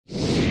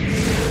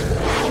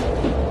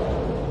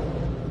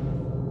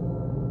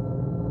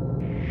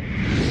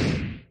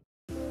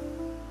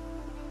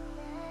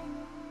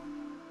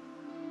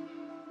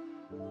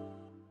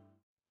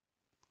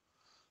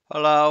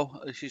Hello,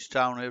 this is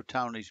Tony,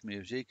 Tony's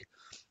Music.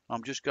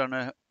 I'm just going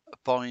to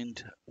find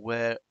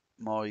where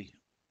my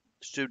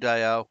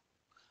Stoodaio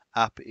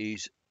app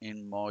is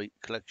in my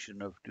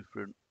collection of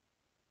different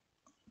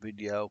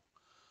video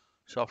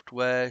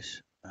softwares.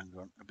 Hang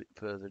on, a bit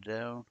further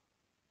down.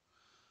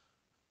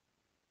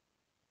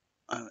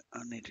 I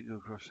need to go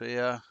across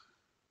here.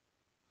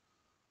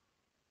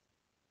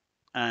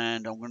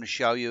 And I'm going to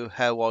show you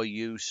how I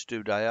use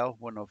Stoodaio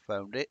when I've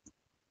found it.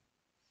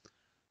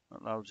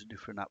 Got loads of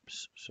different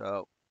apps.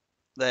 So,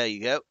 there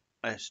you go.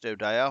 There's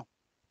Stoodaio.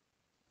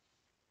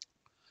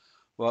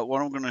 Well,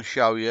 what I'm going to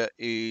show you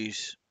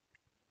is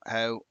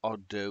how I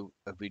do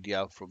a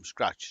video from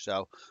scratch.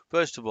 So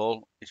first of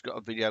all, it's got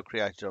a video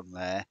created on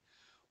there.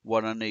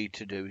 What I need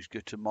to do is go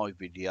to my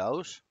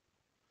videos.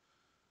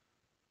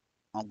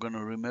 I'm going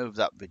to remove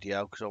that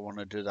video because I want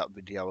to do that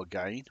video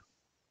again.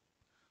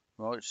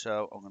 Right,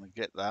 so I'm going to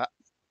get that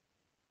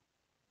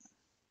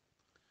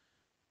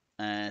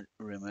and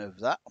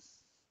remove that.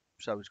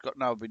 So it's got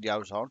no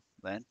videos on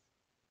then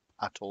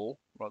at all.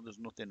 Right, there's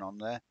nothing on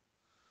there.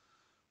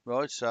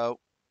 Right, so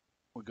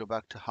we go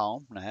back to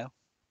home now.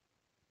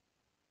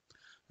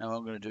 Now what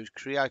I'm going to do is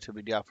create a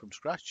video from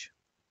scratch.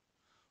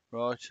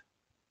 Right,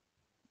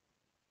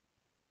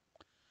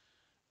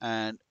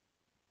 and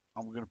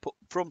I'm going to put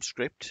from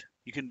script.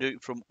 You can do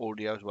it from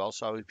audio as well.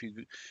 So if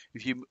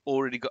you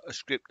already got a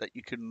script that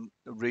you can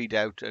read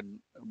out and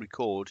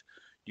record,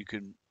 you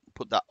can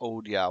put that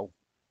audio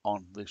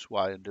on this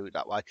way and do it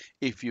that way.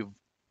 If you've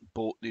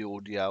bought the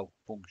audio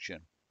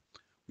function,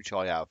 which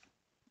I have,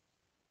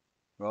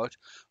 right?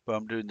 But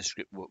I'm doing the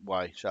script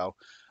way. So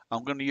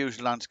I'm going to use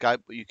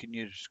landscape, but you can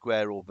use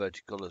square or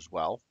vertical as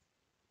well.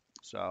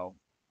 So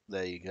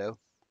there you go.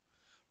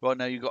 Right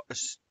now you've got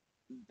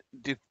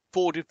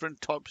four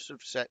different types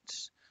of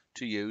sets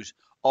to use.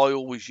 I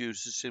always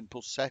use the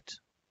simple set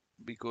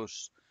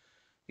because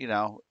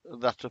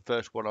that's the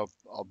first one I've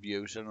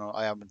used, and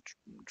I haven't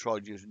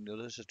tried using the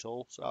others at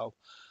all. So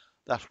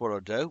that's what I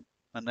do.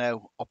 And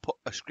now I'll put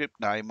a script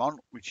name on,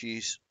 which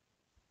is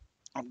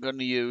I'm going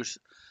to use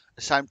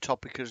the same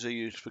topic as I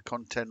used for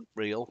content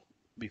reel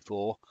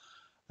before.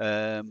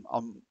 I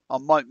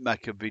might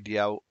make a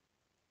video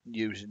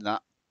using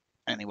that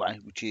anyway,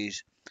 which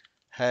is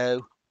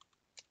how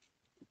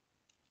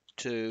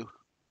to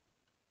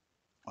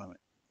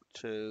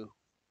to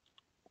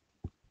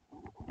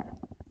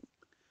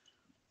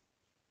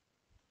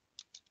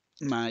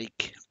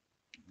make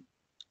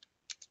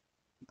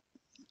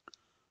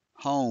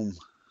home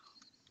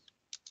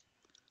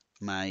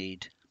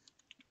made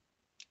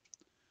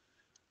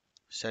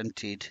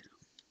scented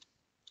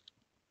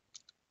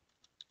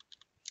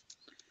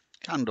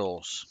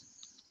candles.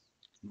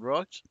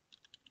 Right,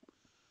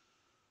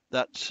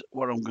 that's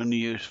what I'm going to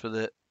use for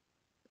the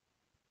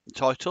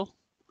title.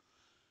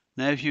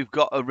 Now if you've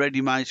got a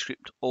ready-made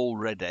script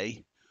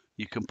already,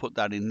 you can put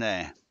that in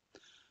there,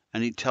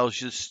 and it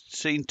tells you the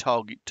scene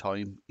target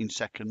time in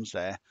seconds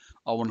there.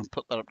 I want to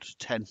put that up to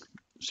 10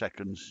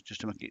 seconds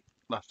just to make it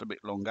last a bit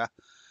longer,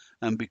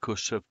 and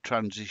because of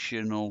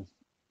transitional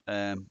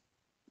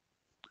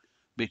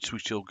bits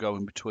which will go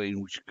in between,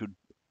 which could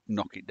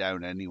knock it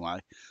down anyway,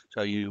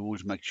 so you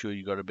always make sure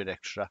you got a bit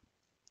extra.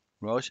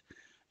 Right,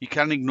 you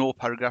can ignore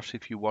paragraphs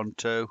if you want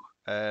to.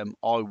 I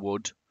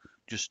would,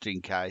 just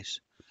in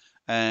case.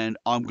 And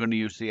I'm going to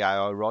use the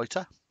AI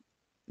writer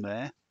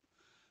there,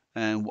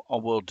 and what I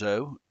will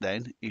do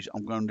then is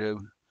I'm going to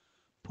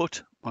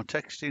put my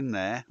text in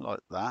there like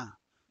that,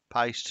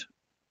 paste,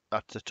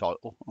 that's the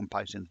title, I'm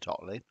pasting the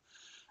title in,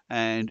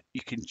 and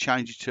you can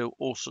change it to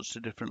all sorts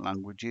of different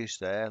languages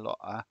there like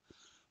that,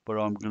 but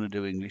I'm going to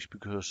do English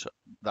because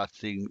that's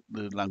the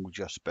language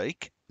I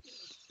speak.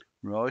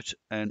 Right,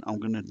 and I'm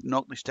going to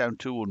knock this down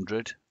to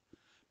 100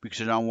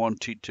 because I don't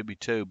want it to be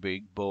too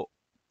big, but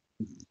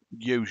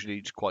usually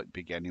it's quite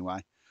big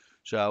anyway.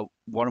 So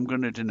what I'm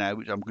going to do now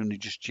is I'm going to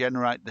just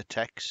generate the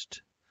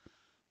text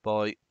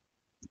by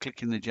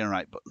clicking the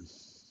generate button.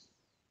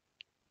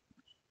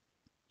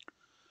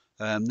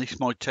 This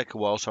might take a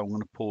while, so I'm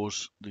going to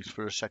pause this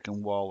for a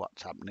second while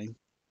that's happening.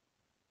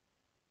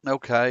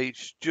 Okay,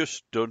 it's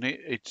just done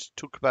it. It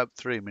took about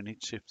 3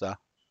 minutes, if that.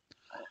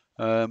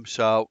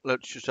 So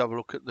let's just have a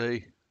look at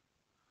the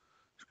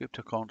script.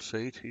 I can't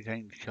see it. It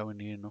ain't showing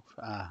you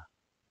enough.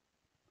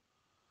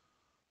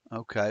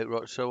 Okay,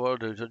 right. So what I'll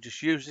do is I'll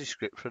just use this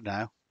script for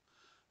now,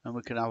 and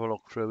we can have a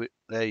look through it.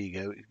 There you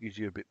go. It gives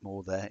you a bit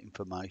more there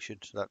information,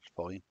 so that's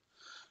fine.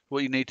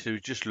 What you need to do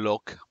is just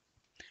look.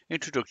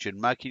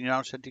 Introduction: making your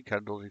own scented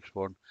candles is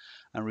fun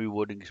and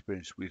rewarding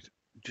experience. With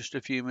just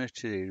a few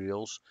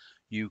materials,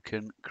 you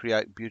can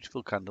create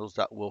beautiful candles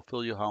that will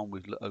fill your home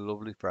with a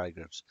lovely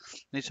fragrance.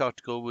 In this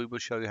article, we will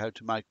show you how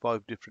to make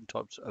 5 different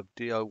types of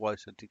DIY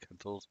scented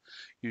candles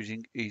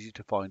using easy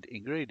to find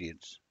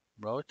ingredients.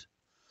 Right?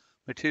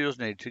 Materials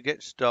needed to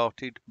get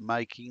started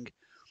making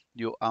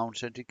your own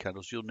scented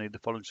candles. You'll need the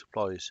following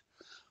supplies: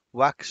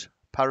 wax,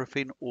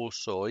 paraffin or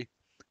soy,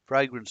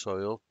 fragrance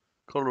oil,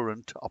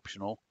 colorant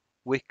optional,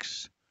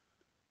 wicks,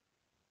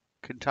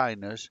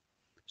 containers,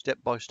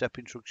 step-by-step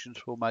instructions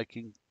for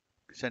making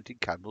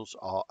scented candles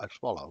are as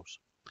follows.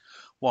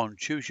 1.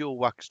 Choose your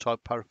wax type,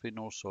 paraffin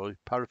or soy.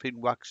 Paraffin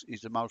wax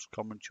is the most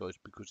common choice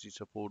because it's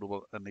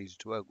affordable and easy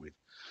to work with.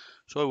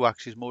 Soy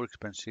wax is more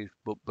expensive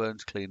but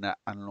burns cleaner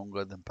and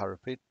longer than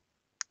paraffin.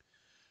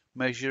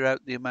 Measure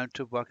out the amount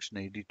of wax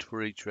needed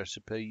for each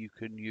recipe. You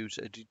can use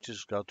a digital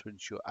scale to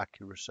ensure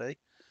accuracy.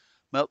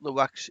 Melt the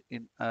wax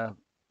in a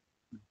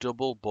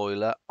double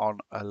boiler on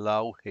a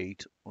low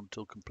heat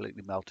until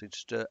completely melted.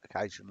 Stir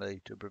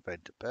occasionally to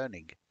prevent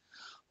burning.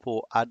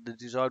 4. Add the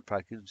desired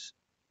fragrance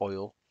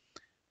oil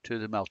to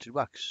the melted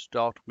wax.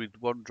 Start with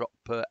 1 drop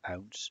per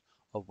ounce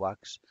of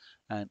wax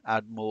and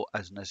add more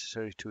as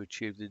necessary to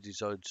achieve the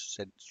desired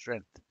scent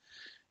strength.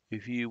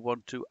 If you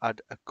want to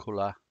add a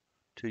colour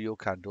to your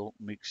candle,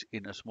 mix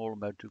in a small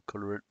amount of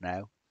colorant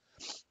now.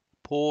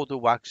 Pour the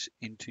wax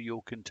into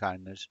your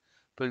containers,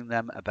 filling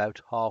them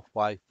about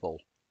halfway full.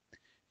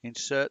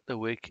 Insert the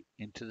wick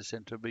into the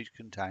center of each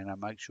container.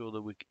 Make sure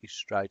the wick is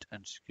straight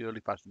and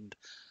securely fastened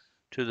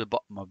to the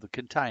bottom of the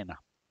container.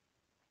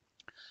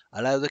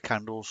 Allow the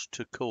candles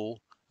to cool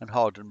and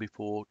harden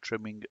before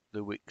trimming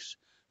the wicks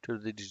to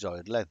the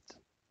desired length.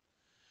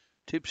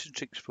 Tips and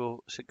tricks for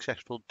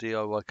successful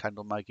DIY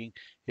candle making.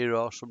 Here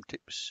are some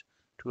tips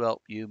to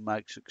help you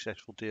make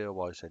successful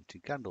DIY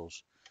scented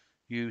candles.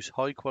 Use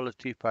high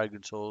quality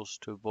fragrance oils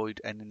to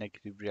avoid any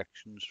negative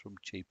reactions from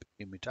cheap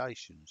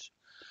imitations.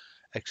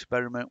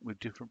 Experiment with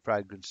different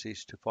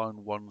fragrances to find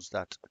ones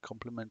that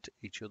complement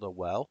each other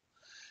well.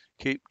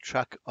 Keep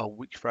track of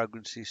which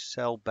fragrances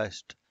sell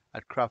best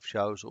at craft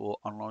shows or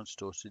online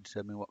stores to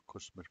determine what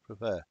customers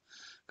prefer.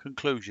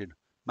 Conclusion.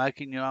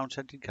 Making your own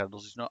scented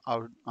candles is not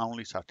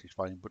only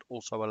satisfying but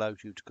also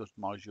allows you to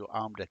customize your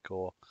own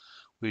decor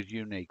with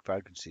unique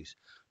fragrances.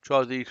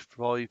 Try these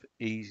 5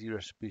 easy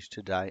recipes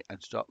today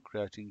and start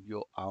creating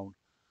your own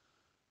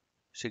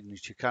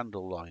signature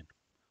candle line.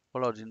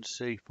 Well, I didn't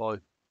see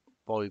five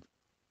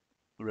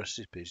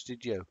recipes,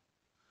 did you?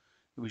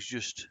 It was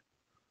just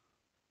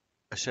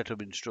a set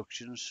of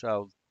instructions,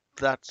 so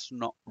that's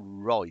not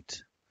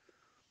right.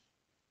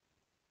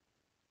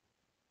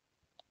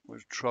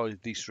 Let's try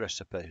this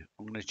recipe.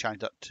 I'm going to change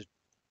that to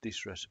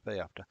this recipe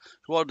after.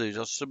 So what I'll do is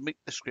I'll submit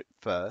the script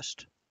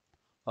first,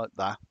 like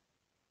that.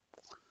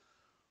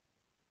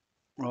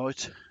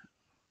 Right.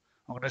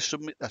 I'm going to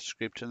submit that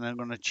script and then I'm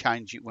going to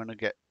change it when I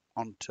get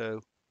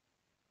onto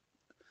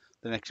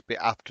the next bit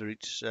after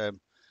it's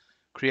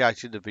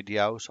created the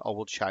videos. I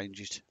will change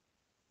it.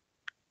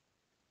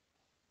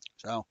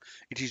 So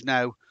it is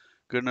now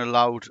going to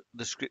load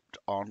the script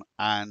on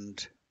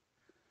and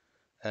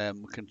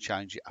we can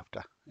change it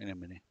after in a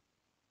minute.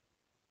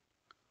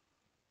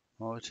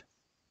 Right.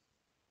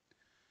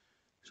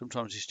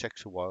 Sometimes this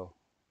takes a while.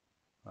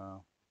 A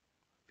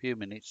few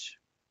minutes.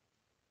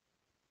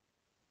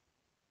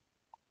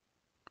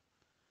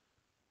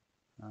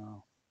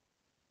 I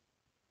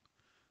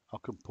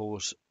can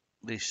pause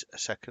this a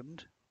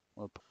second.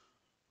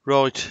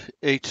 Right,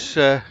 it's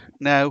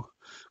now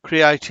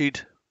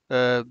created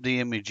the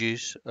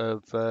images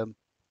of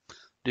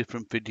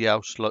different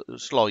video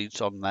slides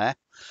on there.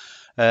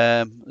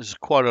 There's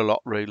quite a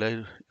lot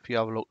really. If you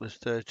have a look, there's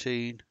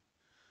 13,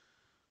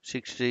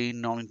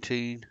 16,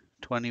 19,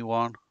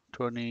 21,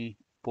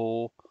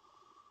 24,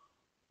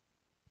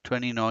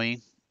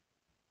 29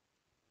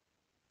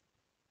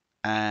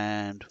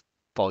 and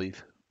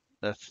 5.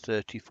 That's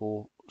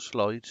 34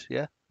 slides,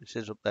 yeah? It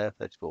says up there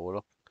 34,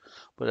 look.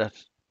 But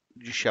that's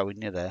just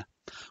showing you there.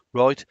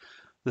 Right,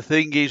 the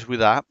thing is with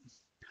that,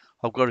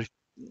 I've got to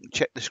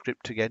check the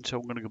script again, so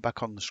I'm going to go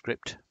back on the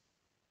script.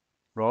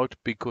 Right,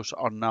 because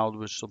I know there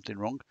was something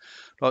wrong.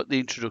 Like the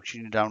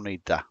introduction, you don't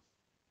need that.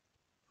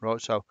 Right,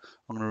 so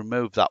I'm going to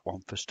remove that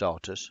one for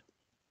starters.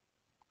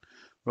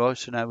 Right,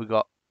 so now we've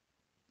got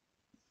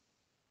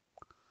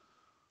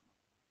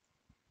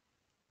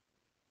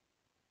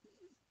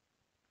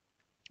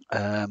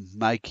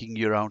making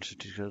your own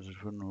certificates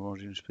from the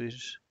audience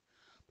pieces,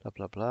 blah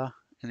blah blah.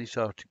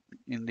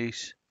 In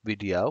this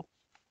video,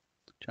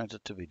 change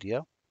it to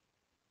video.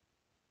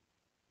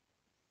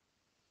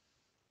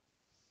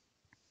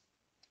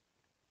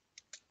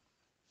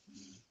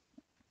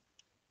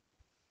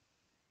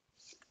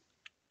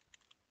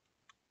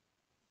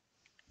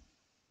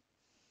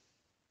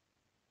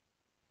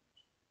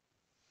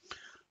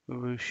 We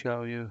will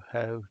show you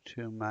how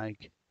to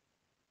make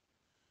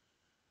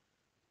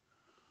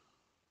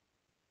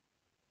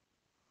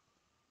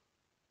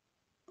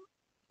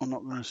I'm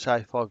not going to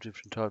say 5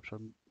 different types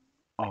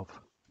of.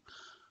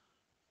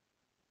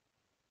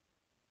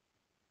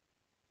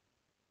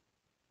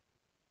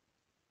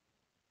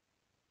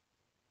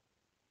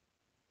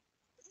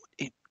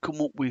 It come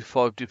up with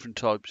 5 different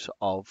types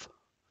of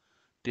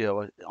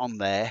DIY on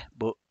there,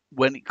 but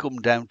when it come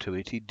down to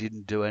it, it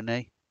didn't do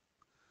any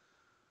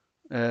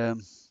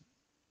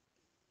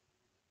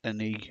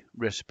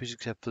recipes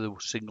except for the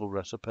single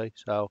recipe.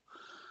 So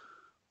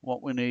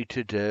what we need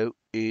to do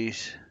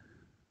is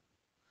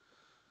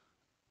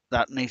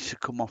that needs to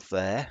come off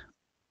there.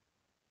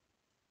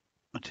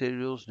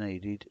 Materials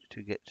needed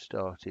to get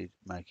started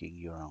making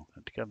your own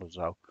candles.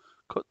 So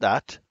cut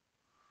that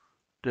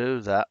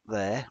do that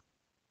there.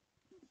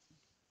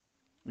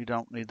 We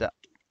don't need that.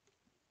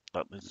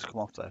 That needs to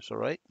come off there.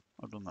 Sorry,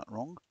 I've done that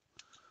wrong.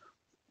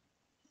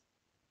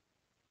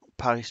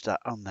 Paste that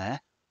on there.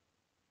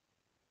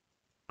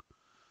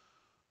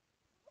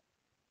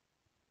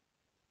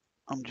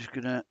 I'm just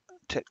gonna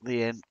take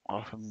the N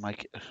off and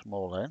make it a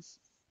small N.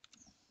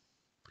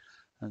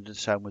 And the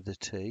same with the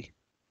T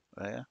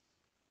there.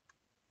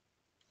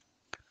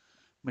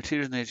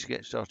 Materials needed to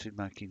get started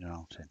making your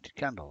own scented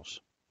candles.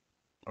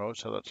 Alright,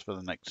 so that's for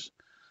the next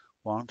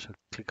one. So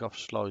click off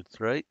slide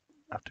 3. I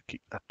have to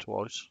keep that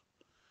twice.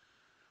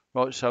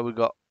 Right, so we've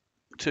got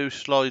 2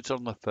 slides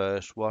on the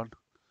first one.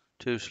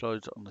 2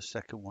 slides on the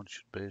second one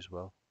should be as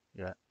well.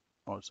 Yeah.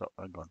 Right, so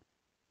hang on.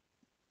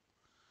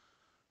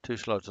 2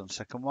 slides on the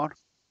second one.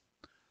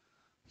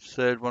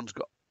 Third one's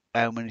got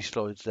how many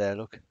slides there,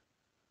 look.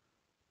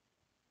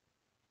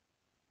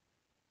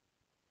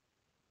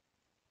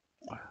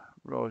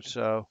 Right,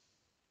 so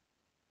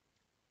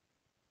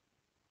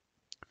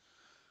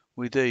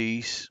with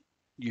these,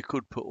 you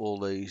could put all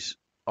these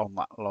on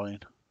that line.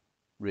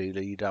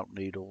 Really, you don't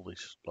need all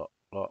this lot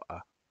like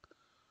that.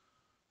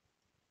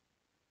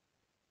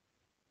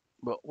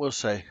 But we'll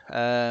see.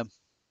 Right,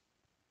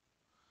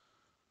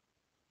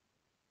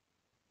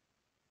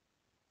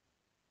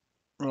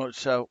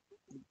 so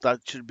that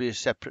should be a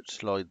separate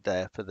slide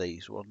there for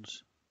these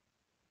ones.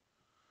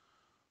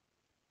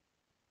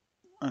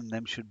 And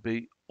them should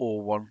be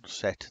all one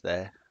set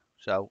there.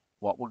 So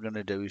what we're going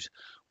to do is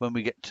when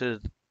we get to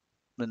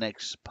the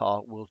next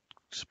part, we'll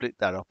split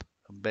that up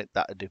and make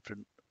that a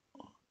different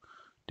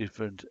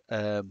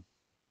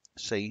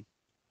scene.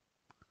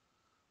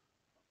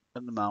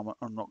 At the moment,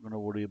 I'm not going to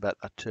worry about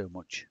that too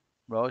much.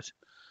 Right?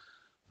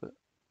 But,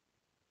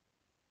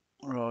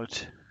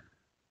 right.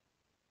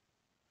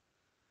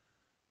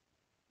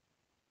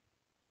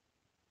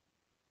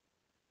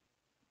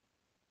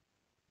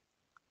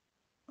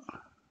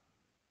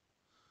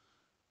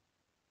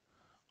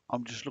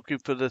 I'm just looking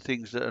for the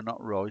things that are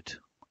not right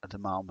at the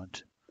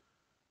moment.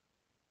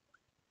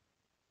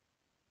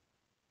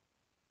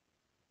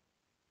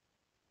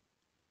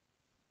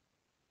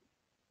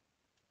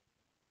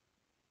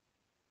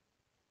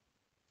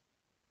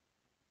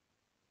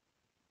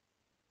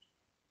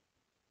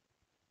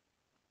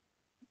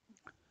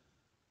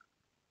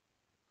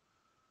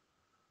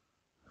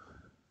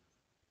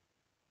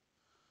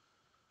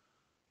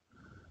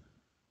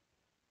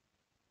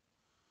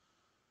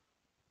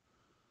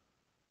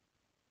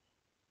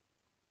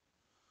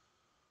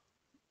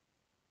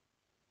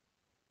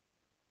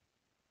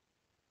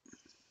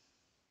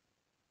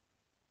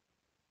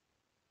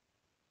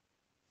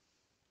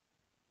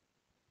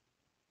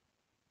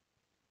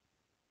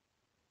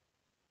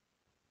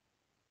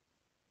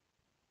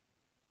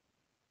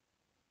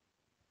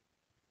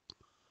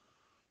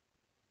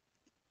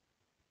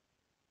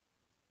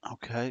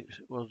 Okay,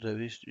 so what we'll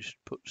do is just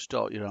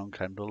start your own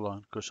candle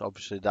line because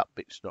obviously that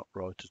bit's not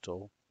right at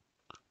all.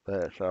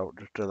 There, so I'll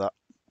just do that.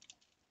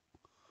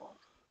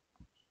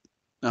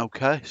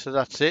 Okay, so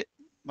that's it.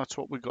 That's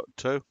what we got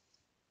to.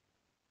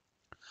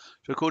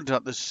 So according to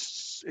that,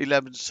 there's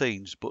 11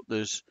 scenes, but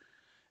there's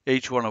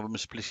each one of them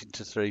is split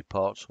into 3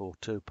 parts or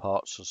 2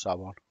 parts or so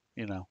on,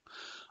 you know.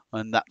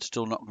 And that's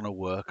still not going to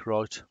work,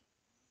 right?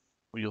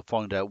 Well, you'll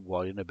find out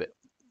why in a bit.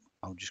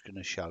 I'm just going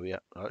to show you.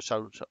 Right,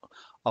 so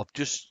I've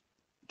just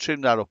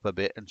trimmed that up a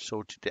bit and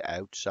sorted it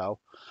out. So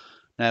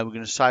now we're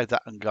going to save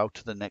that and go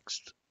to the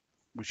next.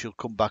 We shall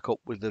come back up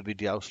with the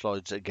video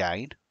slides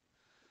again.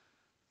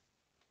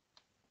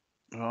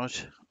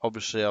 Right.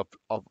 Obviously,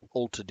 I've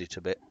altered it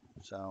a bit.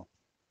 So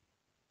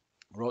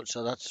right.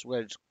 So that's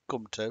where it's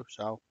come to.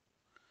 So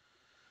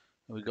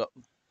we got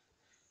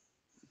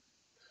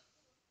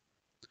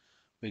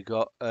we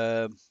got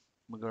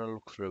we're going to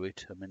look through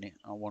it a minute.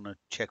 I want to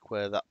check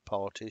where that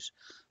part is.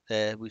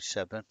 There with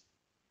 7.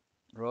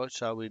 Right.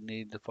 So we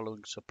need the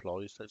following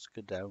supplies. Let's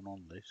go down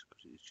on this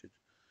because it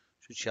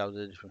should show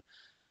the different.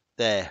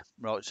 There,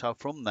 right, so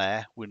from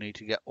there we need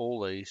to get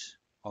all these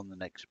on the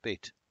next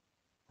bit.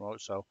 Right,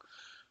 so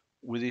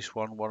with this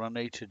one what I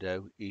need to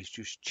do is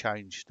just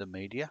change the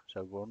media.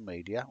 So go on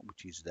media,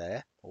 which is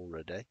there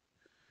already.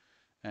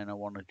 And I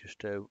want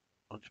to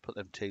I'll just put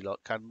them tea light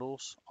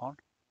candles on.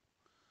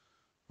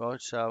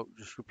 Right, so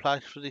just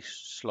replace for this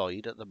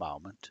slide at the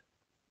moment.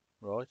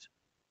 Right,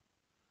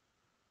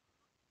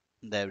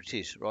 and there it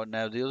is. Right,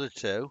 now the other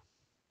 2,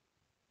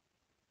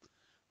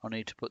 I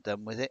need to put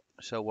them with it.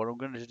 So what I'm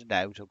going to do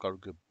now is I've got to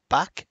go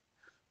back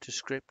to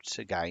scripts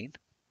again.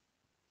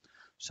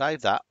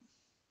 Save that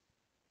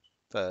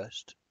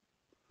first.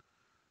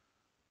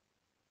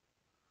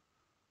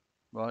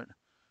 Right,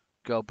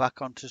 go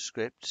back onto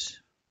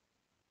scripts.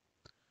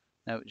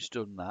 Now it's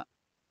done that.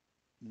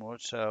 Right,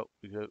 so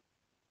we go.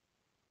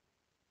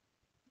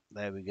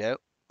 There we go.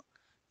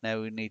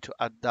 Now we need to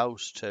add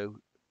those 2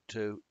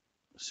 to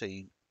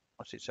scene.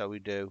 What's it? So we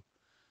do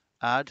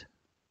add,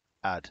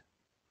 add.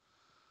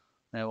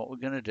 Now what we're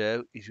going to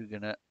do is we're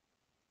going to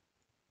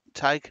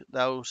take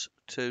those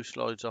 2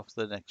 slides off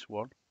the next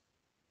one.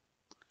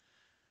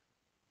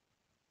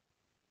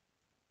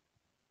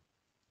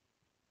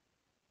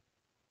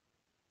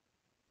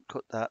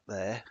 cut that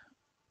there,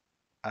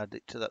 add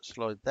it to that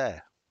slide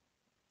there,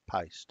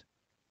 paste.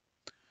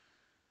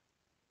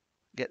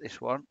 Get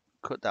this one,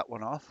 cut that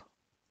one off,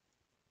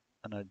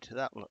 and add it to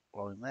that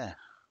line there,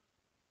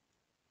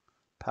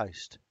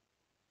 paste.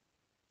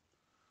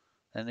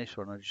 And this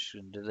one I'm just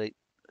going to delete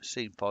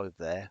scene 5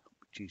 there,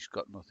 which has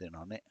got nothing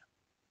on it.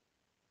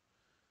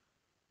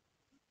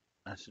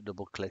 That's a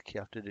double click,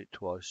 you have to do it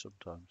twice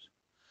sometimes.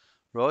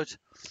 Right,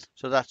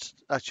 so that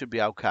should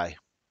be okay.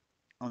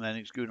 And then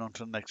it's going on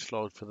to the next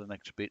slide for the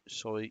next bit.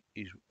 Soy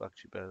is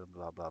actually better than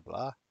blah blah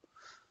blah.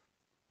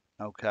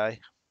 Okay,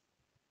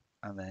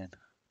 and then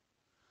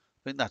I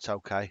think that's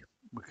okay.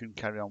 We can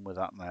carry on with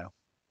that now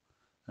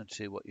and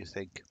see what you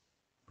think.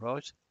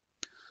 Right,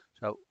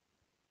 so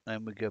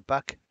then we go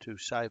back to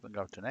save and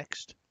go to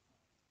next.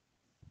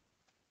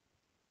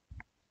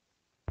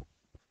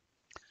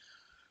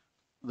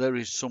 There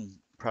is some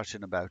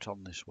prattling about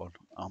on this one,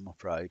 I'm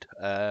afraid.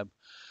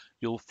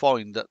 You'll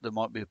find that there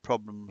might be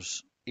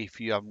problems if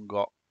you haven't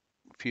got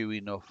few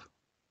enough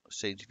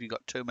scenes. If you've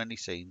got too many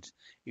scenes,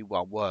 it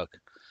won't work.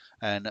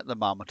 And at the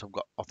moment,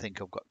 I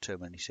think I've got too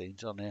many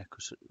scenes on here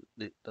because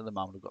at the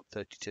moment I've got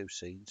 32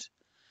 scenes,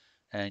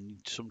 and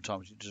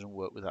sometimes it doesn't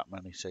work with that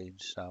many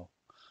scenes. So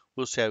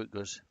we'll see how it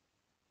goes.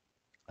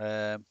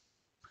 So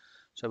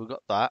we've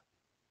got that.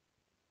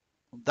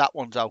 That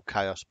one's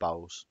okay, I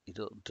suppose.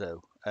 It'll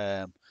do.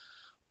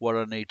 What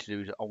I need to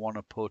do is I want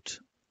to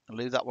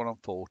leave that one on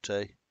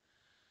 40,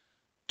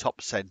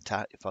 top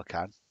center if I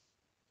can.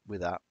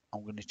 With that,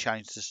 I'm going to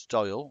change the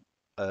style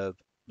of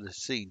the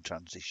scene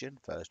transition.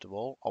 First of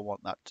all, I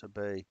want that to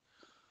be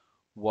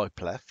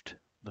wipe left.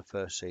 The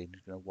first scene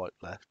is going to wipe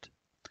left.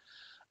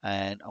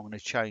 And I'm going to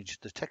change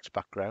the text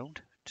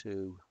background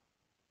to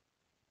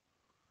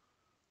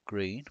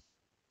green,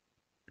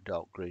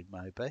 dark green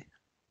maybe,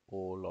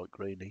 or light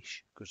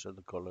greenish because of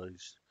the colour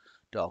is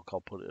dark.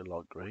 I'll put it a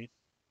light green.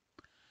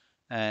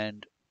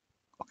 And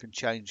I can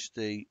change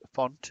the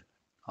font.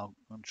 I'm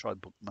going to try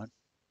Bookman.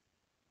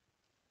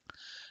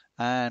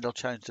 And I'll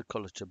change the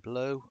colour to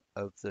blue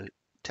of the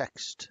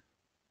text.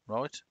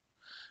 Right.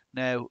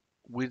 Now,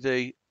 with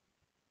the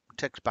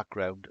text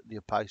background, the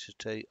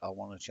opacity, I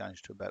want to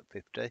change to about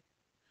 50.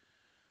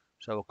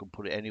 So I can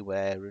put it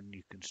anywhere and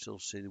you can still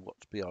see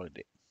what's behind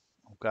it.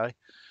 Okay.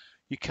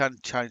 You can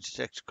change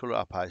the text color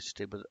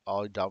opacity, but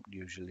I don't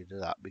usually do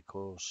that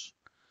because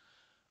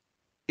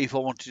if I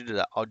wanted to do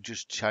that, I'd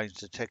just change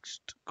the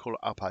text color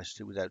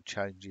opacity without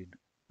changing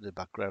the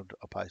background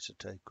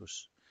opacity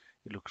because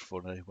it looks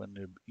funny when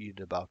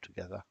you're both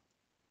together.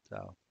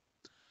 So,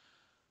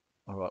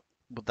 all right,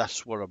 but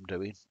that's what I'm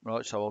doing.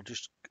 Right, so I'll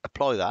just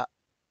apply that.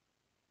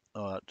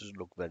 Oh, that doesn't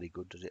look very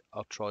good, does it?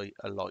 I'll try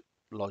a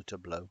lighter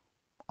blue.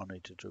 I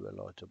need to do a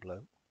lighter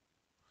blue.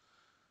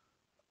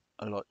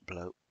 A light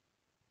blue.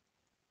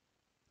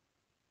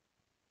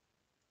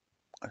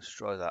 Let's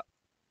try that.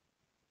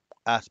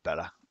 That's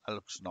better. That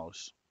looks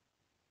nice.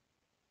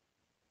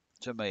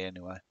 To me,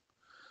 anyway.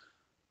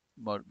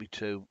 Might be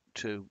too,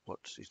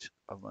 what's it?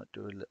 I might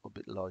do a little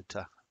bit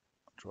lighter.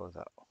 Try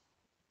that.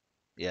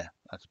 Yeah,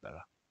 that's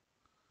better.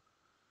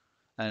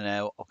 And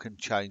now I can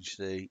change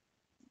the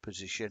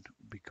position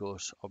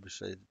because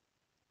obviously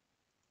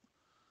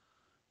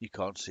you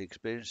can't see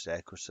experience there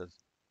because of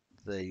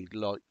the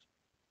light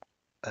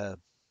uh,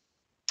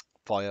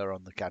 fire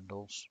on the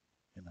candles,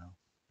 you know.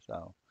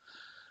 So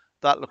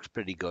that looks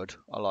pretty good.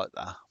 I like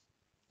that.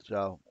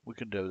 So we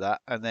can do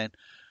that. And then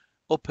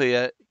up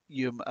here,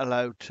 you're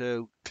allowed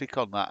to click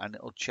on that and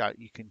it'll chat.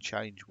 You can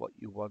change what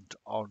you want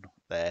on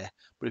there.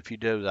 But if you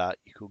do that,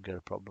 you could get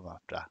a problem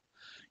after.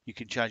 You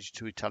can change it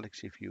to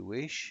italics if you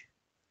wish,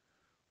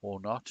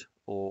 or not,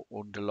 or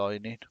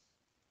underlining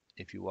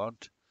if you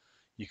want.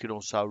 You can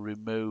also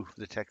remove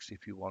the text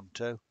if you want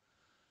to.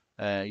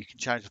 You can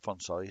change the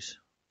font size.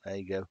 There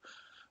you go.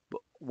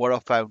 But what I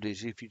found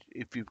is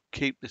if you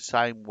keep the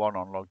same one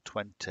on like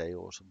 20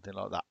 or something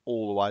like that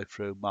all the way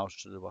through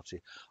most of the what's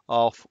it,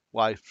 half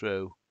way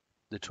through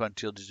the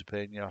 20 will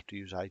disappear and you have to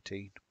use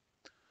 18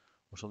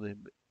 or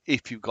something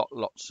if you've got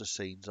lots of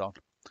scenes on.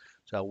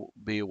 So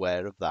be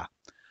aware of that.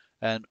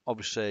 And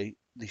obviously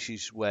this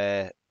is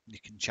where you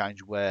can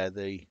change where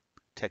the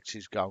text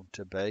is going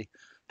to be.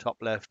 Top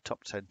left,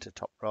 top center,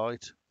 top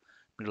right,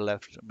 middle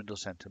left, middle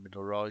center,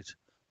 middle right,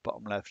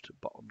 bottom left,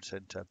 bottom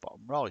center,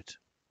 bottom right.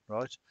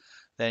 Right.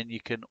 Then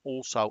you can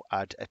also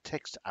add a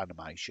text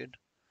animation.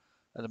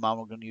 At the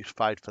moment, I'm going to use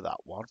fade for that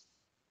one.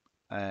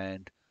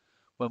 And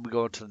when we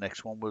go on to the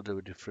next one, we'll do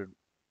a different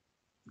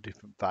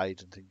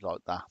fades and things like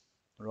that.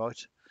 Right.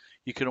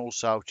 You can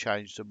also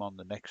change them on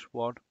the next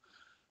one.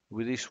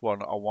 With this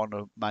one, I want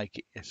to make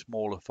it a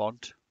smaller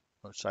font.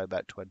 Let's say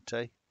about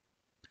 20.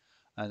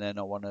 And then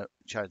I want to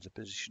change the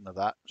position of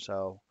that.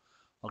 So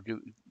I'll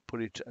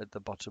put it at the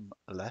bottom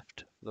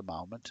left for the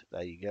moment.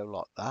 There you go,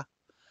 like that.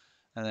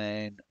 And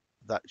then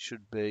that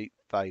should be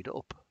fade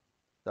up.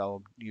 So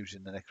I'm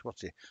using the next,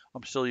 what's it?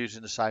 I'm still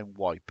using the same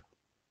wipe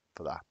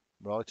for that,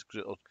 right?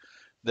 Because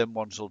them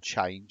ones will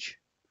change,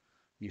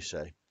 you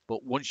see.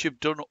 But once you've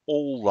done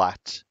all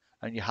that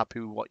and you're happy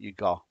with what you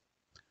got,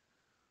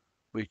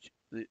 which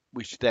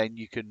which then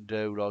you can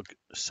do like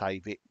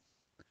save it.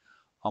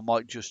 I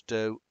might just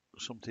do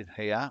something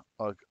here.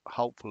 Like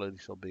hopefully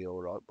this will be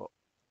all right, but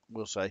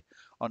we'll see.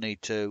 I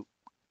need to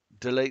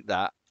delete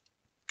that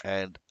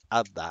and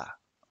add that,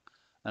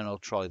 and I'll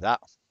try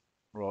that.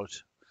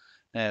 Right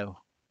now,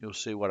 you'll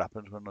see what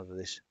happens when I do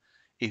this.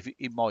 If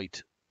it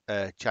might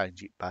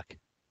change it back.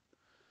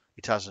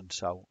 It hasn't,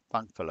 so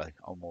thankfully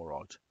I'm all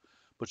right.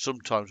 But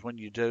sometimes when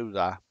you do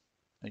that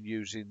and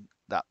using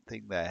that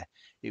thing there,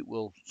 it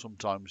will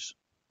sometimes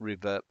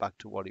revert back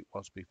to what it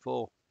was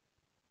before.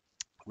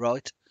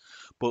 Right?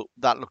 But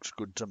that looks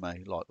good to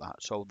me like that.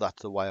 So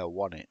that's the way I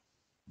want it.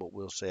 But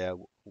we'll see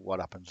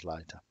what happens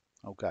later.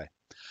 Okay.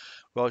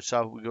 Right,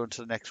 so we go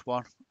into the next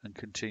one and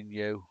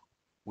continue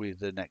with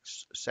the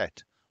next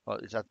set. Right,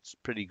 that's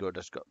pretty good.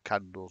 It's got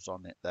candles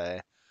on it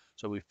there.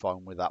 So we're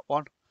fine with that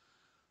one.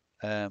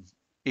 Um,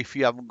 if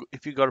you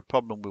got a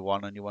problem with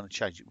one and you want to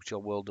change it, which I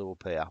will do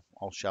up here,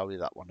 I'll show you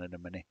that one in a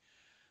minute.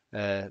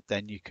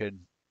 Then you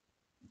can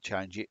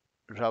change it.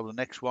 So the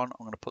next one,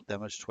 I'm going to put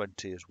them as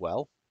 20 as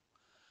well,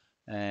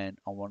 and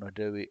I want to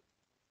do it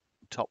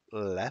top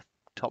left,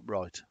 top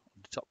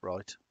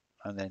right,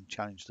 and then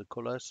change the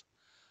colours.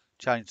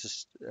 Change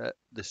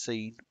the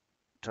scene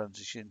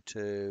transition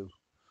to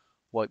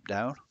wipe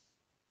down.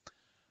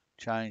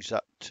 Change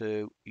that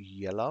to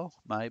yellow,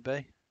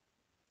 maybe.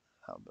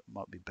 That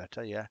might be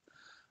better, yeah.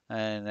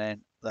 And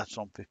then that's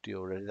on 50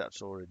 already.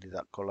 That's already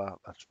that colour.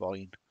 That's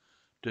fine.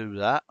 Do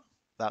that.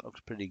 That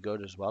looks pretty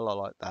good as well. I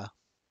like that.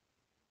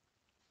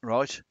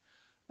 Right.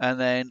 And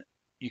then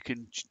you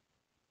can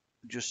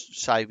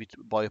just save it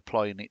by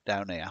applying it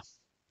down here.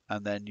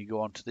 And then you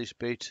go on to this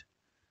bit.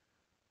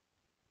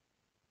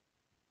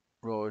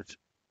 Right.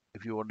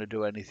 If you want to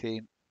do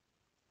anything,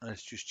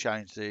 let's just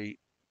change the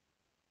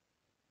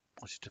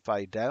what's it to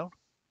fade down.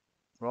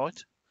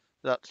 Right.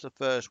 That's the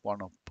first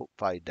one I've put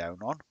fade down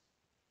on.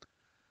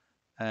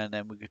 And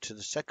then we go to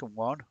the second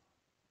one.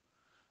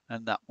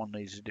 And that one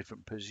needs a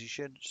different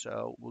position.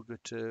 So we'll go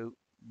to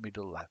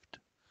middle left.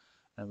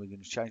 And we're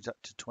going to change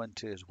that to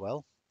 20 as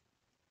well.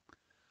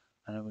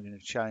 And then we're going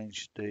to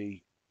change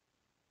the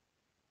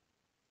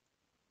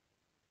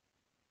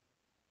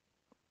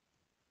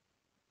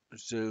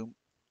zoom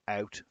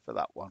out for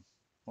that one.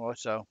 All right,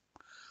 so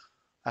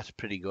that's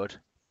pretty good.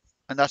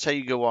 And that's how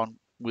you go on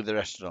with the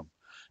rest of them.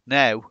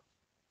 Now,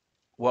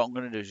 what I'm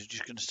going to do is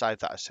just going to save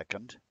that a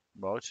second,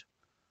 right?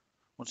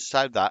 Once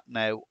I save that,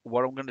 now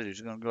what I'm going to do is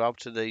I'm going to go out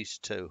to these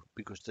two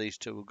because these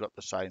two have got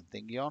the same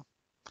thingy on,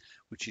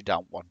 which you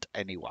don't want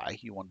anyway.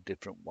 You want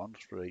different ones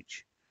for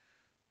each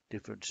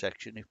different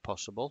section if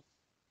possible.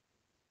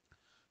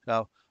 So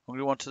I'm going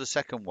to go on to the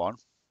second one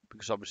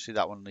because obviously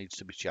that one needs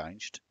to be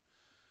changed.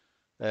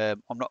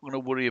 I'm not going to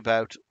worry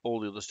about all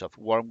the other stuff.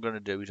 What I'm going to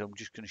do is I'm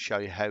just going to show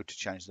you how to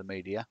change the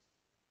media.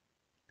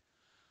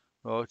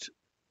 Right,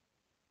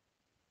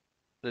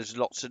 there's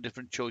lots of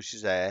different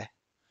choices there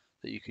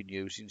that you can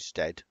use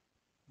instead.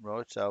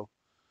 Right, so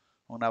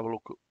I'm going to have a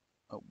look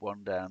at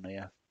one down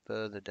here,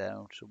 further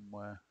down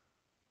somewhere.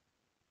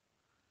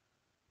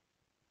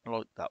 I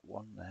like that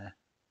one there.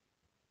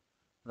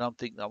 I don't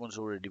think that one's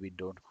already been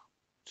done.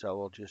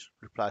 So I'll just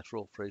replace for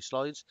all three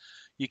slides.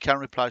 You can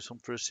replace them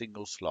for a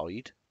single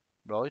slide,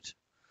 right?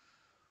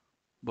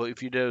 But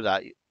if you do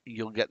that,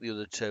 you'll get the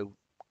other two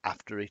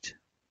after it.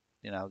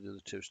 You know, the other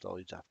two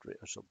slides after it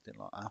or something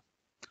like that.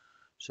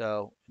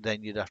 So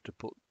then you'd have to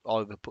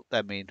either put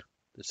them in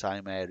the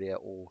same area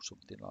or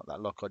something like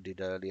that, like I did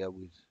earlier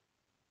with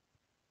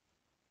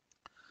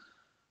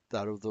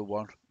that other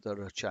one that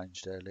I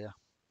changed earlier.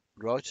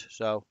 Right,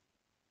 so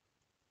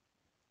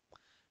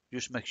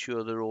just make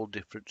sure they're all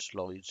different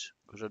slides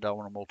because I don't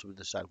want them all to be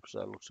the same because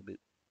that looks a bit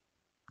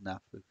naff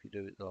if you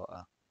do it like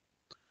that.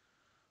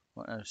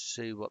 I want to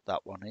see what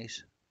that one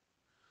is.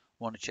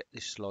 I want to check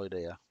this slide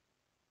here.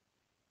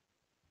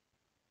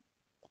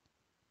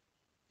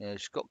 Yeah,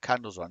 it's got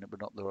candles on it,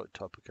 but not the right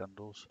type of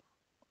candles.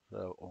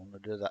 So I'm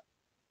going to do that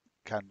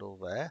candle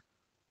there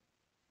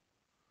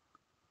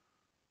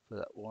for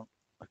that one.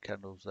 The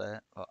candles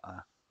there.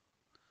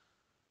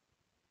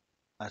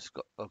 That's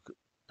got a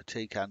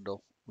tea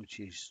candle,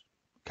 which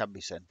can be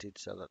scented,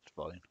 so that's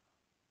fine.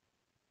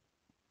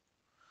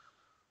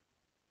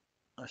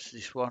 That's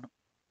this one.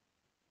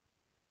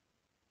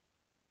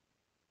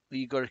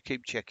 You got to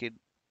keep checking.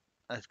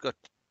 It's got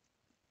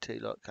tea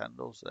light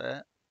candles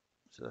there,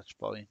 so that's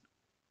fine.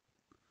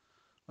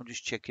 I'm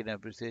just checking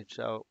everything.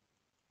 So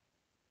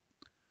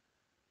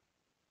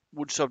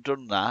once I've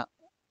done that,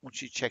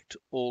 once you checked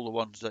all the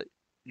ones that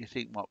you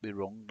think might be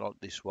wrong, like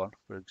this one,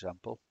 for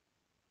example,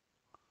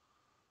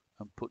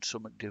 and put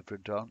something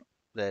different on.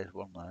 There's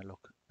one there,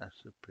 look. That's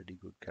a pretty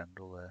good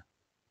candle there.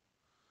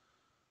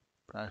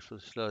 Price for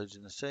the slides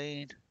in the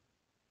scene.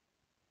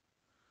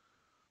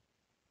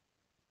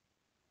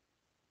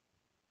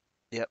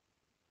 Yep.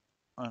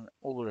 And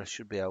all the rest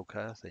should be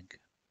okay, I think.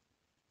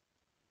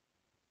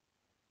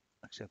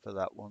 Except for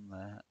that one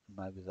there, and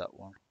maybe that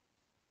one.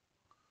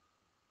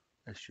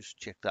 Let's just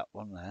check that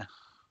one there.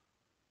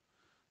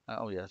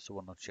 Oh yeah, that's the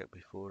one I checked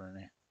before,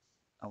 isn't it?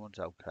 That one's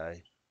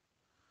okay.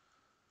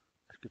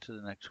 Let's go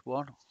to the next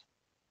one.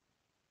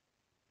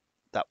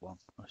 That one.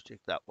 Let's check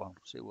that one.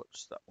 See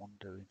what's that one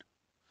doing.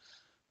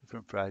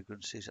 Different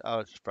fragrances. Oh,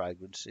 it's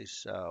fragrances.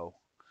 So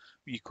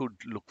you could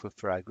look for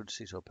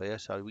fragrances up here.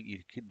 So what you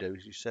can do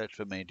is you search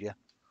for media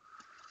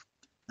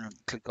and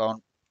click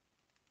on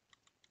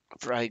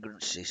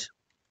fragrances.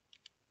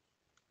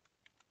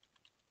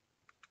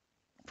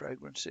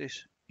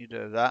 Fragrances. You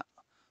do that.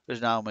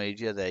 There's no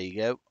media. There you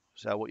go.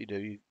 So what you do,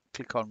 you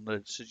click on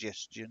the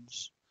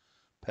suggestions,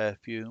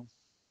 perfume.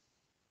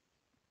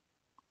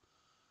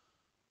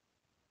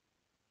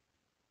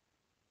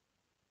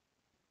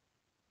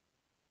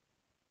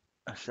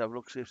 Let's have a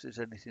look, see if there's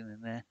anything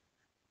in there.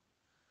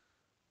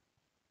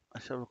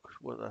 Let's have a look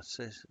what that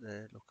says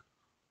there. Look.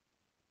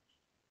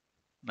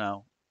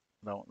 No,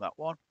 don't want that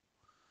one.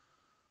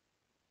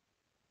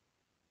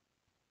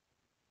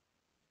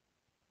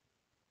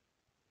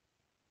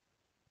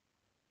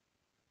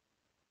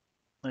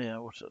 Yeah,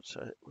 what's that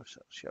say? What's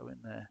that showing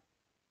there?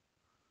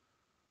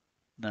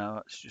 No,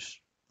 that's just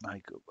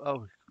makeup.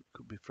 Oh, it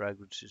could be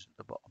fragrances at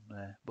the bottom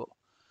there, but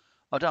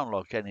I don't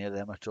like any of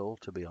them at all,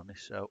 to be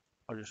honest. So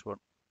I just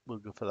want, we'll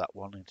go for that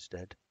one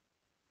instead.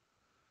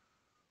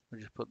 We'll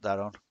just put that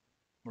on.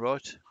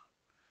 Right,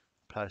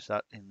 place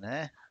that in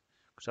there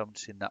because I haven't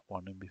seen that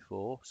one in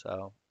before, so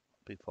it'll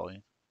be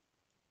fine,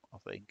 I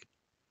think.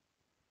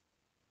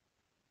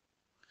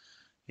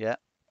 Yeah,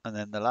 and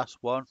then the last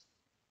one.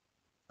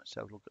 Let's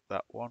have a look at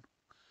that one.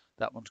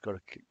 That one's got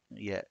a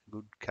yeah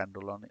good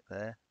candle on it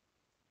there.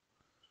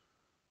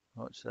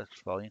 Right, so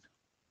that's fine.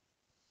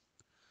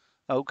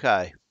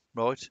 Okay,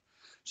 right.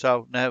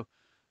 So now,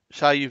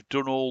 say you've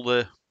done all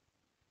the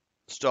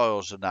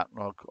styles and that.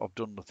 Like I've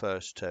done the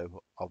first two,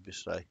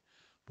 obviously,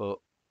 but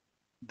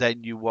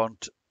then you've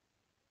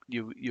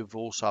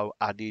also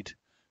added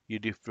your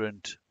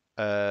different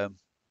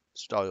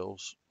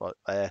styles right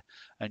there,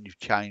 and you've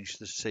changed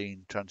the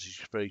scene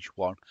transition for each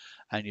one,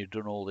 and you've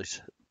done all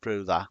this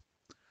through that,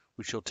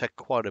 which will take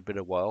quite a bit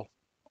of while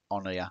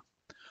on here.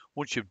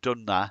 Once you've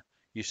done that,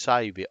 you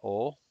save it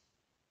all.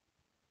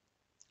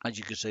 As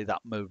you can see,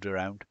 that moved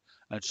around,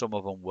 and some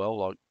of them will,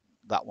 like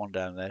that one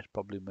down there,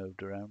 probably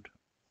moved around.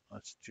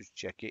 Let's just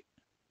check it.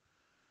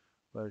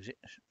 Where is it?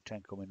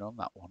 10 coming on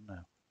that one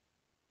now.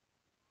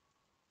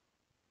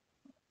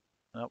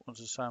 That one's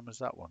the same as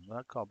that one.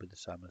 That can't be the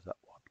same as that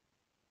one.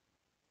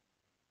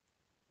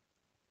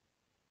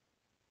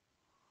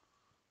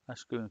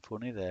 That's going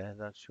funny there.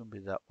 That shouldn't be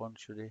that one,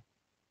 should it?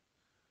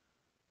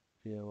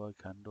 DIY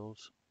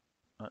candles.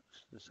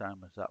 That's the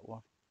same as that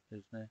one,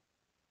 isn't it?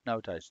 No,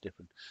 it is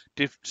different.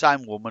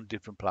 Same woman,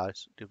 different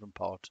place, different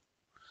part.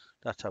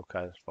 That's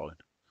okay, that's fine.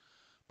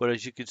 But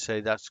as you can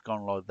see, that's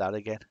gone like that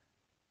again.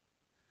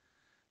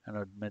 And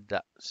I'd made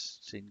that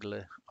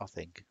singular, I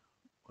think.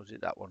 Was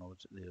it that one or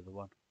was it the other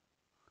one?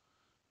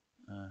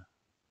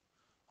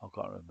 I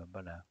can't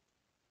remember now.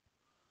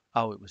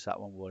 Oh, it was that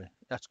one, boy.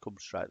 That's come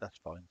straight. That's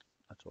fine.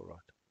 That's all right.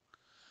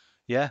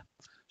 Yeah.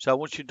 So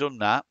once you've done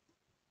that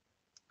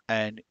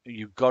and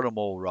you've got them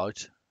all right,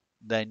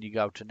 then you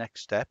go to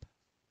next step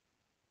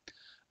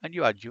and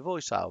you add your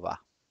voiceover,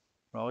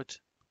 right?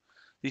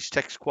 This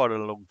takes quite a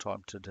long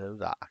time to do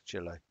that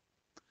actually.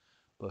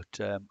 But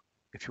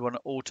if you want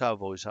to auto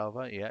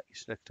voiceover, yeah, you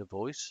select a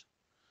voice.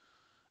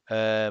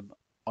 I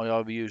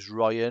either use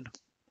Ryan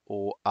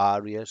or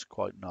Aria is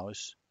quite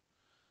nice.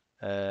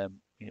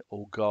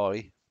 Or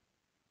Guy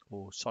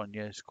or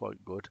Sonia is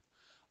quite good.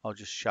 I'll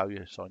just show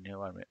you Sonia.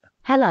 Wait a minute.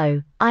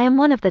 Hello, I am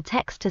one of the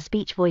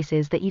text-to-speech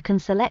voices that you can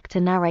select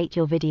to narrate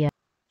your video.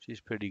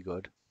 She's pretty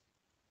good.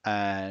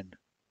 And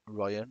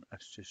Ryan,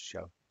 let's just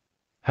show.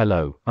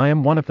 Hello, I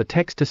am one of the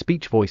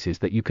text-to-speech voices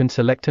that you can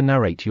select to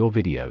narrate your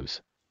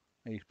videos.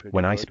 He's pretty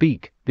When I good.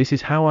 speak, this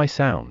is how I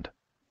sound.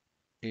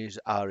 Is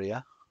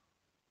Aria.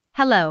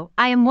 Hello,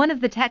 I am one of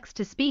the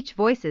text-to-speech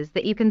voices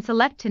that you can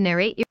select to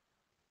narrate your.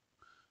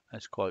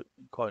 That's quite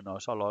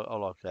nice. I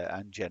like that.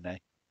 And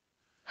Jenny.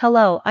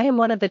 Hello, I am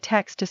one of the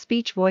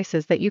text-to-speech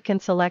voices that you can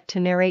select to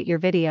narrate your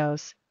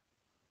videos.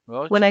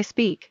 Right. When I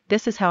speak,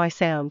 this is how I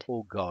sound.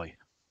 Or Guy.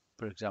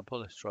 For example,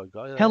 let's try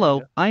Guy. There you Hello,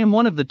 go. I am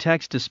one of the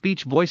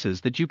text-to-speech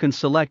voices that you can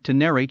select to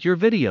narrate your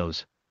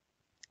videos.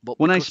 But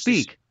When I because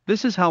speak,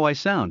 this is how I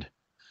sound.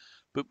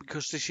 But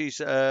because this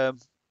is a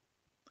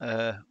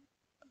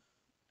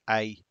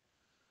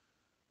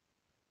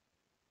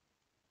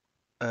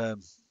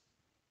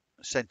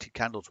scented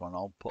candles one,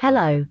 I'll put her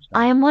Hello, against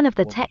I am one of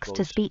the woman's voice.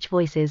 text-to-speech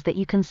voices that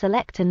you can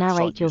select to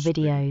narrate your Sonia's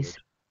really videos.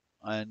 good.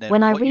 And then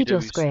When I what you read do your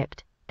is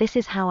script, this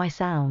is how I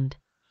sound.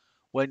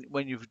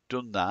 when you've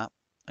done that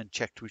and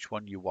checked which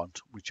one you want,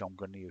 which I'm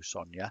going to use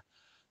Sonia,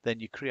 then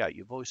you create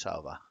your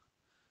voiceover.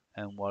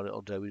 And what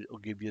it'll do is it'll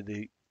give you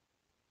the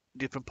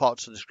different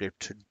parts of the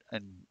script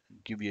and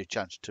give you a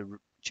chance to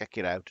check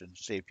it out and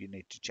see if you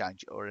need to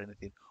change it or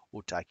anything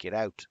or take it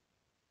out.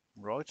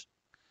 Right?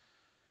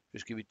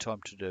 Just give it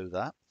time to do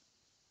that.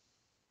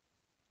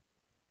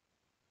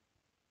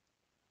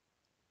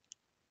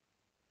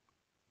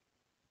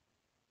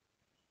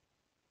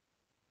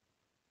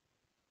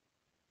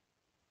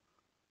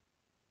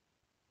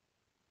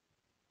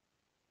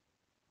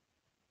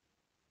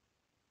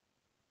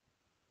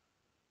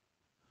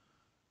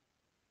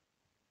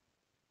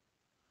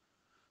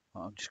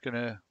 I'm just going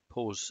to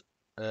pause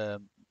the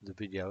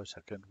video a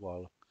second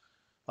while.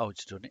 Oh,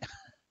 it's done it.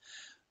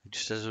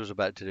 Just as I was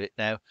about to do it.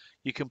 Now,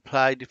 you can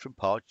play different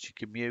parts. You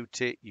can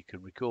mute it. You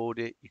can record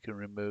it. You can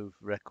remove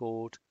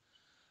record.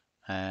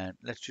 And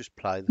let's just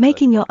play the first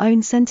Making one. your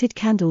own scented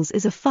candles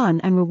is a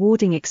fun and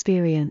rewarding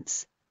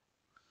experience.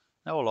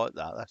 Now, I like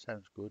that. That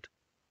sounds good.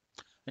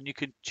 And you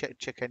can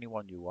check any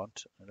one you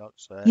want. And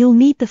that's there. You'll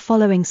need the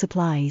following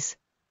supplies: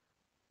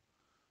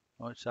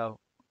 Right, so,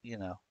 you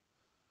know.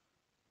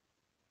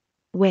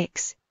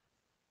 wicks,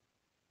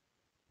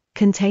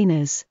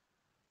 containers,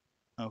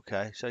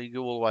 Okay, so you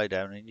go all the way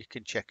down and you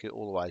can check it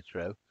all the way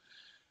through.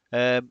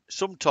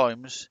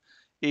 Sometimes,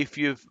 if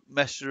you've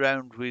messed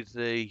around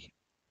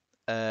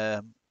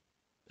um,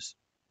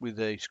 with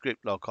the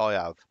script like I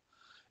have,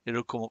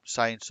 it'll come up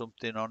saying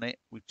something on it,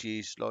 which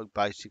is like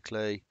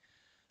basically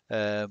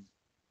um,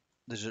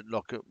 there's a,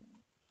 like a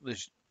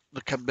there's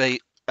there can be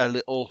a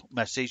little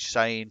message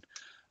saying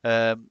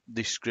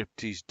this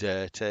script is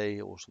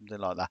dirty or something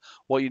like that.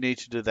 What you need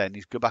to do then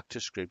is go back to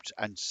scripts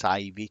and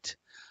save it,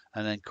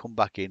 and then come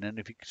back in. And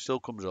if it still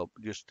comes up,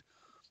 just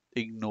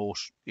ignore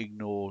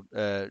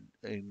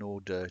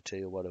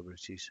dirty or whatever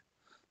it is,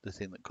 the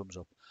thing that comes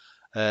up.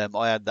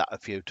 I had that a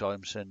few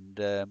times, and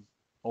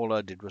all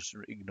I did was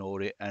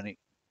ignore it, and it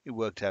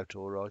worked out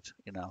all right,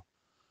 you know.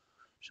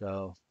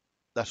 So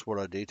that's what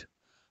I did.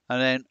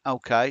 And then,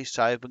 okay,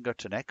 save and go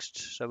to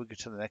next. So we go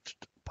to the next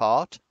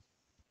part.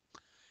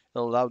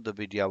 It'll load the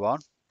video on,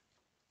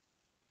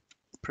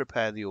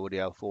 prepare the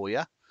audio for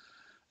you.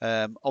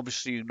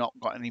 Obviously, you've not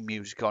got any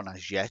music on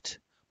as yet,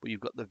 but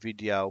you've got the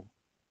video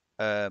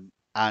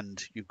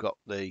and you've got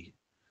the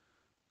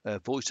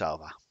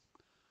voiceover.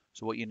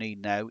 So what you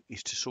need now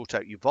is to sort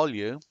out your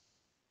volume,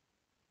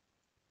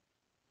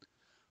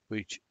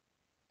 which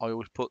I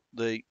always put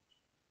the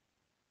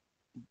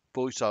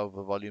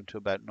voiceover volume to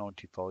about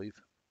 95.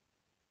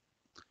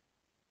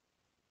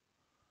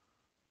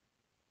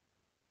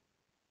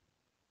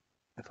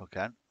 If I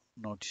can,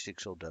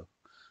 96 will do.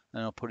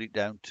 And I'll put it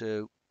down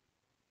to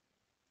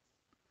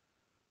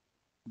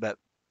about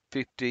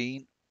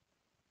 15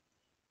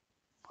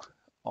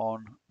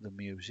 on the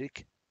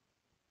music.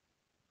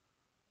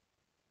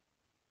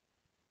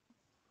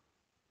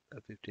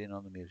 15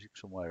 on the music,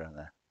 somewhere around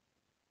there.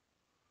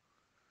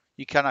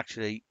 You can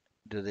actually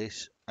do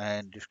this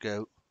and just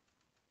go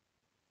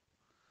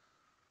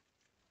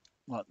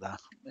like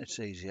that. It's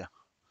easier.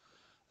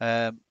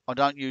 I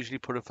don't usually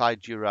put a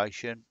fade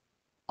duration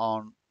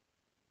on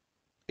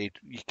it.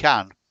 You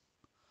can,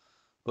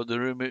 but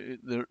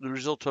the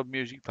result of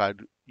music fade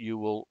you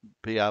will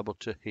be able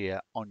to hear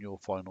on your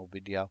final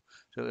video.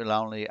 So it'll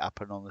only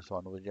happen on the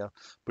final video.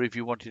 But if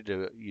you want to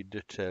do it, you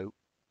do two.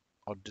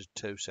 I'd do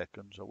 2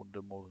 seconds. I wouldn't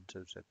do more than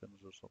 2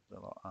 seconds or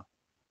something like that.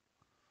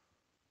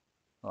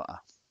 Like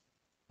that.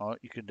 Alright,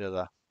 you can do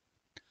that.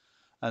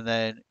 And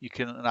then you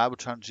can enable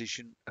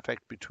transition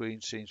effect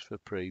between scenes for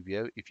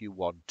preview if you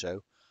want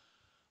to.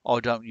 I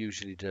don't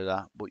usually do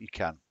that, but you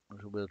can.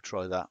 We'll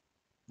try that.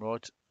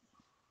 Right.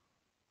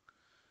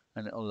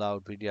 And it'll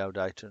load video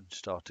data and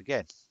start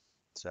again.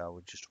 So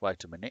we'll just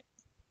wait a minute.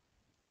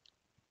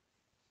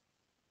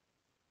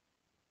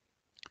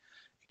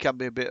 It can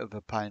be a bit of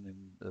a pain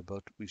in the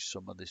butt with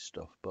some of this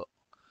stuff, but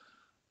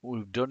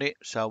we've done it,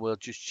 so we'll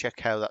just check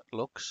how that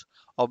looks.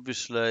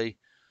 Obviously,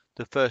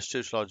 the first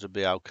 2 slides will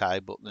be okay,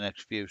 but the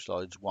next few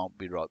slides won't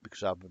be right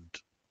because I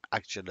haven't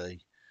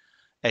actually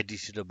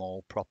edited them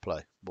all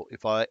properly. But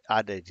if I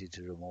had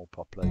edited them all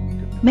properly, you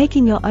can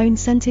Making your own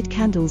scented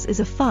candles is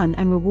a fun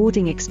and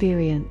rewarding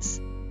experience.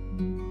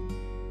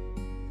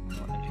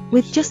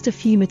 With just a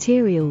few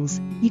materials,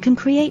 you can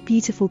create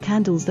beautiful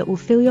candles that will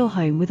fill your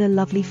home with a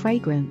lovely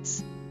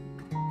fragrance.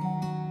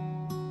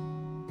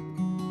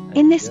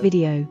 In this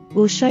video,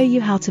 we'll show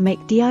you how to make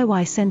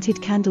DIY scented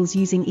candles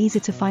using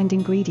easy-to-find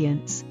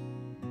ingredients.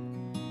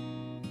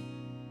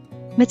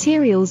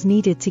 Materials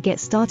needed to get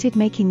started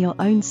making your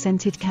own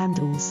scented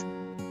candles.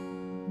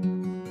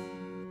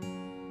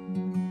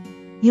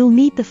 You'll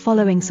need the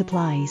following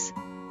supplies: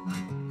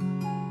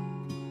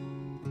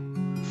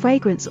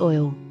 fragrance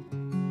oil,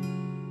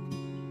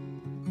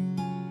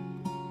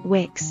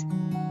 wicks,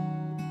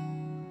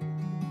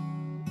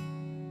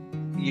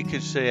 you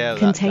can see how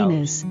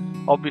containers, that goes.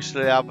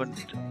 Obviously, I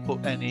haven't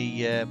put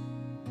any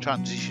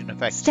transition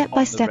effects.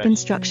 Step-by-step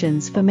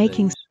instructions for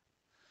making. These.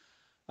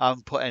 I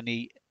haven't put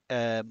any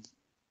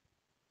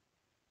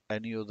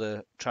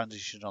other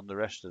transitions on the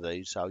rest of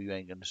these, so you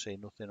ain't going to see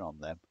nothing on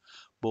them.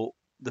 But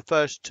the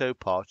first 2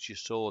 parts, you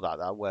saw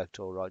that worked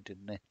all right,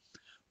 didn't it?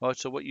 Right,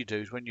 so what you do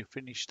is when you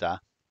finish that,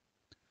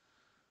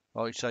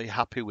 right, so you're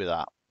happy with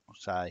that,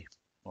 say,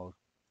 well,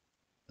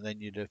 and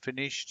then you're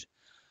finished,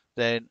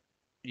 then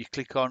you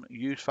click on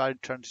use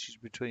fade transitions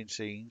between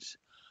scenes.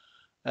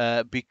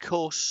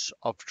 Because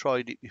I've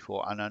tried it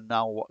before and I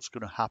know what's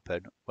going to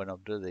happen when I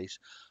do this,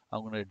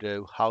 I'm going to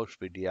do house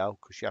video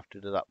because you have to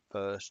do that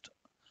first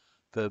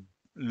for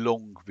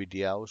long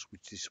videos,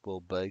 which this will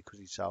be because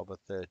it's over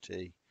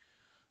 30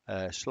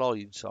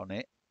 slides on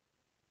it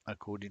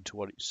according to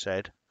what it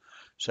said.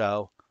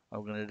 So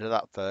I'm going to do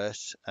that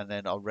first, and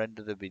then I'll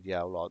render the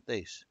video like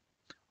this.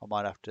 I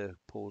might have to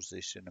pause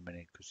this in a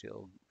minute because it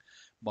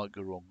might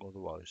go wrong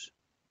otherwise.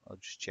 I'll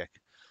just check.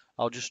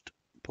 I'll just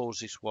pause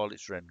this while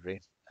it's rendering,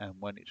 and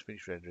when it's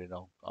finished rendering,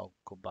 I'll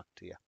come back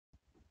to you.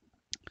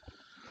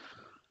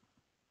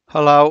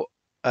 Hello.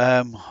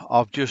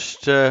 I've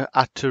just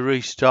had to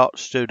restart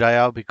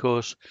Stoodaio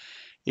because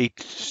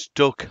it's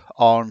stuck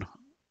on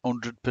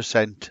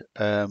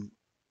 100%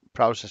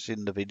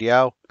 processing the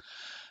video,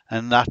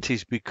 and that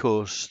is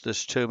because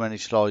there's too many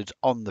slides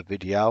on the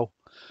video.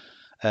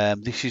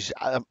 This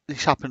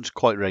happens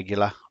quite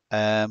regular.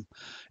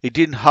 It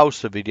didn't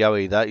host the video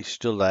either. It's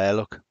still there.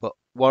 Look, but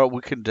what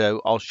we can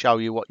do, I'll show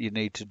you what you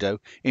need to do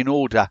in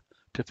order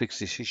to fix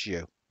this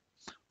issue.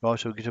 Right,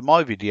 so we go to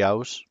my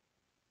videos.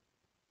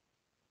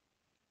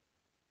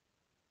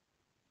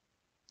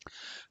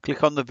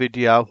 Click on the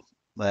video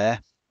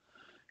there.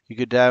 You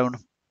go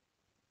down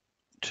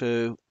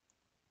to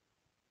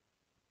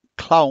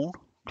clone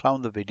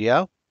the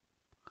video.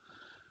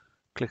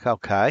 Click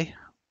OK.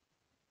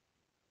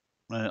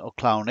 And it'll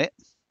clone it.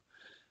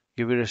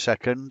 Give it a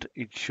second.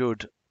 It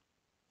should,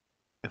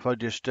 if I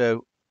just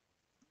do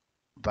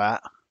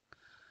that,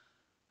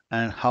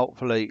 and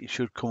hopefully it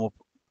should come up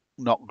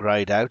not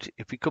grayed out.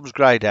 If it comes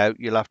grayed out,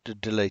 you'll have to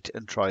delete it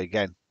and try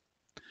again.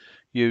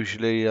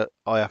 Usually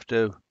I have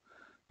to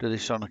do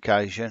this on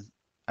occasion,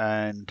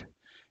 and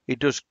it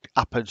does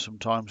happen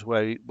sometimes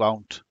where it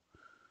won't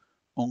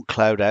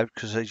uncloud out,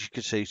 because as you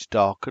can see it's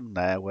darkened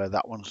there where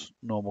that one's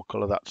normal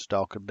color, that's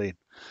darkened in.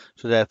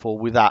 So therefore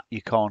with that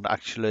you can't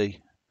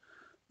actually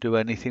do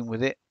anything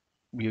with it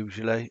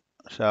usually.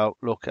 So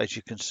look, as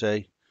you can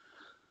see,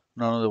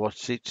 none of the what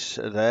sits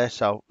are there,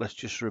 so let's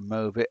just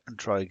remove it and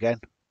try again.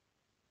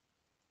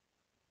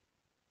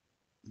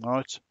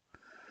 Right,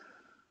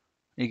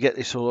 I get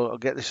this all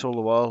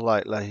the while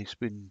lately. It's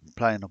been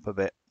playing up a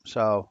bit,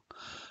 so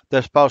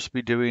they're supposed to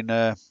be doing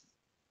an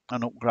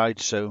upgrade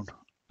soon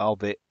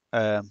of it,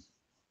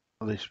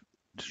 this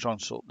to try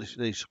and sort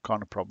these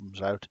kind of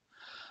problems out,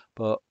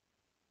 but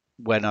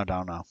when, I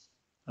don't know.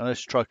 And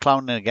let's try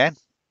cloning again.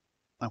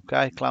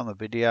 Okay, clone the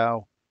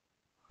video.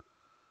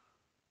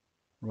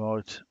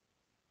 Right,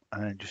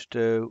 and just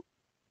do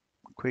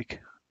a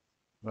quick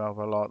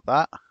over like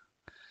that.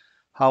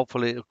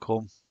 Hopefully it'll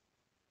come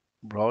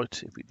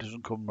right. If it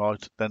doesn't come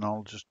right, then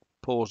I'll just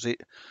pause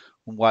it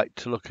and wait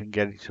till I can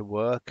get it to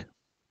work.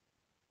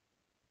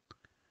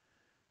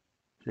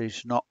 So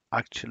it's not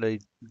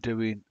actually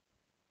doing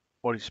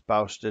what it's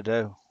supposed to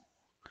do.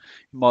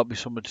 It might be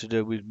something to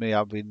do with me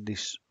having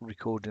this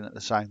recording at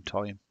the same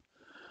time.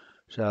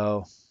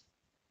 So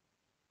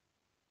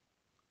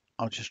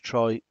I'll just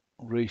try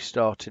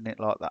restarting it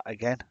like that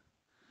again.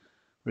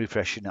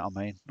 Refreshing it, I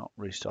mean, not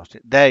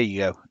restarting it. There you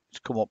go. It's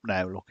come up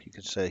now, look, you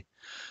can see.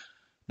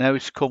 Now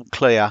it's come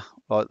clear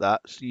like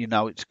that, so you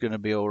know it's going to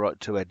be all right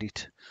to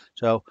edit.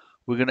 So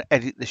we're going to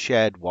edit the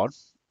shared one.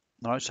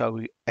 Right, so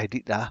we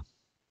edit that.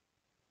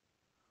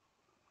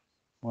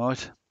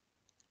 Right.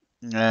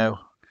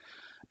 Now,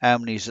 how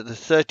many is it? There's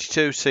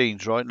 32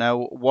 scenes right now.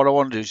 What I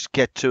want to do is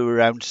get to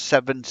around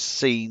 7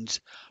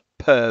 scenes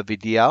per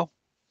video.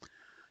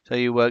 So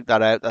you work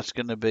that out. That's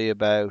going to be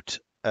about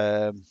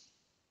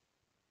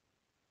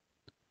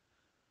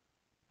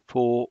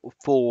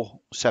four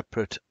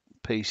separate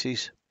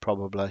pieces,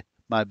 probably,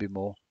 maybe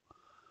more.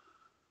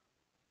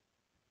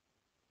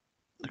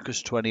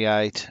 Because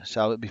 28,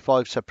 so it'd be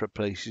 5 separate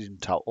pieces in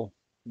total,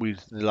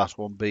 with the last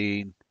one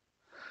being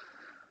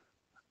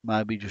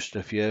maybe just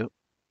a few,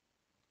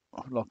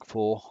 like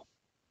 4.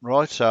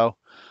 Right, so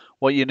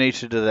what you need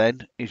to do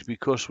then is,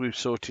 because we've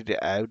sorted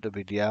it out, the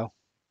video,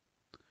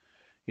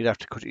 you'd have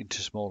to cut it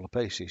into smaller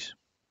pieces.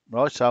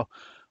 Right, so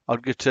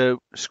I'd go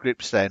to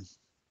scripts then,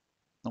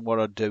 and what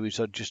I'd do is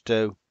I'd just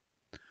do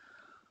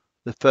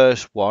the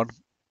first one,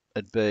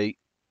 it'd be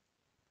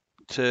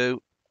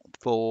 2,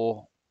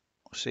 4,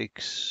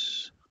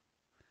 6,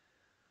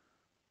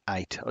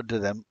 8. I'd do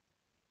them.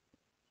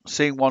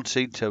 Scene 1,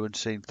 scene 2, and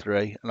scene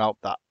 3, and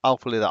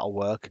hopefully that'll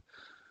work.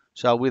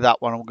 So with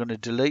that one, I'm going to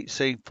delete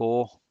scene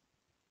 4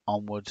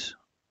 onwards.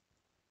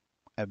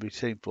 Every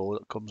scene 4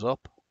 that comes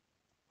up.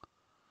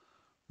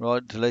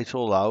 Right, delete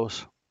all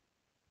those.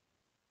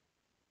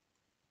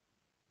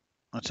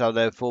 And so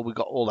therefore we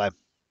got all them.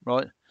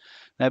 Right.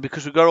 Now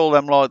because we've got all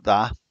them like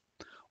that,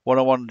 what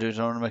I want to do is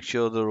I want to make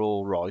sure they're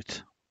all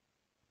right.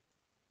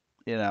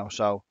 You know,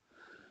 so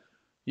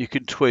you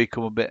can tweak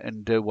them a bit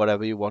and do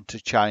whatever you want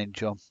to change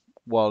them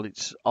while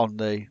it's on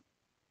the...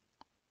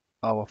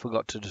 Oh, I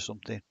forgot to do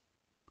something.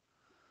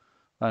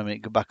 Wait a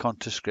minute, go back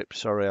onto script.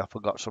 Sorry, I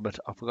forgot something.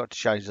 I forgot to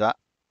change that.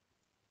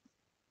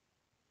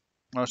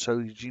 Oh, so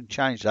you can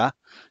change that.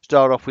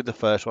 Start off with the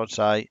first one,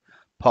 say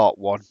part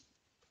 1,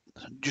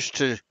 just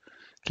to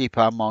keep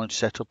our mind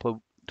set up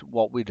to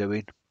what we're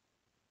doing.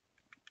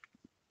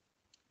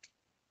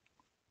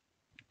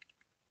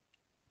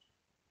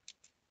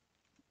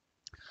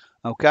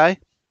 Okay,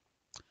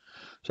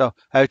 so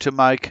how to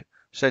make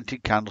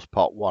scented candles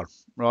part 1.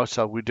 Right,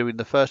 so we're doing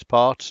the first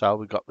part, so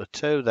we've got the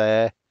 2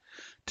 there,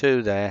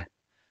 2 there,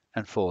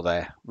 and 4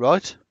 there.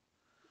 Right,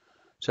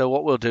 So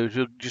what we'll do is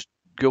we'll just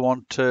go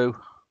on to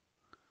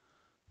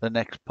the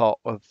next part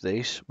of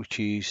this, which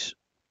is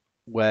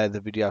where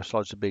the video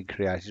slides are being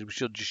created. We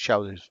should just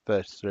show these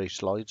first 3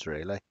 slides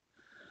really.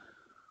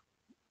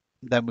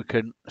 Then we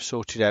can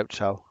sort it out.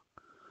 So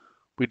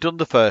we've done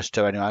the first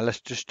 2 anyway.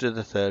 Let's just do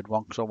the 3rd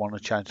one because I want to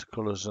change the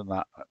colours and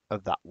that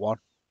of that one.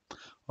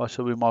 Right,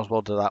 so we might as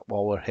well do that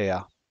while we're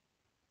here.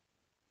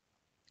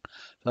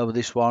 So with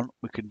this one,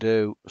 we can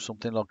do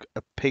something like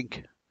a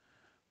pink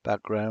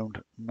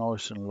background,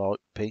 nice and light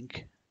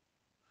pink.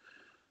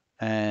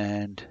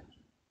 And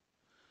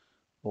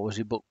what was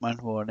it,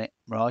 Bookman, wasn't it?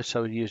 Right,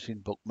 so we're using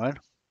Bookman.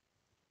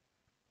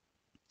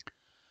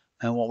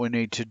 And what we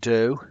need to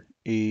do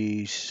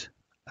is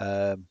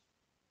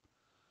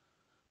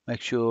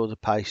make sure the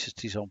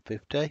opacity is on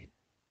 50,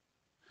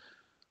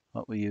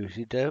 like we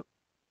usually do.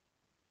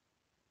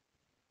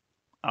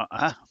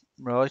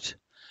 Right,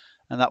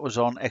 and that was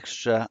on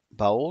extra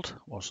bold,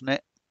 wasn't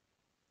it?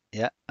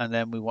 Yeah, and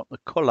then we want the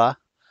colour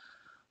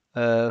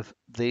of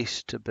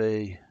this to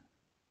be,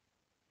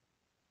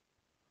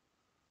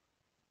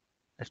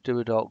 let's do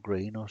a dark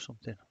green or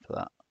something for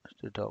that. Let's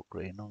do dark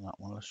green on that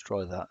one. Let's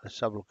try that. Let's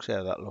have a look, see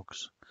how that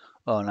looks.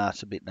 Oh no,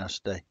 it's a bit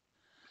nasty.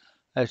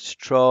 Let's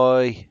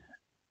try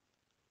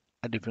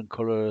a different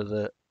colour of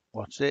the,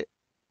 what's it?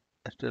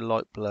 Let's do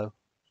light blue.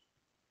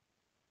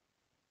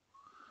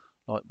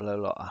 Light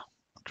blue like that.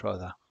 I'll try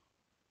that.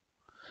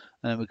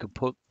 And then we can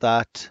put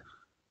that,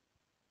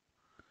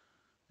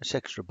 it's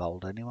extra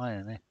bold anyway,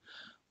 isn't it?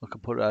 We can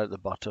put it out at the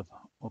bottom.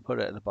 We'll put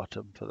it at the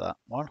bottom for that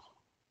one.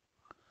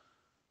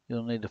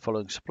 You'll need the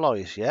following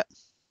supplies, yeah.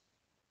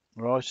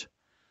 Right.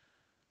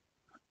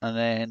 And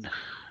then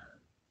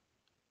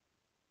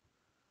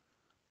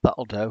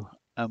that'll do.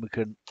 And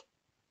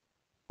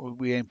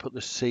we input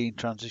the scene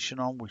transition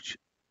on, which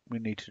we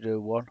need to do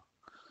one.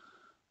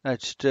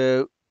 Let's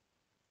do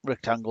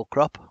rectangle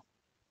crop.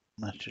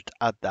 Let's just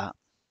add that.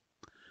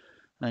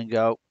 And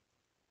go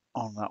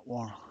on that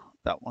one.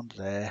 That one's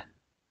there.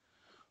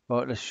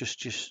 Right, let's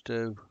just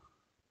do,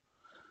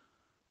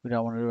 we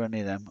don't want to do any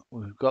of them.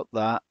 We've got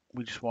that.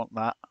 We just want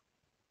that.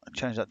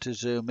 Change that to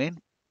zoom in.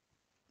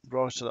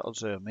 Right, so that'll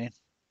zoom in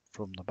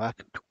from the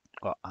back.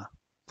 Got that.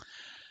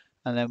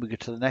 And then we go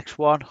to the next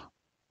one.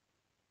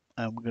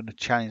 And we're going to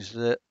change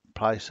the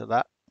place of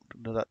that.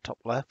 Do that top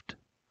left.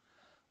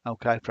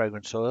 Okay,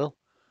 fragrance oil.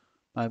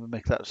 Maybe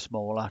make that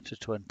smaller to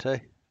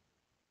 20.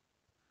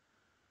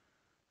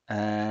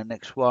 And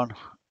next one,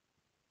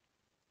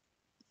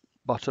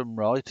 bottom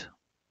right.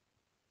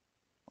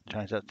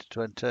 Change that to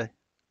 20.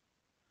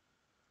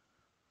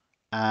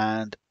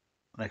 And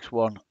next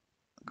one,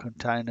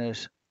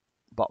 containers,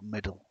 bottom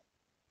middle.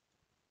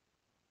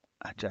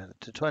 And change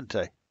that to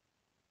 20.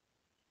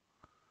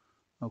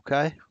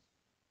 Okay.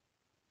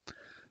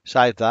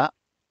 Save that.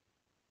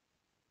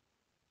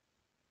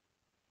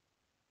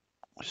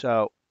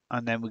 So,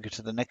 and then we go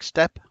to the next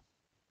step.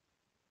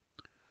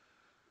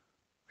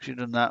 Once you've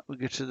done that, we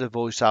go to the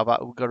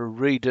voiceover. We've got to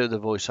redo the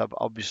voiceover,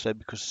 obviously,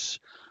 because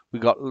we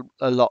got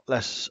a lot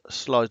less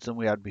slides than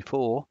we had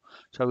before.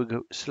 So we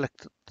go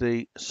select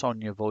the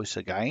Sonia voice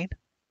again.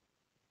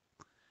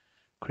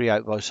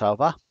 Create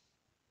voiceover.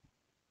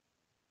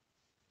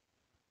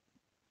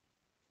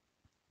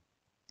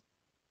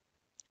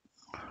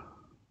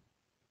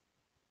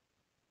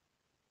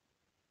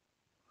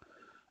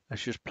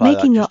 Let's just play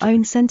Making that. your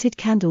own scented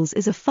candles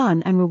is a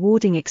fun and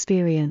rewarding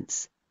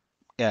experience.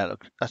 Yeah,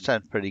 look, that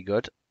sounds pretty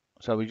good.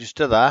 So we just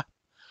do that,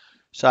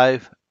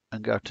 save,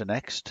 and go to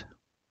next.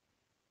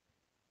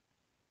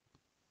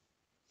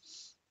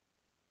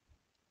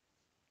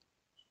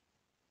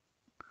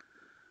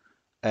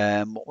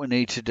 What we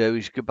need to do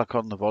is go back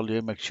on the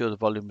volume, make sure the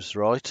volume's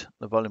right.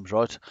 The volume's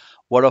right.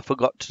 What I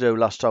forgot to do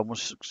last time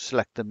was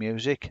select the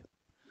music.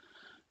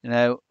 You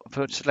know,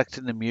 for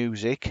selecting the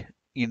music,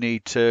 you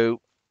need to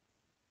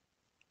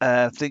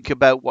think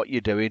about what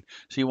you're doing.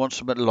 So you want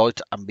something light,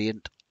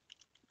 ambient.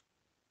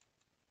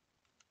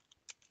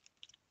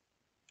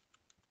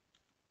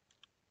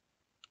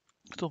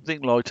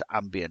 Something light,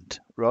 ambient,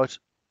 right?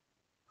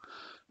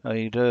 So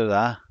you do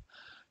that.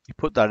 You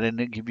put that in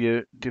and give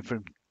you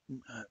different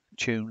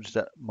tunes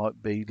that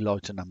might be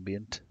light and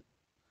ambient.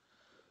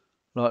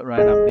 Light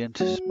rain ambient,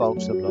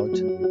 sparks of light.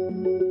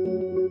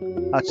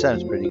 That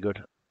sounds pretty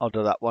good. I'll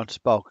do that one,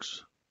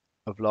 sparks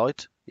of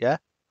light, yeah?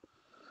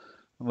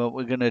 And what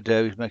we're going to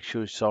do is make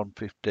sure it's on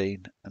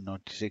 15 and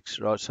 96,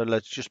 right? So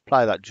let's just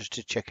play that just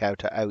to check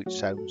out how it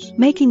sounds.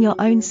 Making your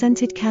own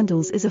scented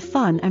candles is a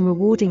fun and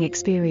rewarding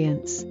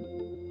experience.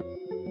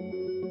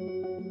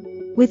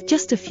 With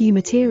just a few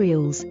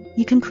materials,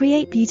 you can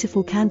create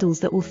beautiful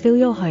candles that will fill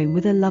your home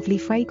with a lovely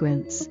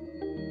fragrance.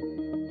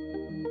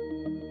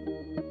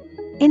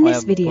 In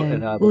this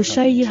video, we'll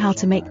show you how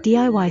to make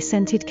DIY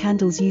scented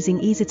candles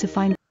using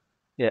easy-to-find.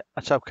 Yeah,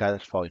 that's okay,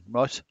 that's fine,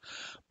 right?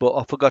 But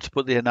I forgot to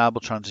put the enable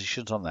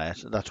transitions on there,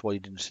 so that's why you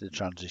didn't see the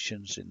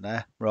transitions in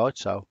there, right?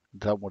 So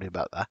don't worry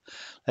about that.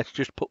 Let's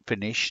just put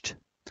finished.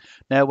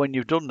 Now, when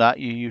you've done that,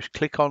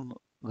 click on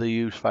the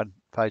use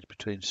fade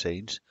between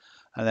scenes,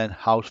 and then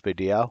house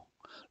video.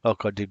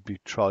 like I did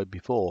try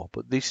before.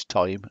 But this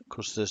time,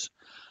 because there's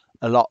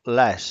a lot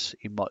less,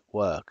 it might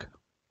work,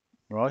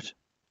 right?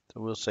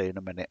 So we'll see in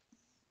a minute.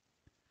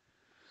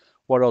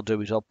 What I'll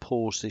do is I'll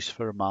pause this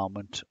for a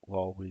moment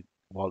while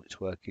it's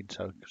working,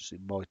 so because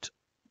it might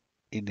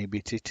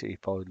inhibit it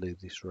if I leave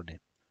this running.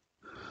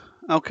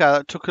 Okay,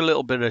 that took a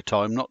little bit of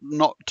time,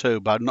 not too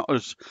bad, not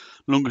as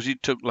long as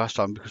it took last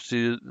time, because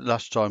the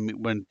last time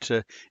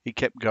it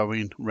kept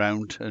going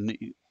round and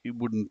it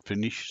wouldn't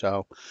finish.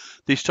 So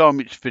this time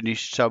it's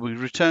finished. So we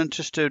return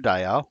to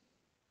Stoodaio,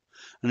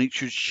 and it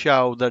should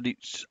show that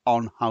it's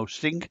on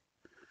hosting,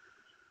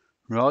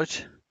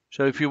 right?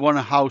 So if you want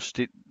to host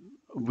it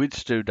with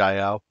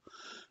Stoodaio,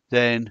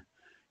 then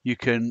you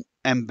can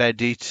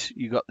embed it.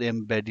 You got the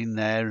embedding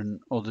there and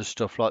other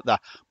stuff like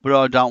that. But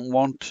I don't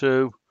want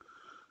to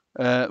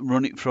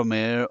run it from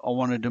here. I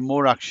want to do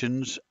more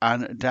actions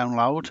and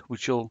download,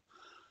 which will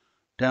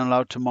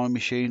download to my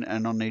machine,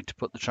 and I need to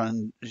put the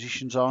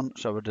transitions on,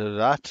 so I do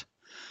that.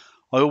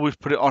 I always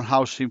put it on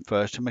hosting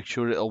first to make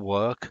sure it'll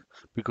work,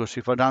 because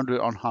if I don't do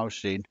it on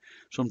hosting,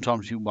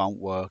 sometimes it won't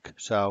work.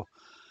 So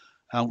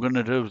I'm going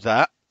to do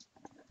that.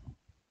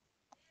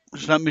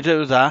 Just let me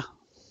do that.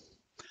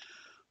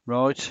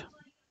 Right.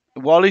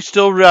 While it's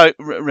still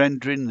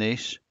rendering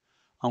this,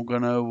 I'm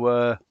going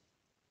to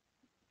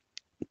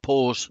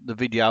pause the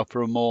video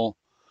for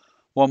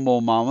one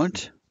more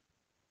moment.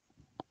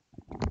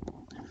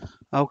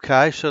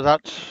 Okay, so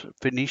that's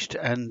finished,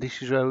 and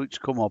this is how it's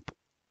come up.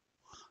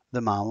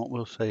 The moment,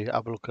 we'll see.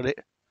 Have a look at it.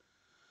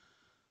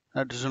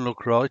 That doesn't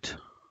look right.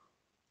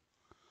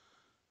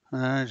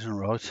 That isn't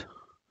right.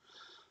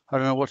 I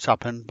don't know what's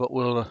happened, but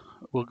we'll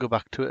go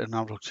back to it and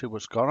have a look, see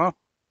what's gone on.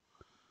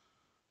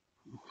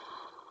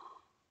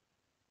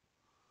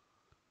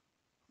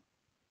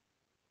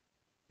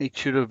 It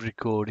should have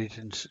recorded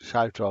and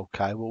saved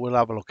okay, but we'll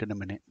have a look in a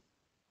minute.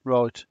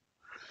 Right.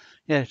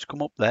 Yeah, it's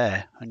come up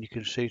there, and you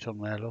can see it on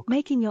there, look.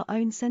 Making your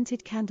own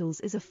scented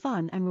candles is a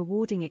fun and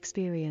rewarding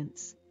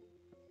experience.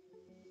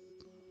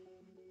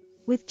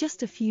 With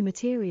just a few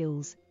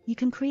materials, you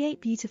can create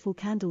beautiful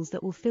candles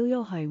that will fill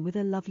your home with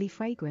a lovely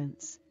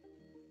fragrance.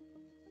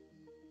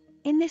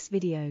 In this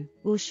video,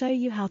 we'll show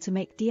you how to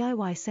make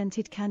DIY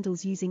scented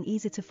candles using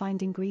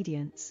easy-to-find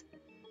ingredients.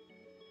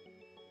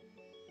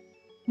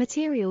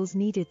 Materials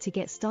needed to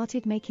get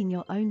started making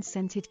your own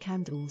scented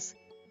candles.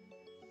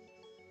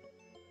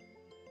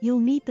 You'll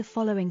need the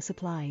following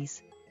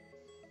supplies: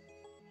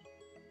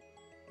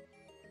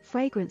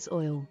 fragrance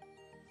oil,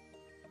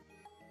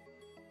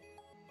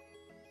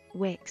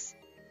 wicks,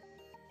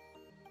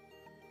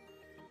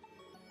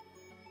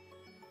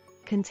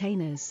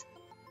 containers.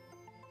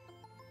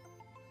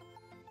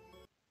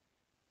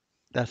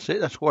 That's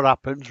it. That's what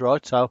happens,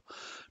 right? So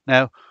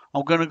now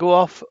I'm going to go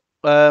off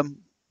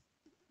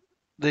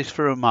this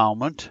for a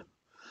moment,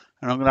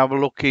 and I'm going to have a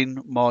look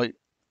in my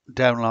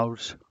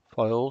downloads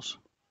files.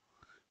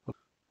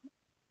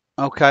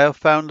 Okay, I've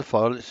found the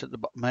file. It's at the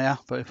bottom here,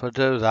 but if I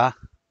do that,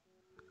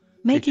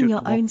 Making your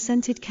come up. own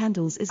scented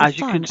candles is a As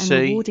you fun can and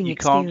see, rewarding you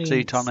experience. can't see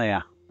it on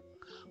here.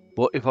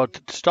 But if I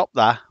stop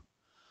that,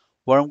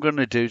 what I'm going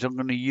to do is I'm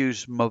going to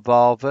use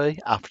Movavi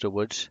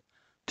afterwards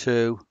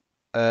to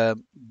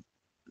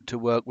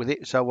work with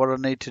it. So what I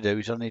need to do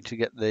is I need to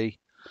get the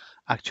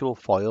actual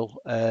file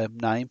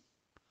name.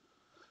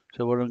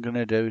 So what I'm going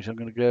to do is I'm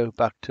going to go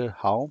back to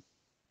home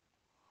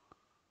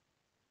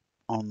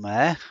on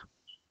there.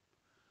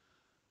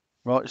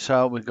 Right,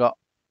 so we got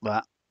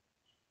that.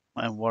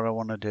 And what I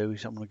want to do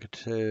is I'm going to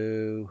go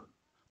to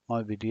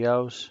my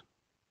videos.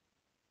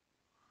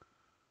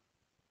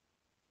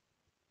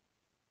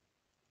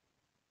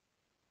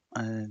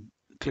 And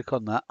click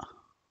on that.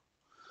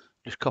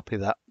 Just copy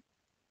that.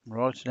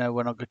 Right, now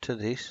when I go to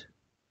this,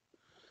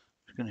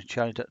 I'm going to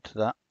change that to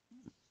that.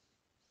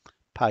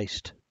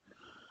 Paste.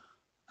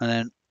 And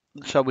then,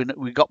 so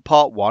we got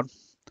part one.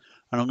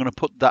 And I'm going to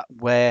put that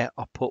where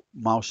I put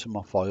most of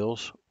my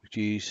files, which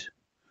is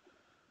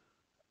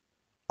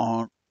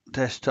on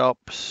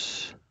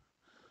desktops.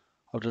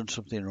 I've done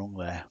something wrong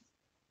there.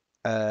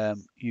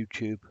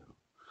 YouTube.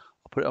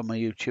 I'll put it on my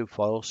YouTube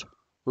files.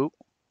 Oop,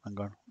 hang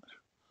on.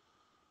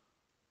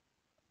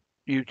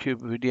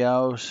 YouTube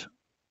videos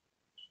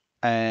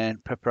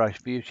and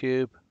preparation for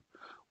YouTube.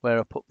 Where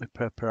I put my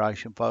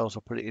preparation files,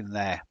 I'll put it in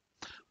there.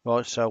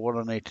 Right, so what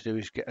I need to do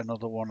is get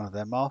another one of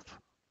them off.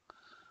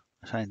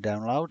 Saying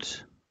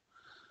downloads.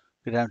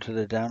 Go down to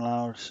the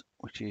downloads,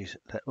 which is,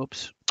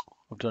 oops,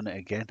 I've done it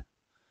again.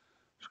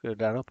 Scroll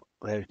that up.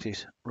 There it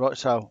is. Right,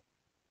 so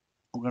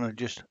I'm going to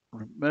just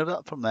remove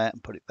that from there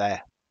and put it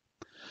there.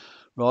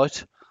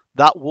 Right,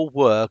 that will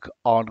work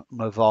on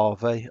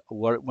Movavi.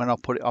 When I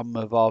put it on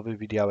Movavi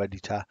Video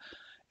Editor,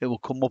 it will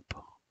come up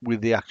with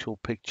the actual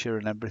picture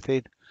and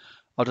everything.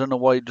 I don't know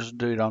why it doesn't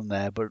do it on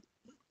there, but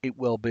it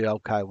will be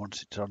okay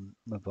once it's on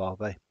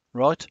Movavi.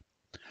 Right,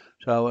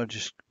 so I'll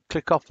just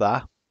click off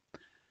that.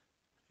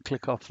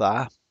 Click off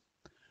that.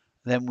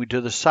 Then we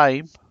do the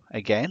same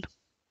again,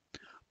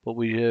 but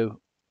we do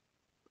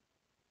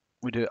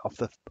it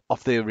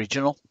off the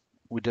original.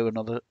 We do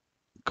another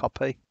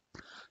copy.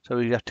 So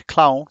we have to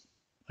clone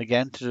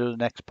again to do the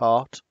next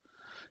part.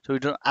 So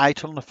we've done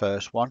 8 on the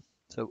first one.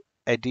 So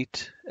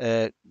edit,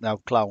 now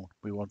clown.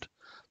 We want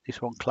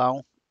this one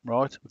clown,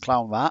 right? We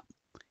clown that.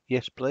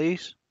 Yes,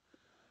 please.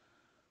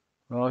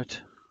 Right.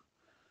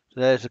 So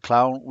there's the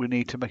clown. We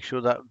need to make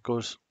sure that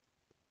goes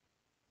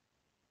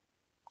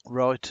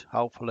right.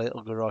 Hopefully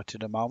it'll go right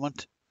in a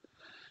moment.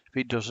 If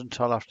it doesn't,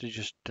 I'll have to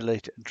just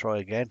delete it and try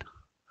again.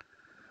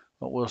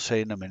 But we'll see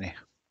in a minute.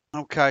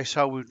 Okay,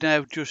 so we've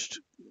now just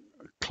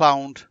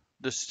clowned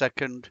the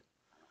second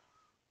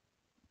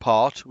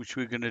part, which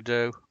we're going to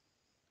do,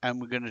 and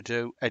we're going to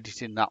do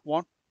editing that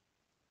one.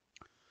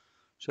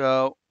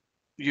 So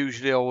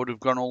usually I would have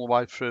gone all the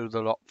way through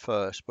the lot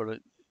first, but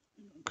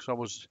because I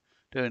was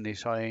doing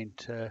this, I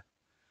ain't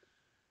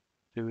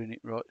doing it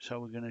right. So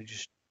we're going to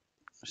just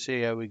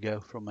see how we go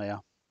from here.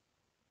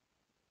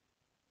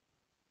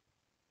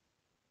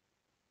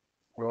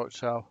 Right,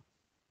 so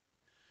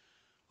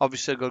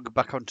obviously I've got to go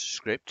back onto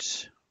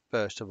scripts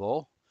first of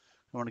all.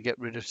 I want to get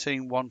rid of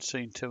scene 1,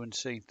 scene 2 and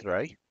scene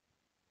 3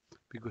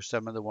 because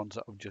them are the ones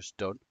that I've just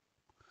done.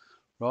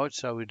 Right,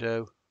 so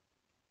we'll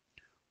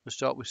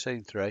start with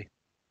scene 3.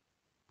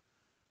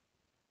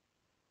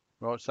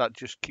 Right, so that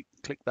just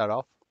click that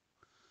off.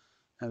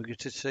 And we get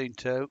to scene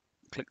 2,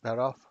 click that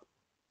off.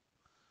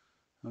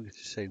 And we get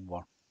to scene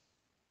 1,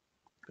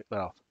 click that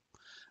off.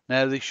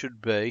 Now this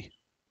should be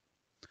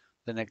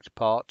the next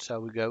part. So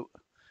we've got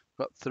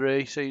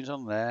 3 scenes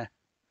on there,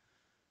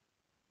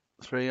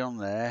 3 on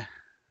there,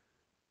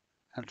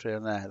 and 3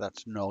 on there.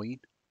 That's 9.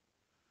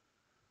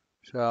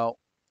 So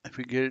if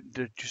we get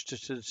just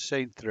to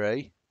scene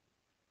 3,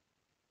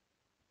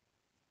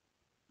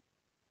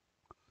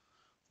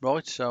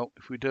 right, so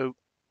if we do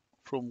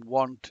from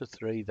 1 to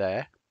 3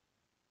 there,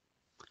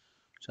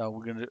 so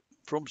we're going to,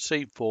 from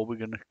scene 4, we're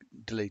going to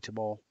delete them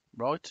all,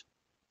 right?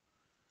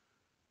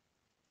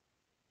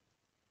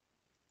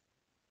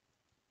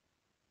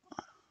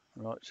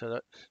 Right, so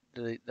let's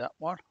delete that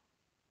one.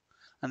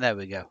 And there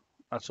we go.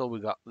 That's all we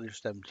got,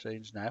 just them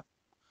scenes now.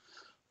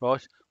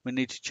 Right, we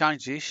need to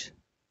change this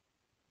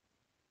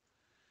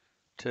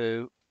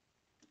to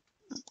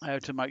how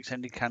to make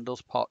scented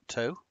candles part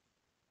 2.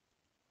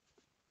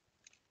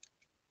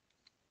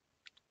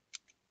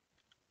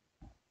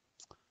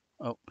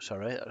 Oh,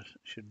 sorry, that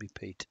should be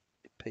PT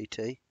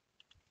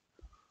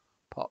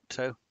part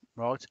 2.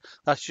 Right,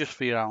 that's just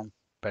for your own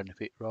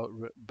benefit, right?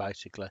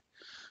 Basically,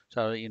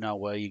 so that you know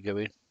where you're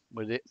going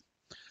with it.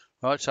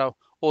 Right, so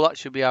all that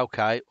should be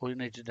okay. All you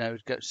need to do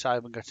is get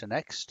save and go to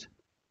next.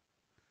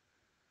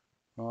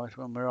 Right,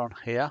 when we're on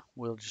here,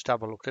 we'll just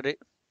have a look at it.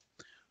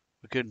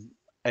 We can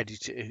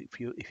edit it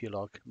if you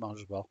like. Might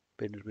as well,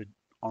 being as we're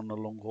on the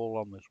long haul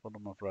on this one,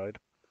 I'm afraid.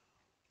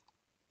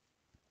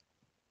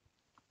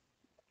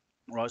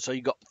 Right, so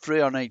you got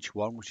 3 on each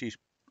one, which is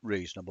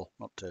reasonable,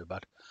 not too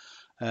bad.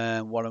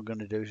 And what I'm going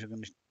to do is I'm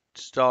going to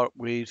start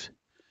with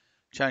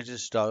changing the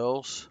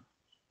styles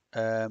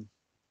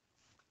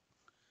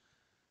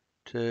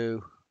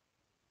to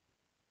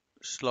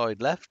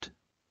slide left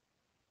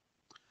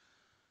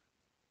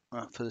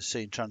for the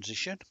scene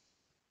transition,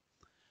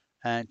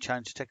 and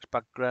change the text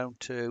background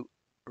to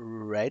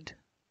red,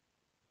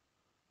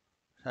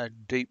 so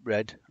deep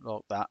red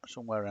like that,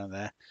 somewhere around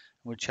there.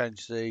 And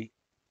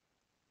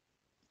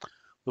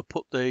we'll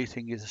put the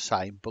thing as the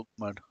same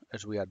bookman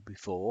as we had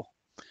before,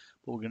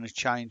 but we're going to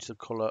change the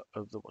colour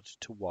of the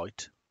to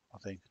white. I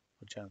think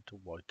we'll change it to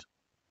white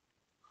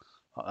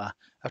like that.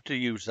 Have to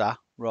use that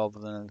rather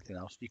than anything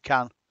else. You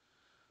can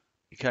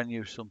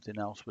use something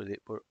else with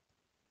it, but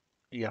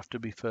you have to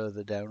be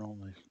further down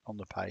on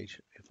the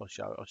page. If I'll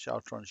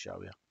try and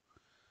show you.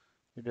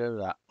 You do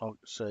that. Like,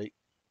 see,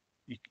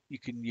 you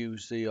can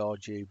use the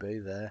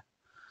RGB there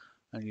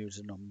and use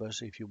the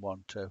numbers if you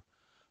want to,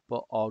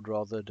 but I'd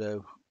rather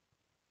do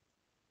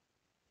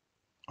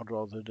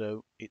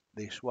it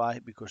this way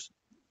because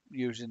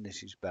using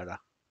this is better.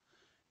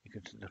 You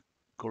can see the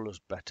colours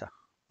better.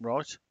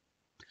 Right,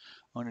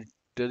 I'm going to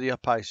do the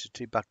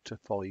opacity back to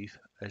 5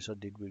 as I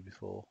did with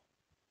before.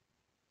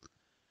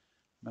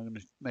 I'm going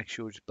to make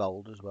sure it's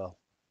bold as well,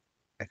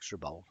 extra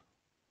bold,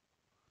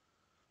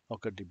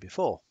 like I did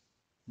before.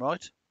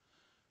 Right,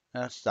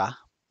 that's that.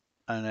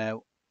 And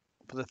now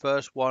for the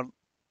first one,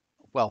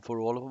 well, for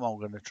all of them, I'm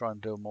going to try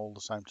and do them all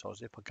the same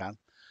size if I can.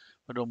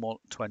 I do them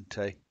all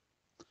 20.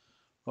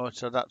 Right,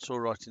 so that's all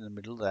right in the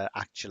middle there.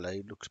 Actually,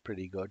 it looks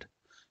pretty good.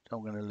 So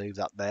I'm going to leave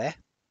that there.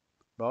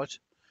 Right,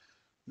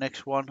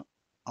 next one,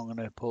 I'm going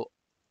to put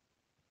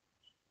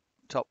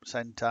top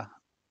center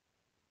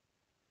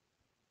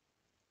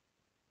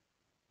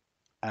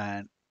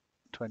and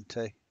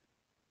 20.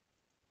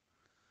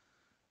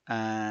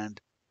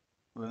 And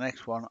the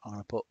next one, I'm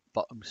going to put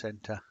bottom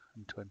center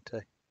and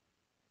 20.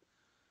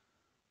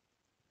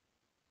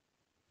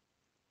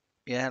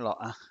 Yeah, like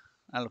that.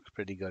 That looks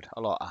pretty good. I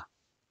like that.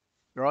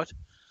 Right,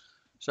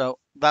 so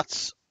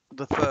that's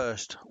the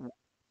first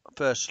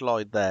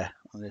slide there,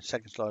 and the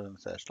second slide and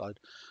the third slide.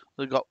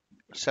 We've got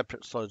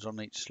separate slides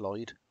on each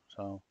slide.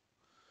 So,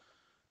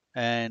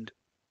 and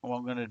what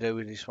I'm going to do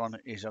with this one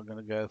is I'm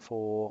going to go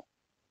for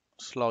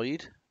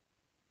slide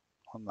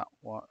on that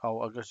one. Oh,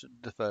 I'll go to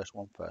the first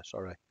one first,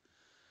 sorry.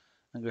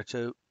 I'm going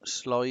to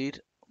slide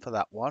for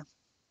that one.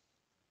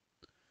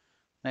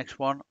 Next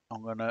one,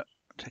 I'm going to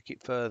take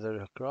it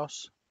further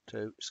across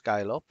to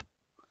scale up.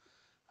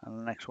 And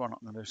the next one,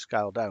 I'm going to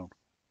scale down.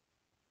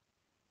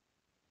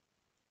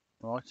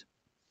 Right.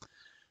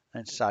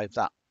 And save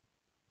that.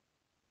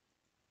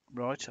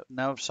 Right,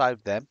 now I've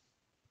saved them.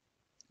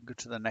 Go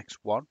to the next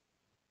one.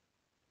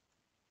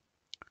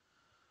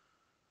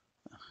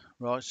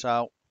 Right,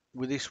 so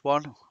with this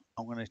one,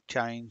 I'm going to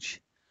change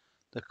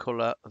the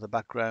colour of the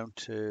background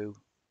to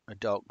a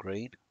dark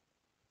green.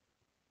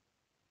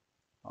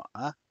 Like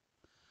that.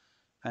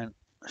 And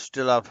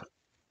still have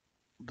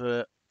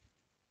the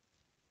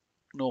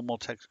normal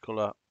text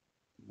colour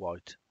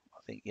white. I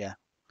think, yeah,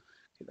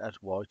 it has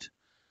white.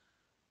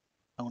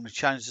 I'm going to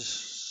change the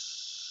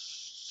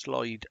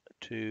slide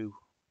to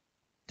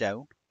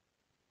down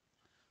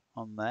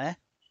on there,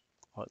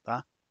 like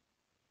that.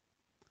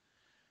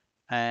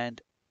 And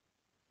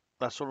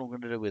that's all I'm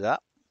going to do with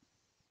that.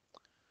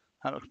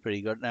 That looks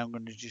pretty good. Now I'm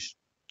going to just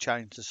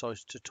change the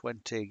size to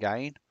 20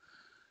 again.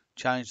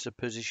 Change the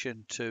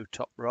position to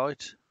top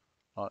right,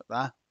 like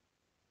that.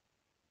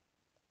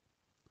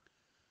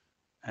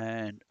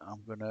 And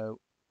I'm going to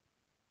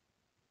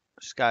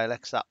scale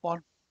X that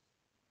one.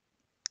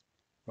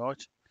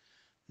 Right.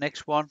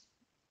 Next one,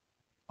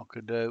 I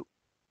can do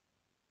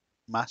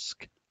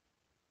mask.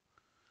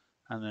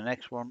 And the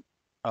next one,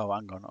 oh,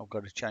 hang on, I've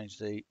got to change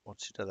the,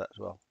 what's it to that as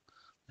well?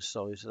 The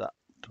size of that,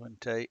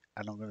 20.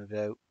 And I'm going to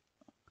do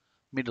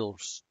middle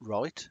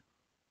right.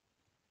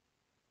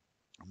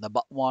 And the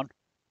bottom one,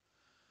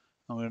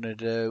 I'm going to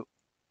do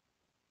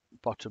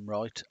bottom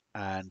right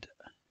and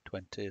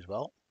 20 as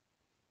well.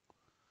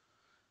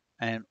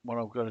 And what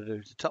I've got to do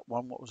is the top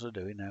one, what was I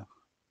doing now?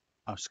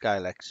 Oh,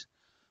 scale X.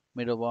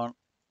 Middle one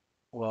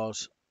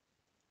was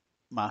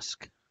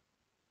mask.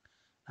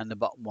 And the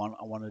bottom one,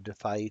 I wanted to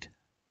fade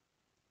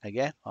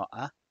again, like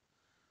that.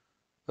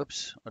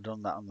 Oops, I've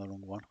done that on the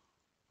wrong one.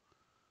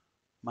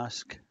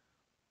 Mask.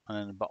 And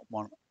then the bottom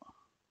one,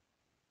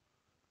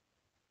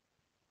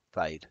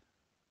 fade.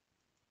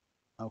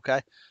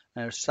 Okay,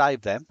 now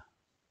save them.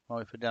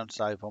 Right, if I don't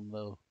save them,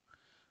 they'll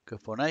go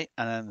funny.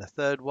 And then the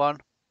third one,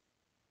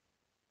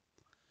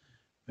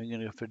 we're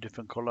going to go for a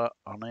different colour.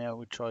 On here,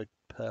 we tried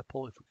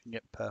purple, if we can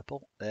get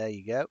purple. There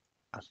you go.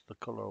 That's the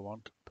colour I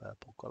want,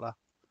 purple colour.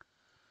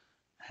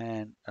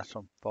 And that's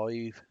on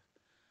 5.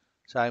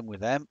 Same with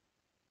them.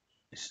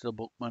 It's still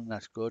Bookman,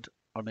 that's good.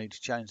 I need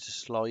to change the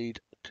slide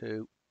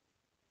to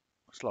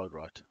slide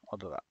right. I'll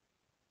do that.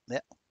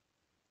 Yep.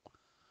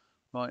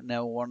 Right,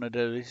 now I want to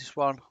do this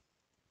one.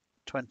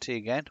 20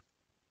 again.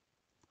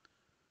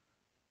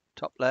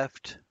 Top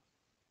left.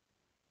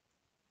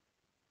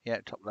 Yeah,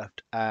 top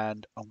left.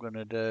 And I'm going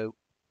to do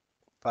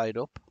fade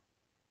up.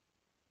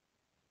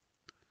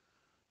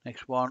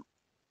 Next one.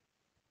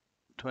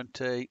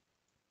 20.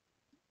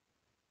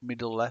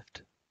 Middle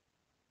left.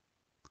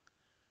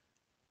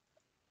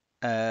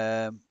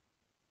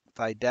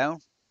 Fade down.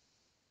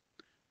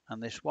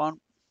 And this one,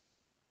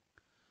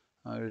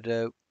 I'm going to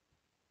do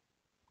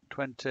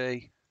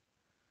 20.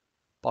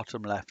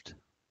 Bottom left.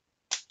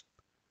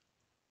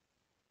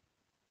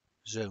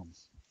 Zoom.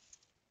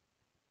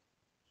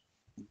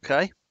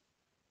 Okay.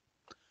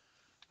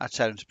 That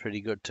sounds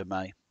pretty good to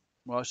me.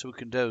 Right, so we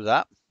can do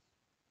that.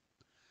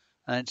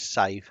 And then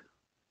save.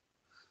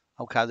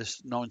 Okay,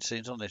 there's 9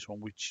 scenes on this one,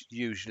 which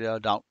usually I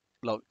don't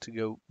like to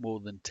go more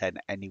than 10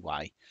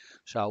 anyway.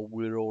 So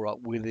we're all right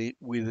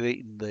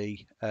within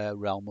the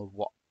realm of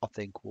what I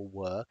think will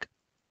work.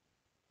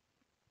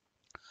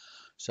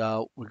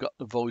 So we've got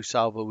the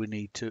voiceover we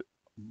need to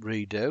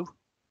redo.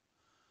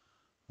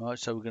 Right,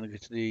 so we're going to go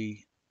to the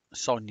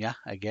Sonia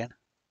again.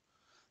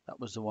 That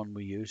was the one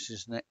we used,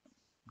 isn't it?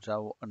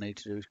 So what I need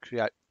to do is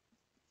create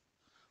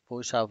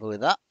voiceover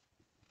with that.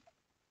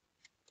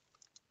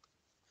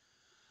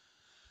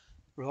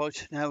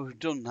 Right, now we've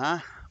done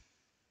that.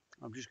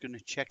 I'm just going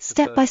to check the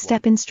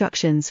Step-by-step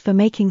instructions for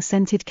making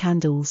scented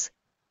candles.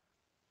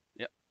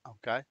 Yep,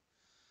 okay.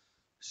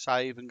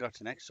 Save and go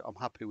to next. I'm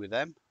happy with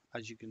them.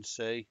 As you can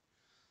see,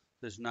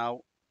 there's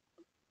no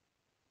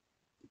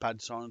bad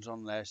signs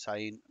on there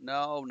saying,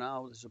 no,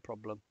 there's a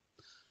problem.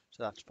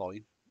 So that's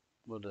fine.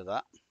 We'll do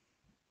that.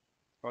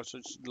 Right, so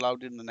it's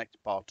loading the next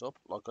part up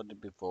like I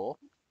did before.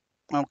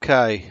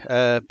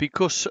 Okay,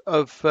 because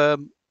of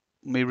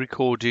me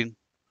recording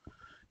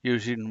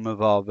using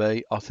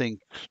Mojave, I think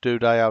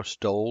Stoodaio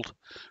stalled,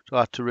 so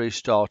I had to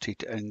restart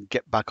it and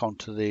get back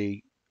onto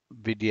the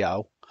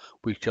video,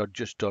 which I'd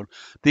just done.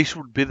 This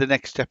would be the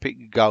next step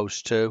it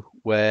goes to,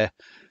 where it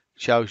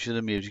shows you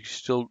the music.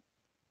 Still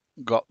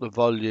got the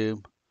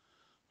volume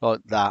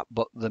like that,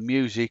 but the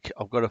music,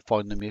 I've got to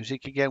find the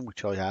music again,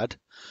 which I had,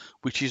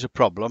 which is a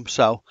problem.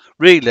 So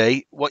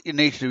really, what you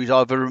need to do is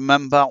either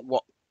remember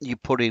what you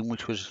put in,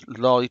 which was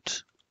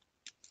light,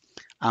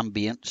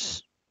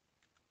 ambience,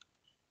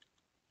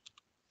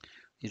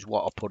 is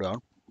what I put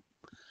on,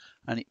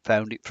 and it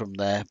found it from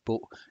there. But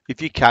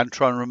if you can,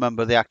 try and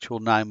remember the actual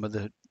name of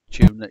the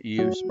tune that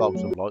you used,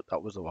 Sparks of Light.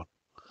 That was the one.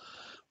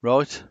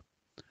 Right,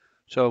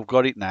 So I've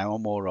got it now,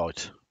 I'm all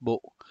right. But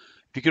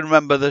if you can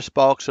remember the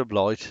sparks of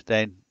light,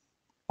 then,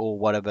 or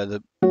whatever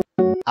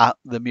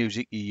the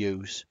music you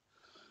use,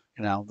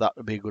 that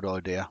would be a good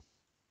idea.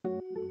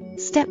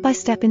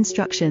 Step-by-step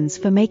instructions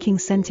for making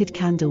scented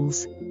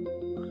candles.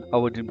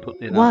 I didn't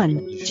put the 1.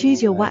 position Choose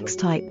on your there, wax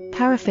type,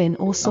 paraffin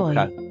or soy.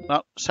 Okay,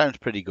 that sounds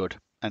pretty good.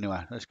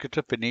 Anyway, let's get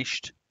to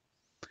finished.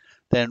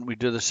 Then we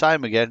do the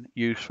same again.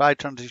 Use 5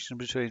 transitions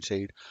between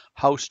seed.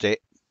 Host it.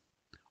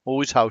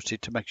 Always host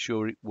it to make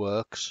sure it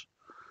works.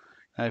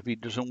 And if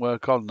it doesn't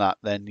work on that,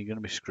 then you're going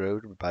to be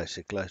screwed,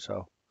 basically.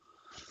 So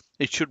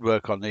it should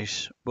work on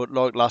this, but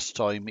like last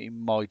time, it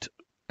might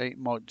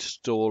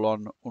stall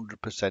on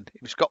 100%.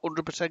 If it's got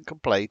 100%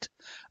 complete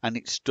and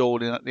it's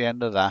stalling at the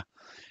end of that,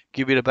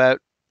 give it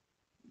about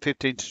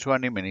 15 to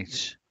 20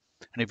 minutes.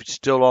 And if it's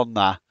still on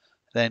that,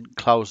 then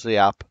close the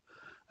app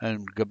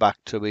and go back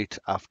to it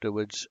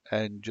afterwards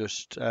and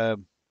just go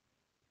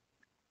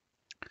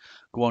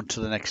on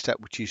to the next step,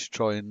 which is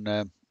try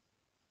and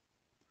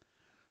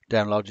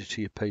download it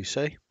to your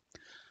PC.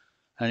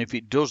 And if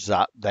it does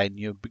that, then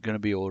you're going to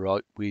be all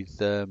right with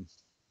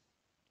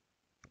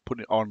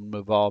putting it on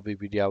Movavi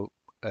video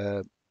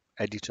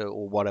editor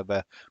or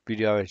whatever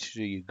video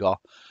editor you got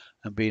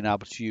and being able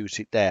to use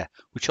it there,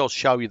 which I'll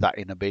show you that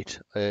in a bit.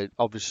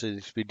 Obviously,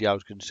 this video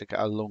is going to take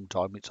a long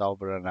time. It's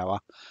over an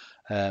hour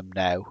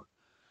now.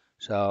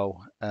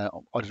 So I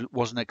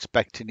wasn't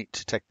expecting it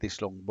to take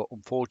this long, but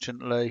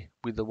unfortunately,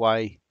 with the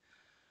way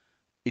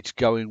it's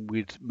going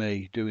with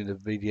me doing the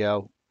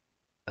video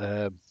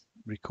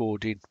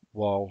recording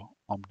while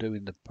I'm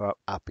doing the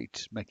app,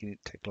 it's making it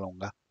take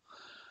longer.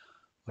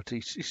 But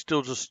it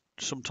still does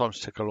sometimes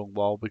take a long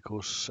while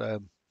because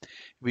if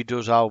he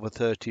does over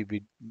 30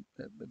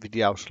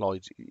 video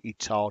slides,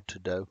 it's hard to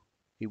do.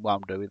 It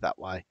won't do it that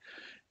way.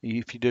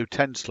 If you do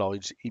 10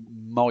 slides, it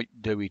might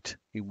do it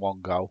in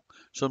one go.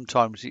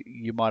 Sometimes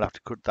you might have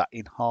to cut that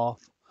in half.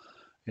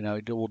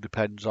 It all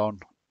depends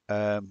on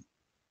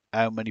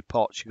how many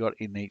parts you got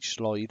in each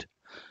slide.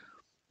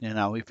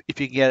 If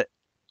you get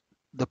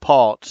the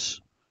parts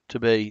to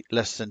be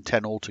less than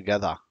 10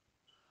 altogether,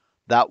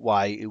 that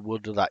way it will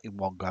do that in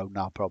one go,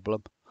 no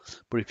problem.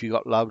 But if you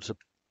got loads of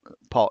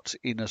parts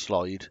in a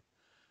slide,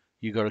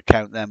 you got to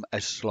count them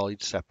as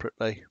slides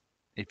separately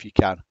if you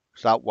can.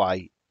 So that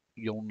way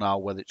you'll know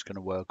whether it's going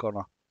to work or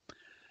not.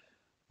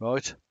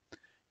 Right?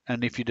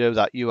 And if you do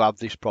that, you have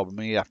this problem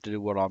and you have to do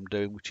what I'm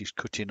doing, which is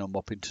cutting them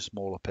up into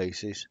smaller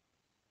pieces.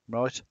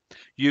 Right?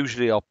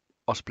 Usually I'll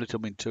split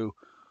them into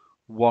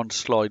one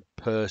slide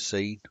per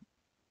scene.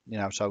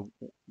 So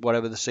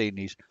whatever the scene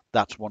is,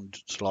 that's one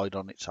slide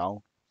on its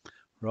own.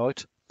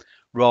 Right?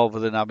 Rather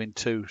than having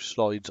 2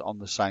 slides on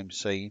the same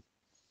scene.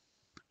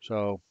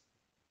 So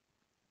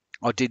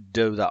I did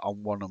do that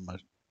on one of my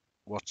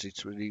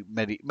it's really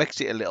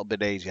makes it a little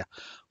bit easier,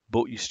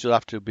 but you still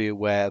have to be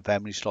aware of how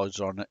many slides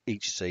are on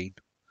each scene,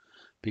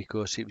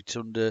 because if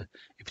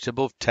it's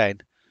above 10,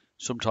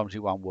 sometimes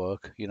it won't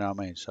work. You know what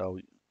I mean? So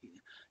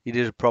it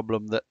is a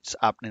problem that's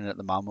happening at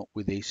the moment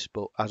with this,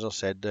 but as I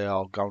said, they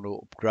are going to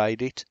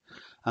upgrade it,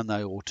 and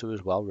they ought to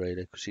as well,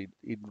 really, because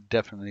it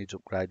definitely needs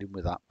upgrading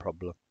with that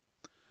problem.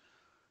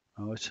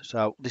 Alright,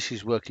 so this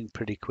is working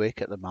pretty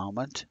quick at the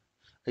moment.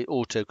 It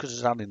ought to, because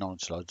there's only 9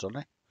 slides on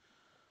it.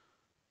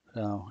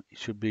 So it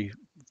should be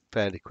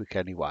fairly quick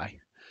anyway.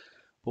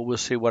 But we'll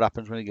see what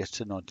happens when it gets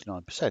to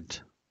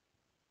 99%.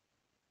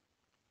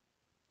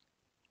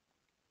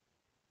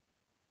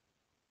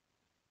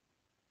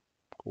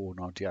 Or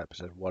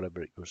 98%,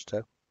 whatever it goes to.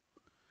 If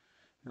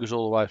it goes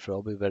all the way through,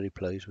 I'll be very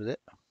pleased with it.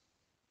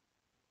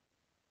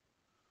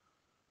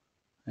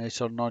 And it's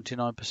on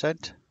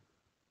 99%.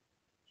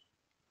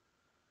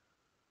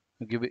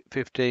 I'll give it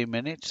 15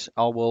 minutes.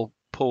 I will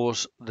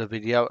pause the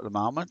video at the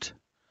moment.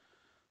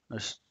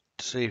 Let's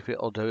see if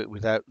it'll do it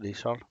without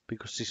this on,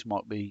 because this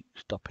might be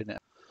stopping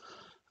it.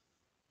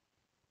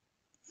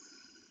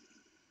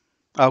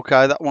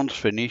 Okay, that one's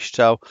finished,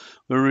 so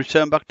we'll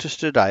return back to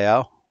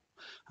Stoodaio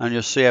and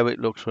you'll see how it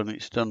looks when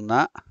it's done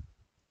that.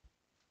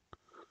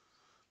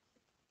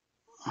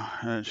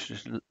 Let's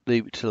just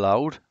leave it to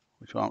load,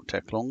 which won't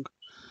take long.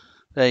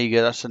 There you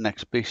go, that's the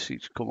next piece.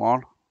 It's come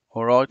on.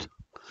 Alright,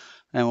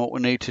 and what we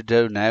need to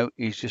do now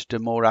is just do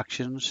more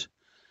actions.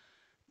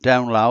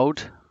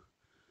 Download,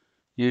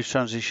 use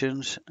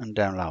transitions, and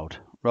download.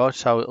 Right,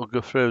 so it'll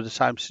go through the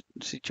same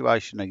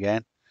situation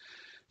again.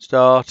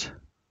 Start.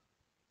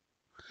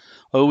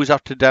 I always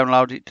have to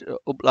download it,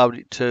 upload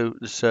it to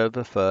the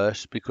server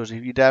first, because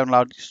if you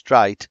download it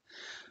straight,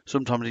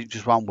 sometimes it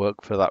just won't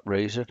work for that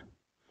reason.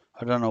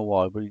 I don't know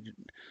why, but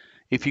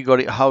if you got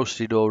it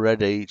hosted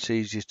already, it's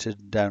easier to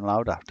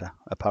download after,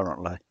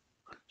 apparently.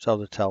 So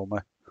they tell me.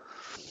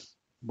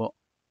 But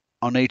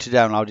I need to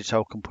download it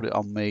so I can put it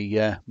on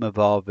my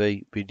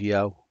Movavi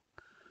video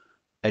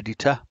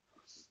editor,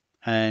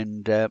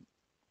 and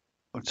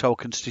so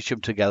I can stitch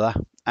them together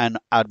and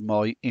add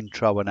my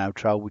intro and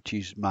outro, which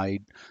is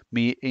made.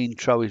 My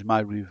intro is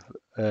made with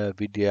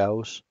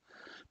videos.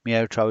 My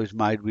outro is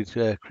made with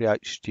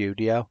Create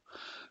Studio.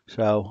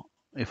 So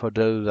if I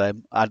do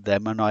them, add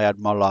them, and I add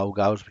my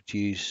logos, which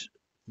is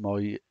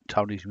my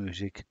Tony's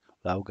Music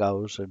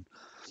logos and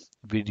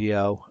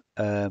video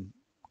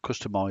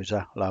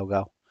customizer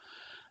logo.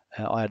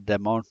 I had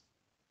them on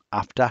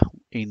after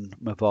in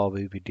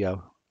Mavavi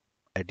video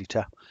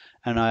editor,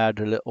 and I add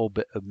a little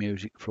bit of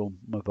music from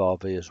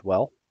Mavavi as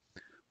well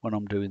when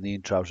I'm doing the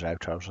intros,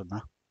 outros, and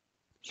that.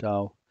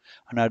 So,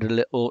 and I add a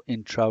little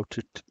intro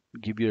to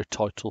give you a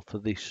title for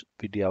this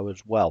video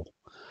as well.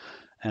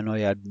 And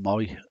I add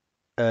my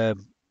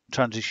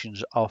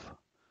transitions off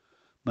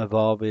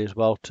Mavavi as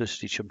well to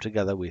stitch them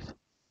together with.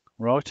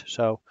 Right,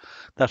 so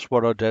that's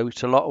what I do.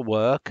 It's a lot of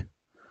work.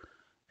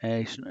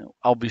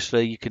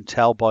 Obviously, you can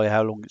tell by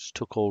how long it's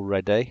took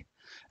already,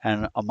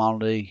 and I'm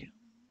only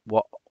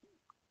what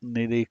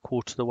nearly a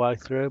quarter of the way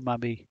through,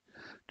 maybe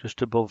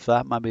just above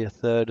that, maybe a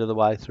third of the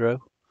way through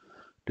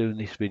doing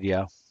this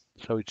video.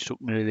 So it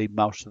took nearly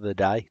most of the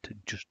day to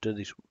just do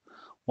this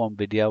one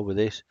video with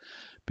this,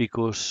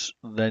 because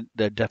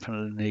they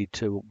definitely need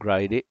to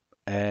upgrade it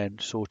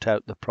and sort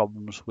out the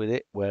problems with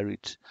it where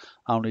it's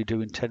only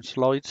doing 10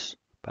 slides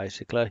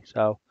basically.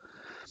 So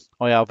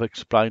I have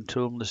explained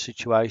to them the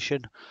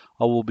situation.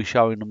 I will be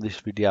showing them this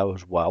video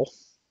as well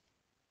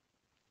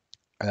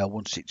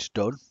once it's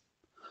done.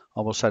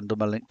 I will send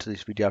them a link to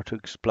this video to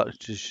explain,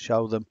 to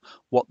show them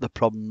what the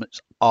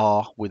problems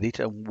are with it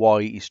and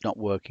why it's not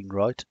working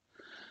right.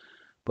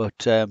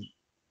 But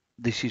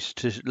this is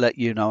to let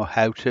you know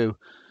how to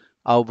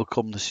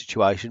overcome the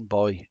situation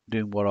by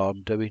doing what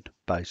I'm doing,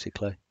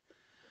 basically.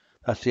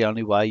 That's the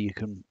only way you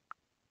can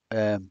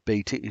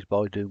beat it, is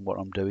by doing what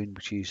I'm doing,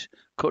 which is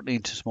cutting it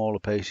into smaller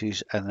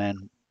pieces and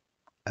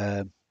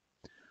then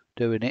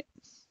doing it.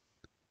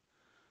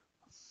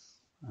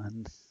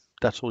 And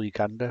that's all you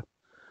can do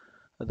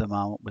at the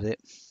moment with it.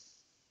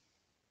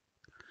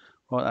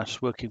 Right,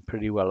 that's working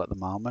pretty well at the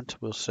moment.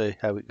 We'll see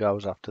how it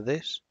goes after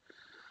this.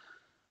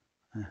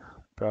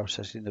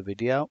 Processing the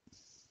video.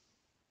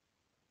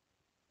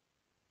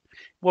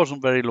 It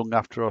wasn't very long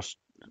after I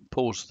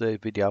paused the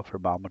video for a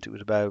moment. It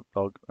was about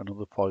like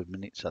another 5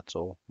 minutes, that's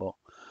all. But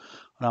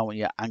I don't want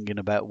you hanging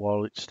about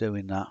while it's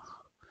doing that.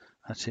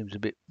 That seems a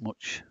bit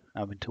much,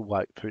 having to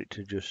wait for it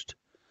to just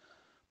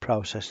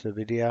process the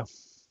video.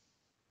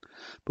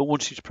 But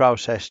once it's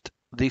processed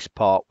this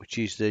part, which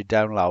is the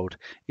download,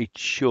 it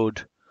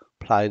should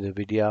play the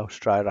video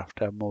straight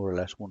after, more or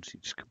less, once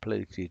it's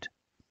completed.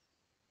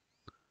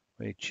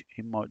 Which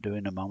it might do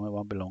in a moment, it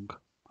won't be long,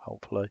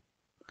 hopefully.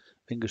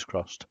 Fingers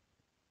crossed.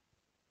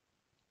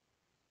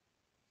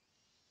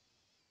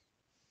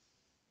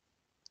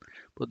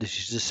 But this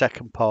is the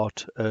second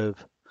part of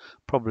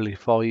probably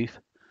 5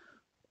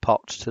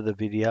 parts to the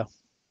video.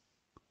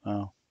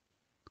 Oh.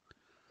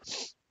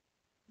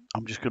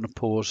 I'm just going to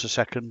pause a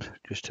second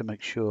just to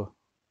make sure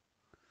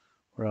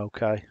we're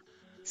okay.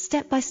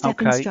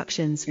 Step-by-step Okay,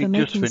 instructions for it just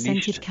making finished,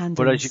 scented candles.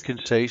 but as you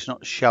can see, it's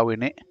not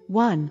showing it,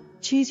 1.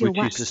 Choose your which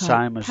is wax the type,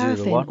 same as the other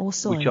paraffin one, or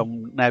soy. which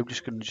I'm now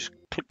just going to just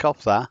click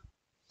off that.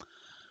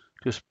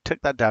 Just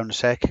take that down a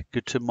sec,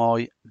 go to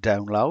my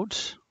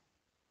downloads,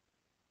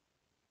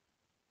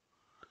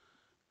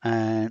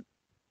 and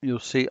you'll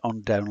see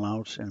on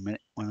downloads in a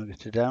minute. When I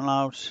get to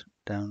downloads,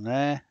 down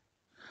there,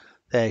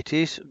 there it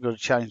is. I've got to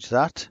change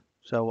that.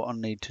 So what I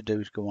need to do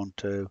is go on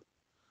to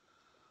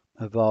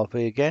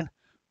Mavavi again,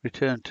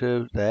 return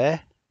to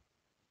there.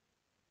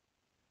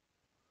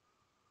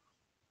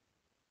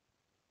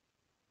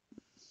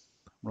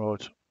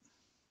 Right.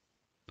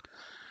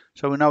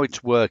 So we know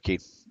it's working,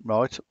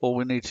 right? All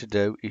we need to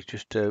do is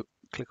just to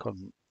click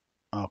on,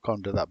 oh, I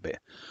can't do that bit.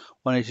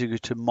 I need to go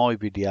to my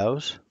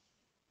videos,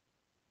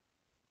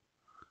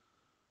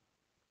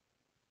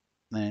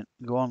 then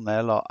go on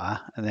there like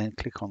that, and then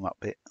click on that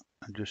bit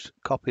and just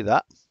copy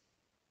that.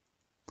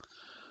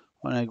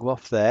 When I go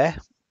off there,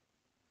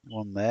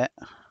 on there,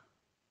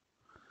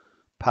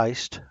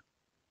 paste.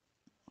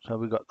 So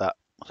we got that.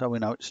 So we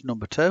know it's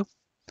number 2,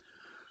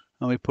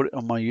 and we put it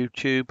on my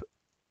YouTube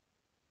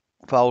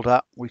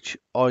folder, which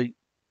I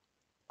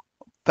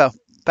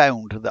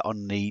found that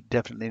I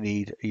definitely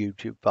need a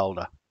YouTube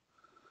folder.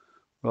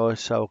 Right,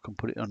 so I can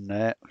put it on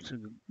there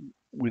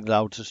with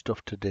loads of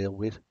stuff to deal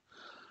with.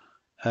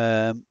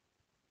 And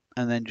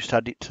then just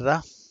add it to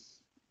that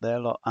there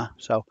like that.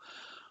 So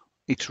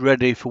it's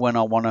ready for when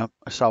I want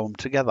to sew them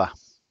together.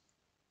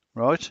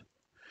 Right,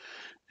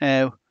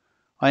 now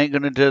I ain't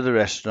going to do the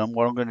rest of them.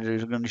 What I'm going to do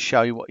is I'm going to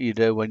show you what you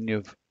do when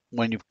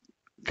you've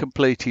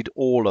completed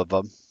all of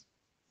them.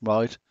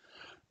 Right,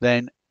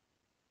 then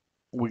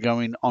we're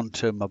going on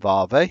to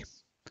Mavavi.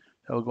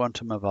 So we'll go on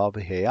to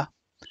Mavavi here,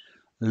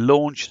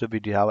 launch the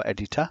video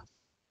editor,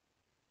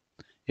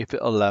 if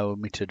it'll allow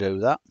me to do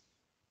that,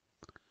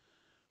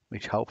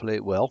 which hopefully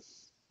it will.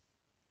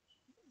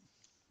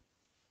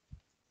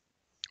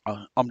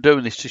 I'm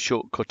doing this to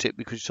shortcut it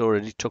because it's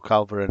already took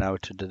over an hour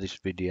to do this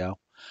video,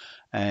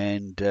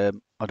 and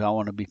I don't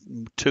want to be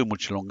too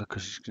much longer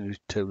because it's going to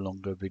be too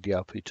long a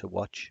video for you to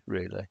watch,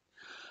 really.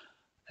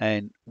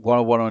 And what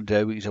I want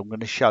to do is I'm going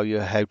to show you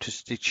how to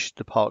stitch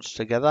the parts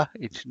together.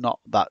 It's not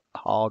that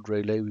hard,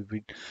 really,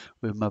 with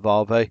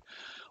Mavavi.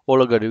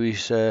 All I've got to do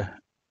is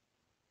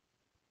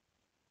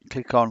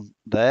click on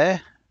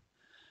there,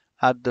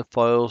 add the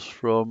files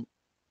from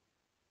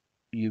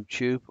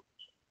YouTube,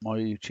 my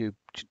YouTube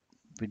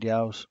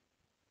videos,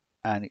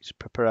 and it's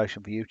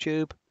preparation for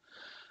YouTube.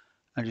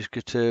 And just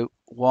go to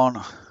one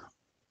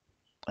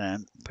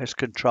and press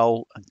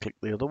Control and click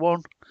the other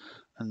one,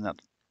 and that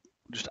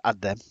just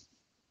add them.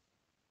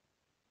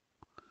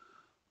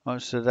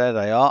 Right, so there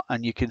they are,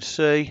 and you can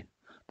see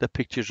the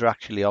pictures are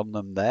actually on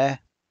them there.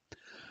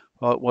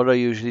 Right, what I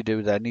usually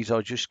do then is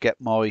I just get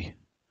my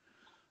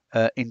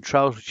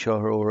intros, which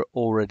are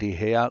already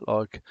here.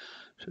 Like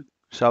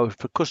so,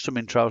 for custom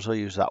intros, I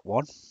use that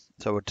one.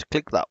 So to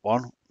click that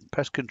one,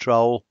 press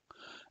Control,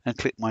 and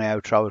click my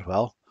outro as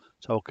well,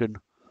 so I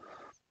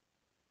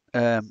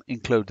can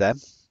include them.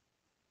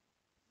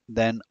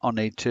 Then I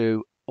need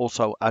to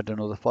also add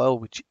another file,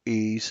 which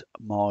is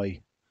my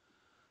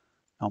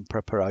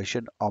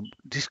preparation on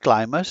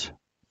disclaimers.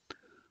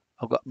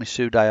 I've got my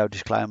Stoodaio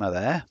disclaimer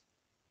there.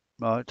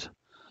 Right.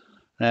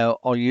 Now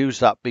I use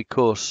that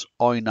because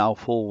I know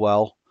full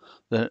well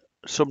that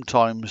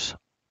sometimes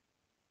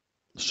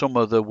some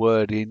of the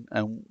wording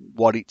and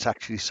what it's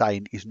actually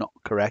saying is not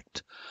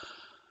correct.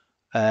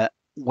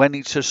 When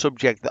it's a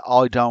subject that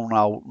I don't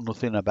know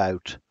nothing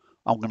about,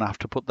 I'm going to have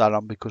to put that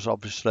on because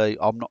obviously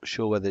I'm not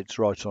sure whether it's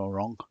right or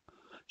wrong.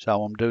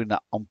 So I'm doing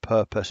that on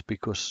purpose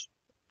because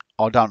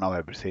I don't know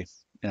everything,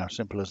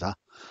 simple as that.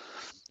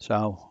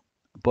 So,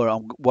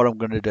 but what I'm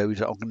going to do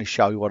is I'm going to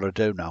show you what I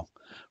do now.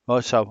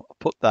 Right, so I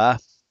put there,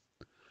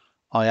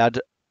 I add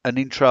an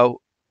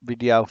intro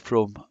video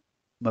from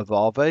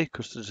Mavavi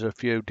because there's a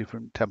few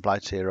different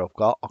templates here I've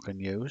got I can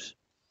use.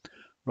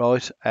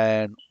 Right,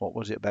 and what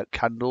was it about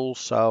candles?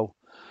 So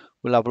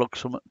we'll have a look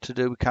something to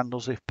do with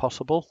candles if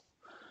possible.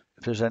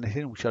 If there's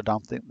anything, which I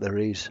don't think there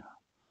is.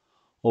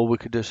 Or we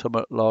could do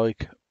something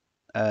like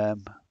I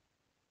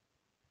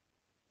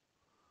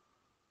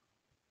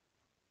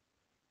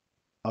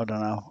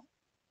don't know.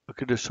 We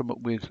could do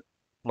something with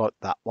like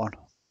that one.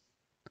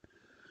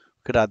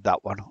 We could add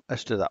that one.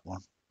 Let's do that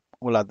one.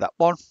 We'll add that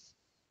one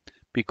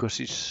because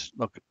it's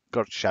like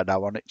got a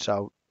shadow on it.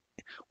 So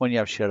when you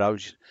have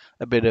shadows,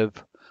 a bit of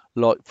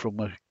light from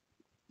a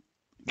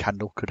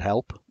candle could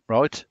help,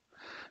 right?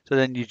 So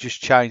then you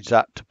just change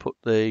that to put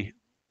the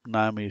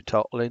name of your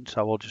title in.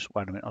 So I'll just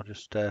wait a minute. I'll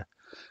just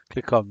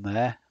click on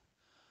there.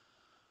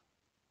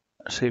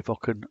 See if I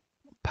can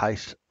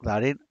paste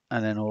that in,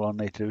 and then all I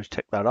need to do is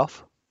take that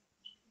off.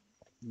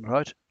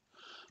 Right,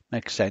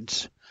 makes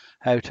sense.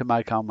 How to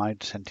make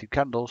homemade scented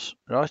candles,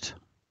 right?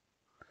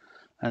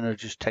 And I'll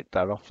just take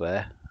that off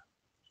there.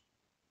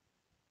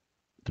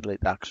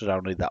 Delete that because I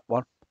don't need that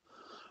one.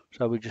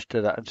 So we just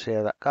do that and see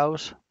how that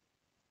goes.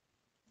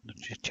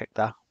 Let's just check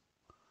that.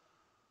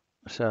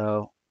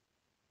 So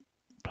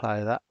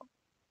play that.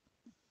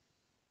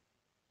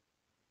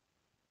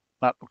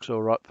 That looks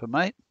all right for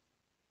me.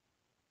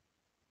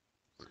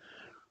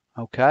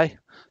 Okay,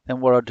 then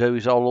what I'll do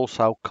is I'll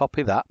also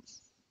copy that,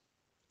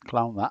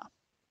 clone that,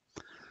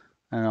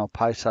 and I'll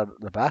paste that at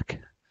the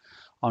back.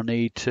 I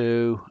need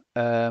to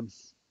add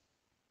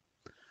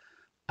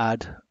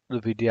the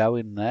video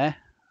in there,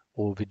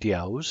 or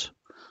videos.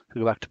 So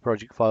go back to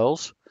project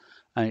files,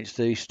 and it's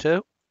these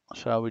two.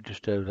 So we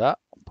just do that,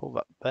 pull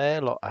that there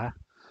like that.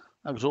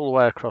 That goes all the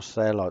way across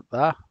there like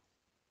that.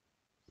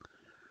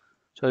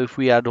 So if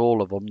we add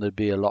all of them, there'd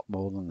be a lot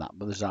more than that,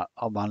 but there's not,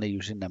 I'm only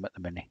using them at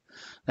the minute.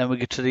 Then we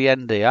get to the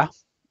end here,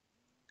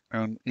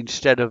 and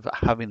instead of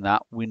having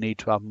that, we need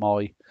to have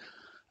my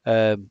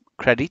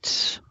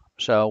credits.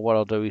 So what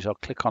I'll do is I'll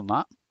click on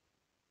that,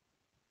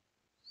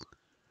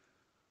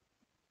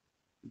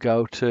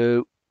 go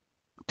to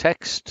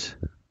text,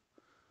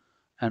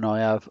 and I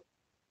have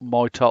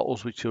my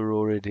titles which are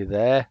already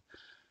there.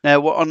 Now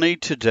what I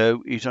need to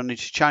do is I need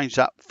to change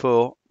that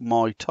for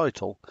my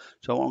title.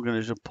 So what I'm going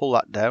to do is pull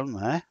that down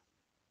there,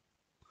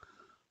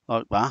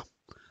 like that.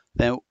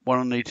 Then what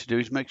I need to do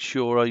is make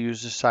sure I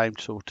use the same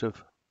sort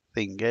of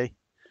thingy.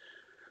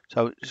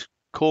 So it's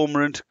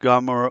Cormorant,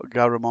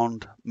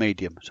 Garamond,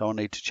 Medium. So I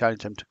need to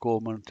change them to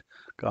Cormorant,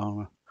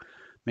 Garamond,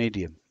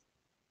 Medium.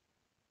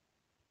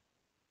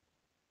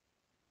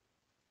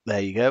 There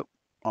you go,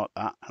 like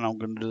that. And I'm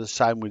going to do the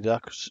same with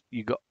that because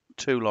you got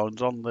two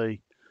lines on the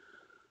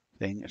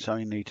thing, so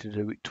you need to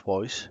do it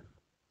twice.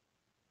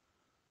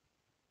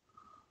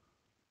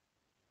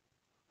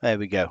 There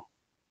we go.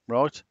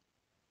 Right.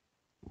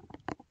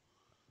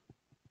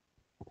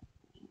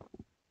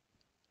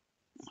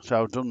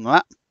 So I've done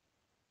that.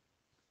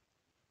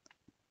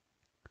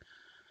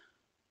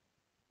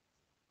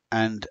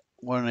 And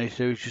what I need to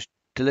do is just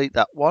delete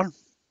that one.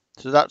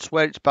 So that's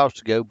where it's supposed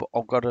to go, but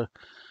I've got to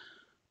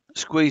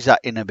squeeze that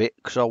in a bit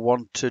because I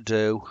want to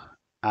do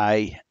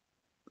a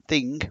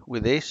thing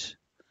with this,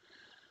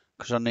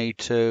 because I need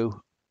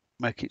to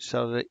make it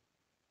so that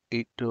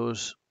it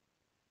does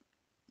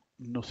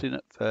nothing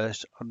at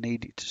first. I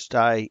need it to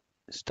stay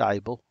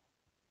stable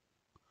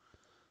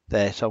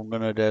there, so I'm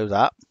going to do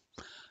that.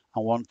 I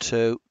want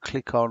to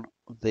click on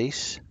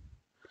this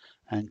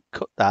and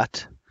cut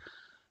that,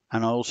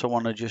 and I also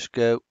want to just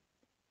go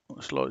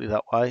slightly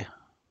that way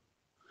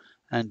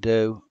and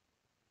do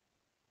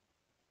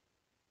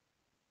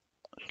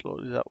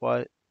slightly that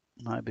way,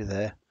 maybe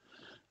there,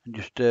 and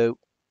just do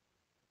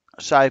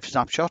save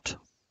snapshot.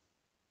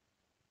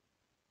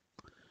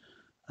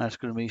 That's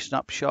going to be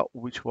snapshot,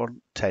 which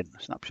one? 10,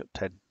 snapshot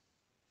 10.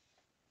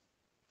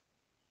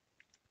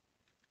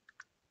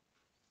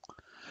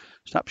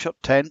 Snapshot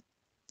 10,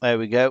 there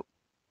we go.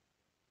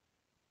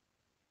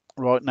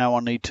 Right, now I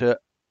need to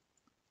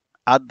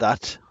add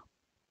that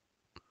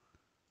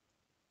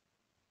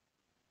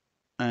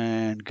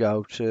and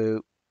go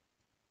to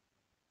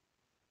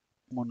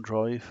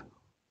OneDrive,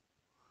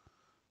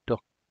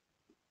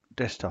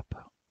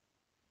 desktop,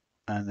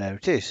 and there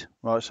it is.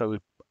 Right, so we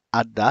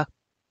add that,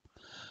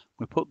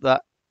 we put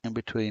that in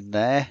between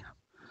there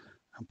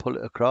and pull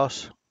it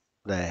across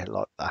there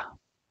like that.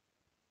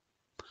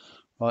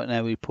 Right,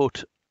 now we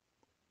put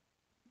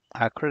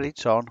our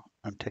credits on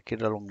and take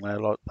it along there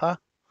like that.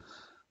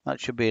 That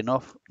should be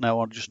enough. Now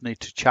I just need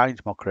to change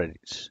my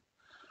credits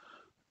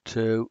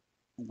to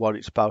what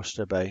it's supposed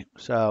to be.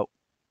 So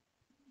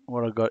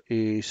what I got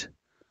is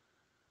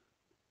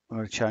I'm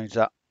going to change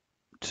that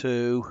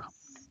to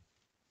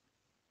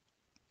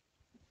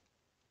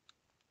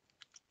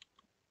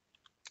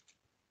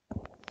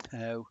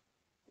how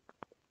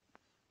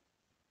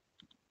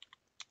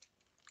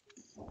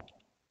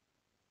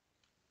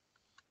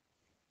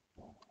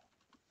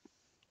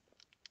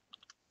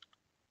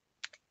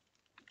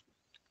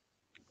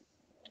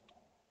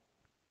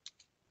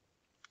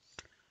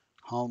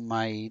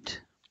homemade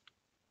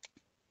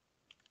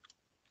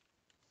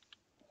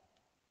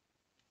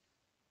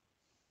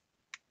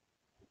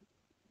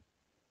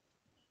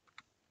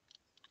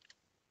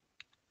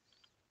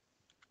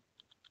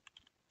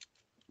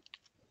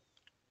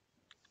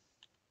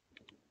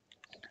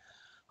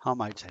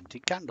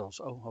scented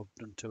candles. Oh, I've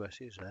done 2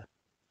 S's there.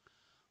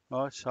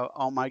 Right, so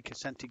homemade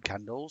scented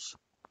candles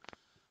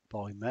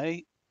by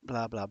me,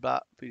 blah blah blah,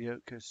 video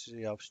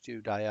courtesy of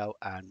Stoodaio,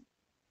 and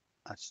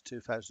that's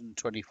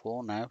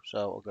 2024 now,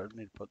 so I'm going to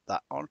need to put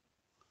that on,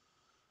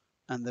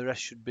 and the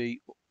rest should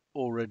be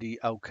already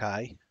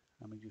okay.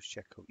 Let me just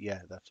check up. Yeah,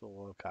 that's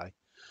all okay.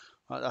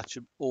 Right, that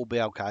should all be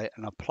okay,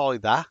 and apply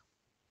that.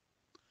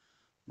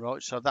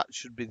 Right, so that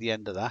should be the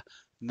end of that.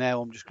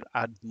 Now I'm just going to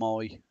add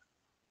my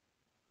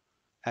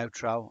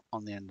outro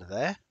on the end of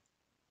there.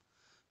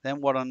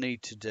 Then what I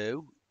need to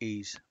do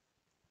is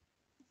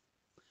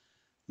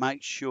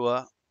make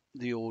sure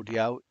the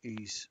audio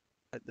is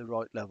at the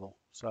right level.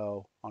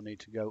 So I need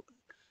to go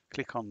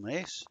click on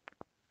this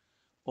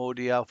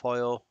audio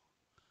file,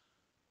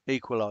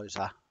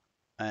 equalizer,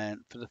 and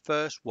for the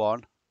first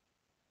one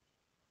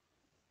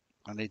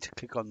I need to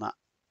click on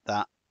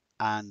that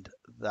and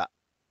that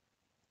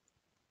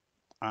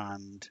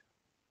and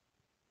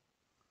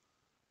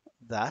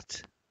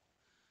that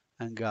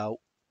and go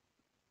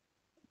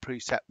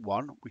preset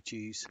 1, which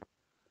is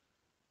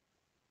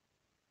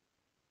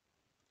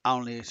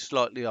only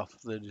slightly off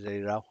the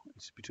 0.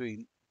 It's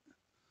between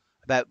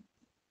about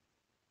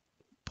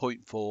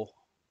 0.4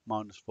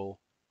 minus 4.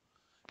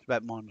 It's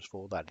about minus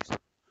 4, that is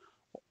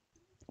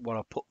what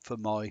I put for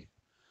my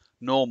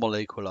normal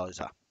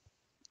equalizer.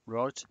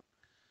 Right,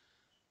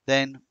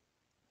 then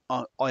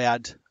I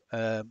add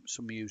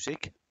some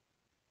music.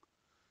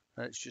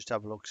 Let's just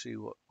have a look, see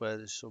where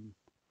there's some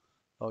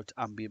light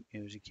ambient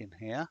music in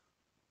here.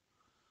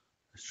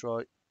 Let's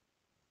try.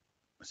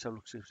 Let's have a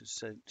look, see if it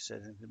says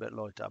anything about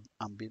light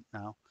ambient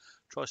now.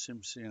 Try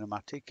some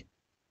cinematic.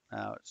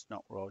 No, it's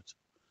not right.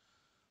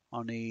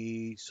 I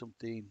need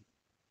something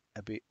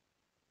a bit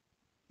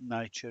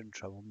nature and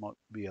travel might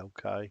be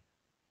okay.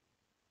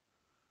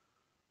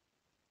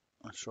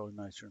 Let's try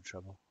nature and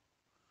travel.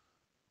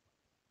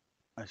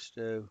 Let's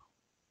do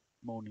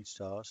morning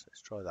stars.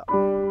 Let's try that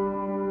one.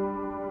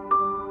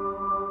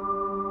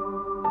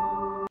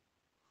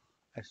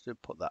 Let's do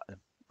put that in.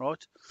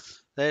 Right,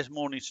 there's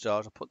morning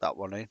stars. I put that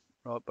one in.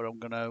 Right, but I'm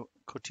going to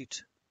cut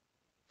it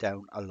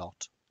down a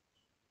lot.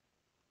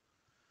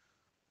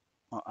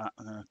 I'm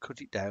going to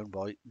cut it down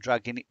by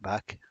dragging it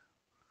back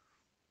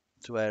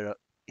to where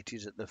it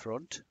is at the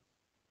front.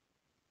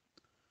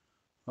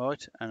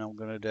 Right, and I'm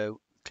going to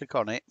click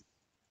on it,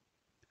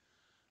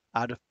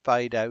 add a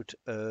fade out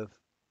of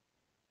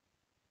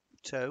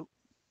 2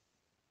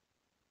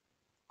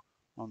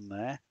 on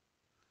there.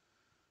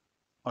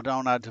 I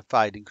don't add the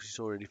fading because it's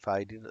already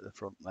faded at the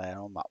front there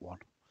on that one.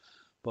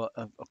 But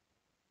I'm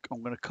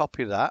going to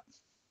copy that,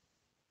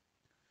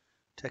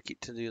 take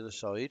it to the other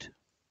side,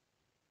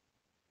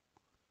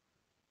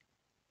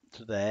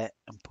 to there,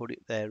 and put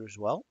it there as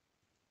well.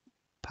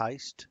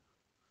 Paste.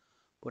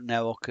 But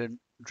now I can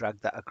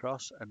drag that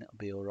across and it'll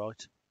be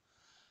alright.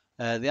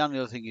 The only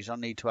other thing is I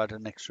need to add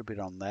an extra bit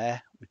on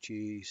there, which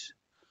is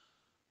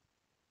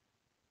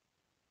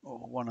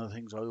one of the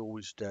things I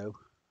always do,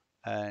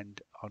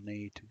 and I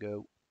need to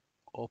go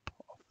up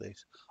off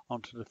this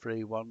onto the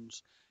free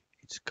ones.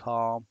 It's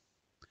calm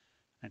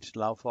and it's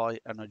lo-fi,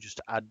 and I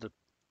just add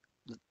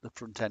the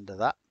front end of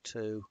that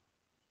to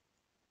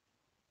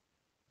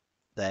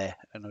there,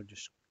 and I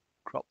just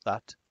crop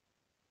that,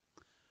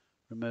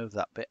 remove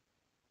that bit,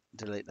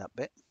 delete that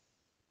bit,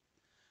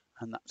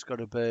 and that's got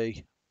to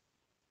be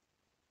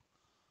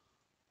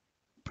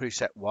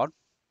preset 1.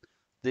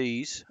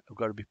 These have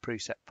got to be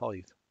preset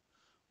 5,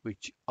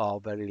 which are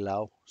very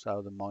low,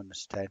 so the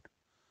 -10.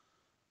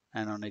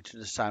 And I need to do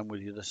the same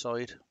with the other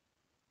side.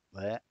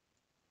 There.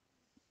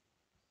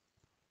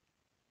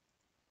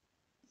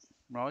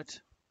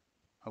 Right.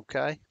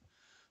 Okay.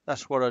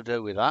 That's what I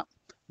do with that.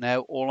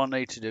 Now all I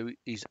need to do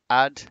is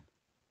add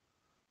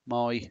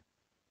my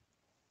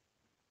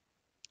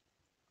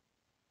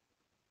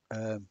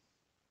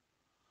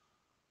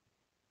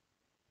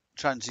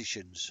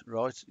transitions,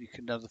 right? You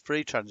can have the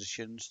free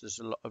transitions. There's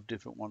a lot of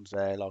different ones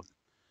there. Like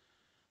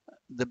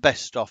the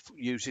best stuff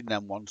using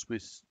them ones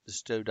with the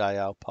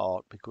Stoodaio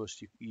part,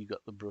 because you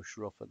got the brush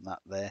rough and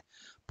that there.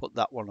 Put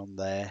that one on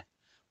there.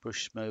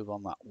 Brush smooth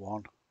on that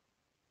one.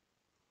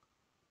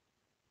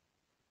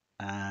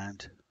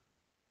 And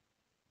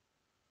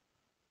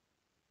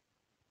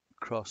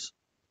cross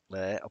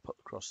there. I'll put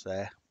the cross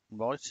there.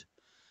 Right.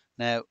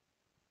 Now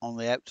on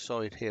the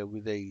outside here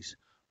with these,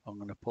 I'm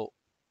going to put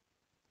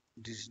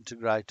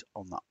disintegrate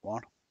on that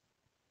one.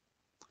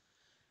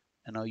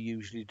 And I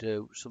usually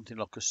do something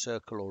like a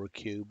circle or a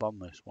cube on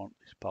this one,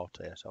 this part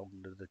here. So I'm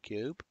going to do the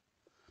cube.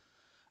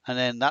 And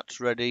then that's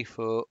ready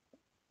for,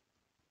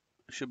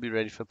 should be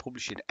ready for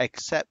publishing,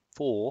 except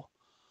for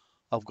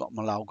I've got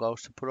my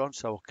logos to put on.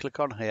 So I'll click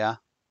on here,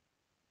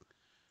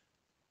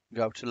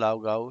 go to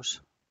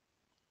logos,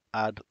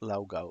 add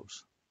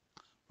logos.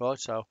 Right,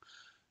 so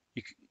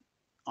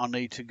I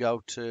need to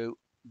go to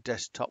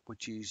desktop,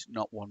 which is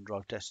not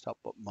OneDrive desktop,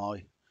 but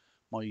my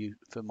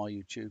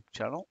YouTube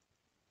channel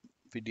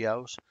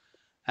videos.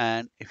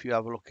 And if you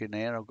have a look in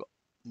here, I've got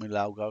my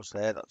logos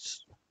there.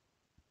 That's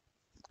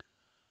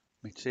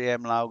my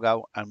TM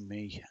logo and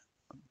my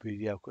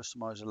video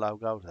customizer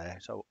logo there.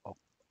 So I'll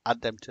add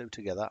them two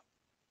together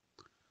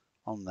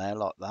on there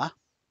like that.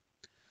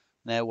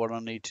 Now what I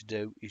need to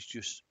do is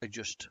just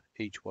adjust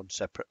each one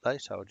separately.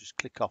 So I'll just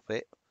click off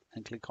it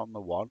and click on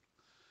the one,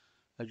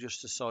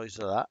 adjust the size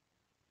of that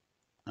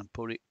and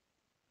put it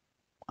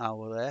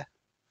over there.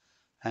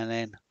 And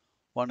then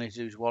what I need to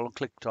do is, while I'm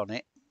clicked on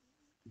it,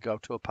 go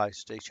to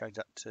opacity, change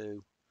that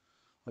to,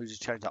 I'll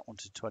just change that one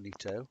to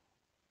 22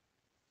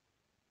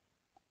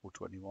 or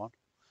 21,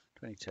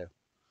 22.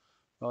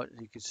 Right,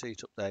 you can see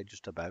it up there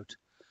just about.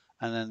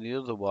 And then the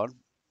other one,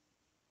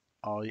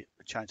 I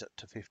change that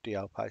to 50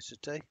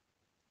 opacity.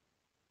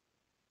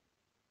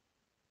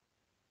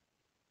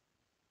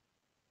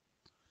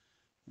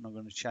 And I'm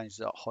going to change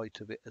the height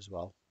of it as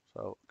well.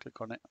 So click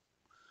on it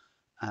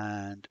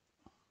and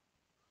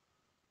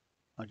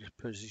I just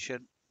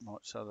position.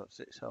 Right, so that's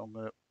it. So I'm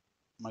going to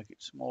make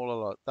it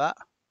smaller like that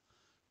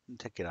and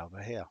take it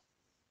over here.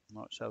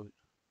 Right, so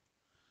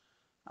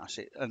that's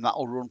it. And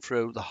that'll run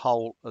through the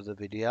whole of the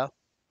video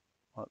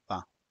like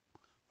that.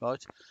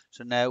 Right,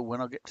 so now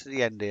when I get to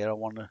the end here, I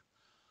want to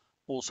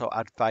also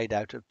add fade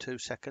out of 2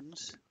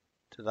 seconds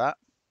to that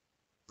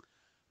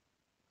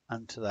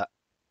and to that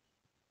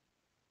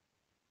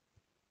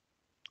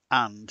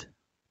and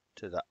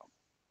to that.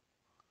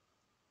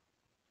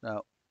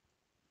 Now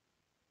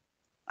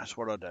that's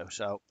what I do.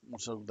 So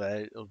once I'm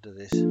there, I'll do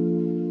this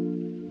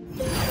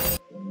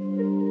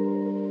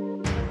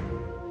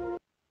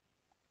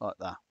like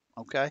that.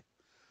 Okay,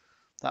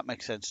 that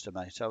makes sense to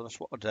me. So that's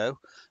what I do.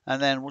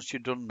 And then once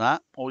you've done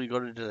that, all you got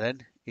to do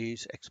then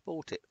is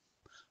export it.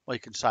 Or you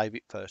can save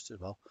it first as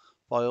well.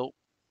 File,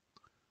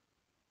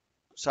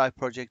 save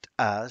project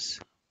as.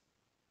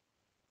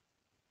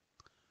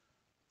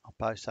 I'll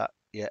paste that,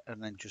 yeah,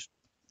 and then just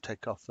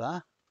take off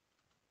there.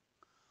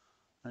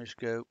 And just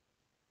go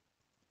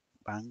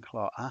bang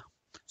like that.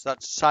 So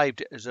that's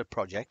saved it as a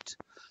project.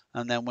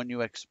 And then when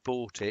you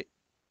export it,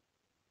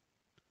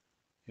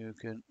 you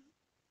can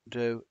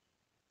do,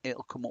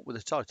 it'll come up with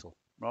a title,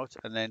 right?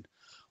 And then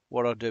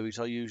what I do is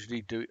I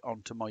usually do it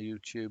onto my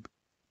YouTube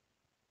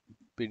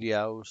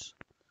videos,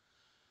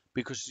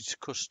 because it's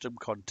custom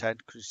content,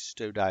 because it's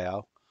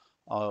Stoodaio.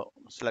 I'll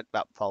select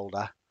that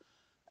folder,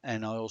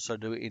 and I also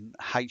do it in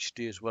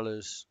HD as well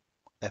as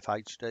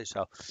FHD.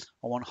 So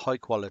I want high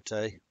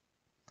quality,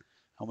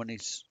 and when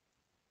it's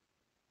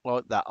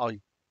like that,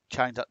 I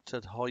change that to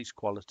the highest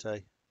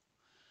quality,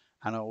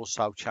 and I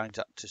also change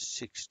that to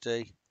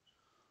 60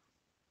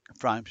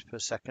 frames per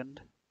second,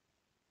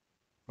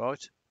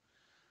 right,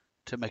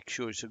 to make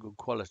sure it's a good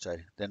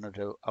quality. Then I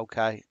do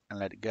OK and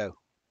let it go.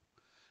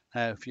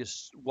 Now if you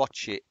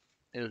watch it,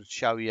 it'll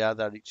show you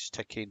that it's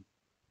taking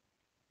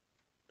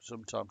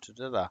some time to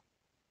do that.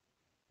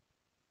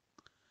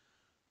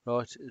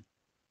 Right,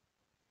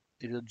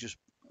 it'll just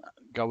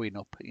going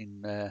up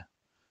in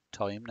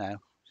time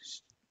now,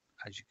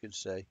 as you can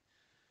see.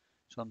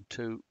 It's on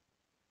 2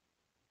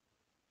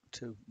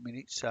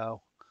 minutes,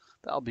 so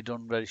that'll be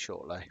done very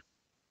shortly.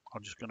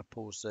 I'm just going to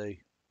pause the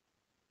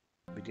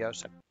video a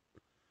second.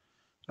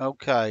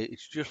 Okay,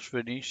 it's just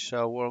finished,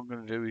 so what I'm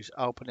going to do is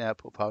open the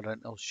output folder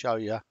and I'll show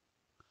you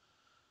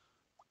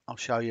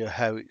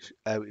how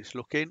it's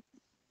looking.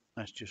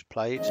 Let's just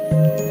play it.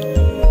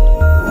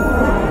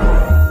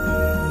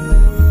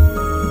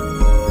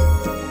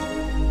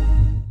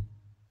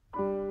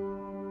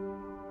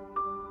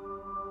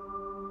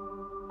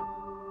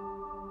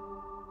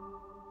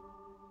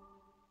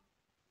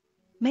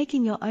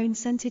 own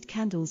scented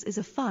candles is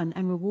a fun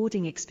and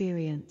rewarding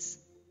experience.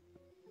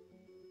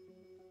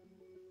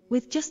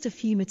 With just a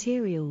few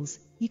materials,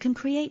 you can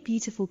create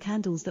beautiful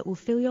candles that will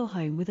fill your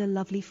home with a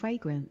lovely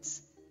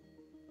fragrance.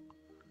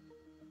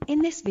 In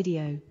this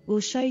video, we'll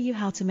show you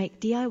how to make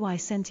DIY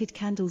scented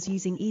candles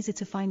using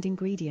easy-to-find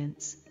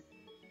ingredients.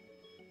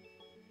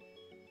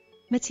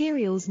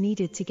 Materials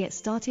needed to get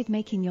started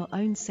making your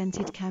own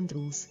scented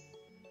candles.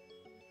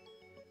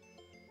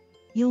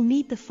 You'll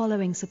need the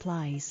following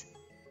supplies: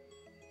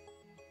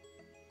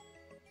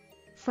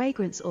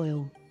 fragrance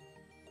oil,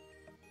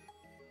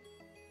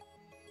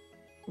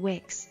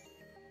 wicks,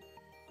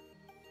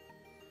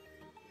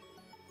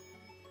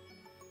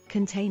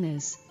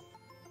 containers.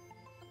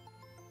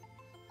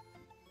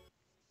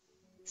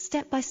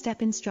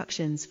 Step-by-step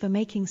instructions for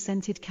making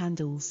scented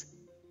candles.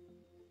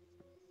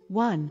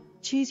 1.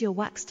 Choose your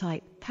wax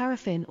type,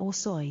 paraffin or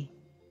soy.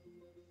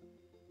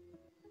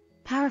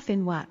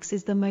 Paraffin wax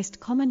is the most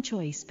common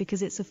choice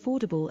because it's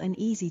affordable and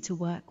easy to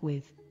work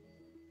with.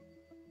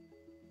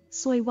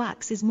 Soy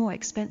wax is more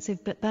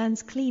expensive but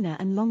burns cleaner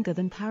and longer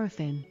than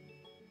paraffin.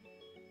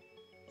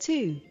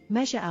 2.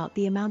 Measure out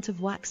the amount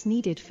of wax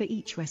needed for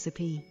each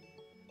recipe.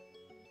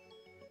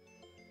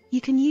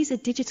 You can use a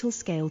digital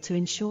scale to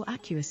ensure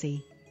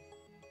accuracy.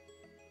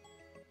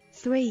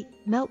 3.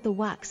 Melt the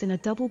wax in a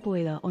double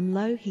boiler on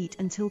low heat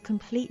until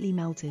completely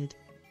melted.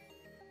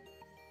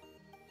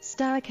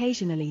 Stir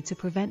occasionally to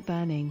prevent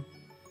burning.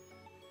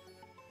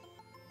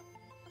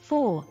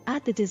 4.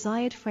 Add the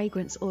desired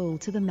fragrance oil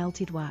to the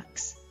melted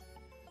wax.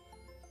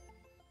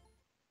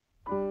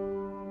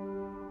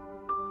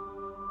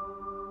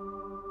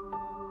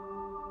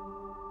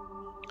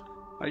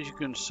 As you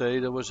can see,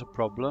 there was a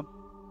problem,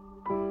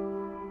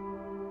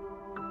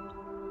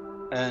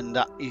 and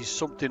that is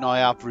something I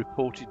have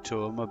reported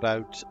to them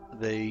about.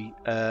 The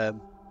I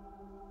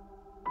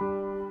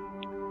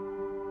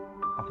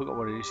forgot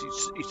what it is.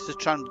 It's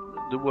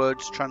the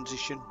words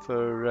transition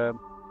for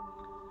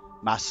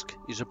mask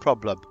is a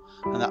problem,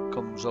 and that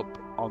comes up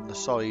on the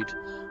side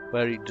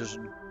where it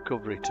doesn't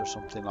cover it or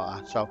something like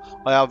that. So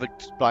I have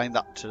explained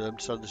that to them,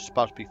 so they're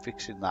supposed to be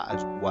fixing that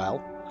as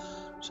well.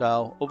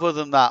 So other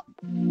than that,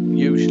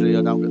 usually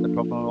I don't get the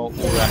problem. I'll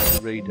have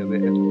to redo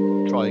it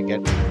and try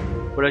again.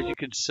 But as you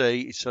can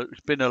see, it's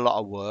been a lot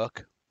of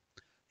work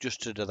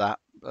just to do that.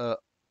 I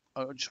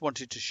just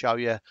wanted to show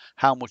you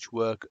how much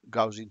work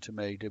goes into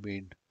me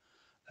doing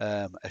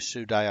a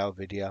Stoodaio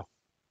video.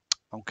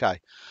 Okay,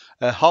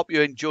 hope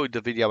you enjoyed the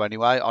video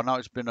anyway. I know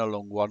it's been a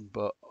long one,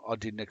 but I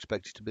didn't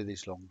expect it to be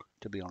this long,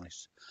 to be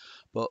honest.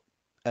 But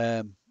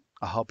I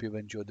hope you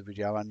enjoyed the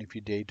video, and if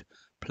you did,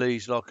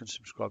 please like and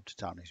subscribe to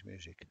Tony's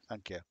Music.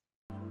 Thank you.